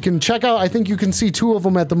 movies. You can check out, I think you can see 2 of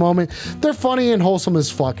them at the moment. They're funny and wholesome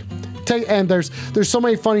as fuck. And there's so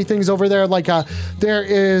many funny things over there. Like, there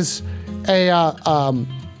is I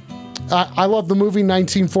love the movie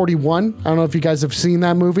 1941. I don't know if you guys have seen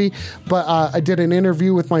that movie, but I did an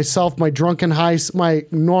interview with myself, my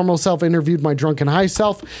normal self interviewed my drunken high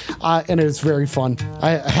self, and it was very fun.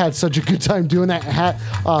 I had such a good time doing that.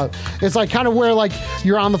 It's like kind of where like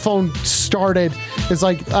you're on the phone started. It's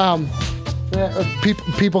like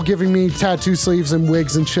people giving me tattoo sleeves and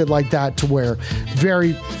wigs and shit like that to wear.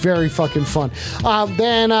 Very, very fucking fun.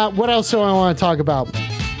 Then what else do I want to talk about?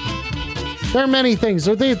 There are many things.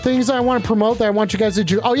 Are there things I want to promote that I want you guys to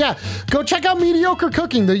do? Oh yeah, go check out Mediocre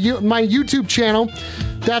Cooking, my YouTube channel.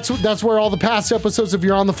 That's where all the past episodes of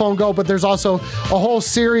You're on the Phone go. But there's also a whole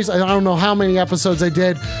series. I don't know how many episodes I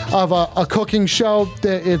did of a cooking show.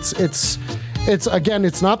 It's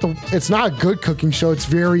not a good cooking show. It's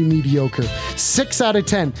very mediocre. 6 out of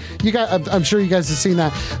 10. I'm sure you guys have seen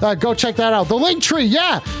that. Go check that out. The Linktree,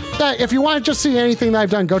 yeah. If you want to just see anything that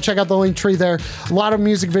I've done, go check out the Linktree there. A lot of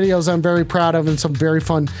music videos I'm very proud of and some very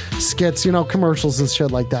fun skits, commercials and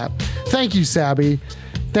shit like that. Thank you, Sabby.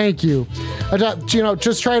 Thank you.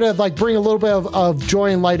 Just try to like bring a little bit of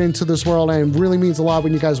joy and light into this world, and it really means a lot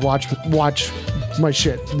when you guys watch my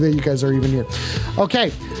shit that you guys are even here.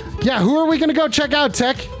 Okay. Yeah, who are we going to go check out,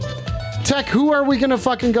 Tech? Tech, who are we going to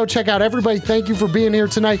fucking go check out? Everybody, thank you for being here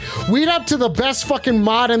tonight. Weed up to the best fucking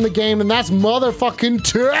mod in the game, and that's motherfucking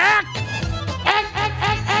Tech!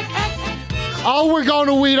 Oh, we're going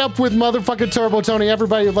to weed up with motherfucking Turbo Tony.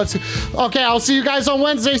 Everybody, okay, I'll see you guys on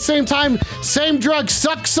Wednesday, same time, same drug.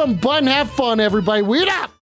 Suck some butt and have fun, everybody. Weed up!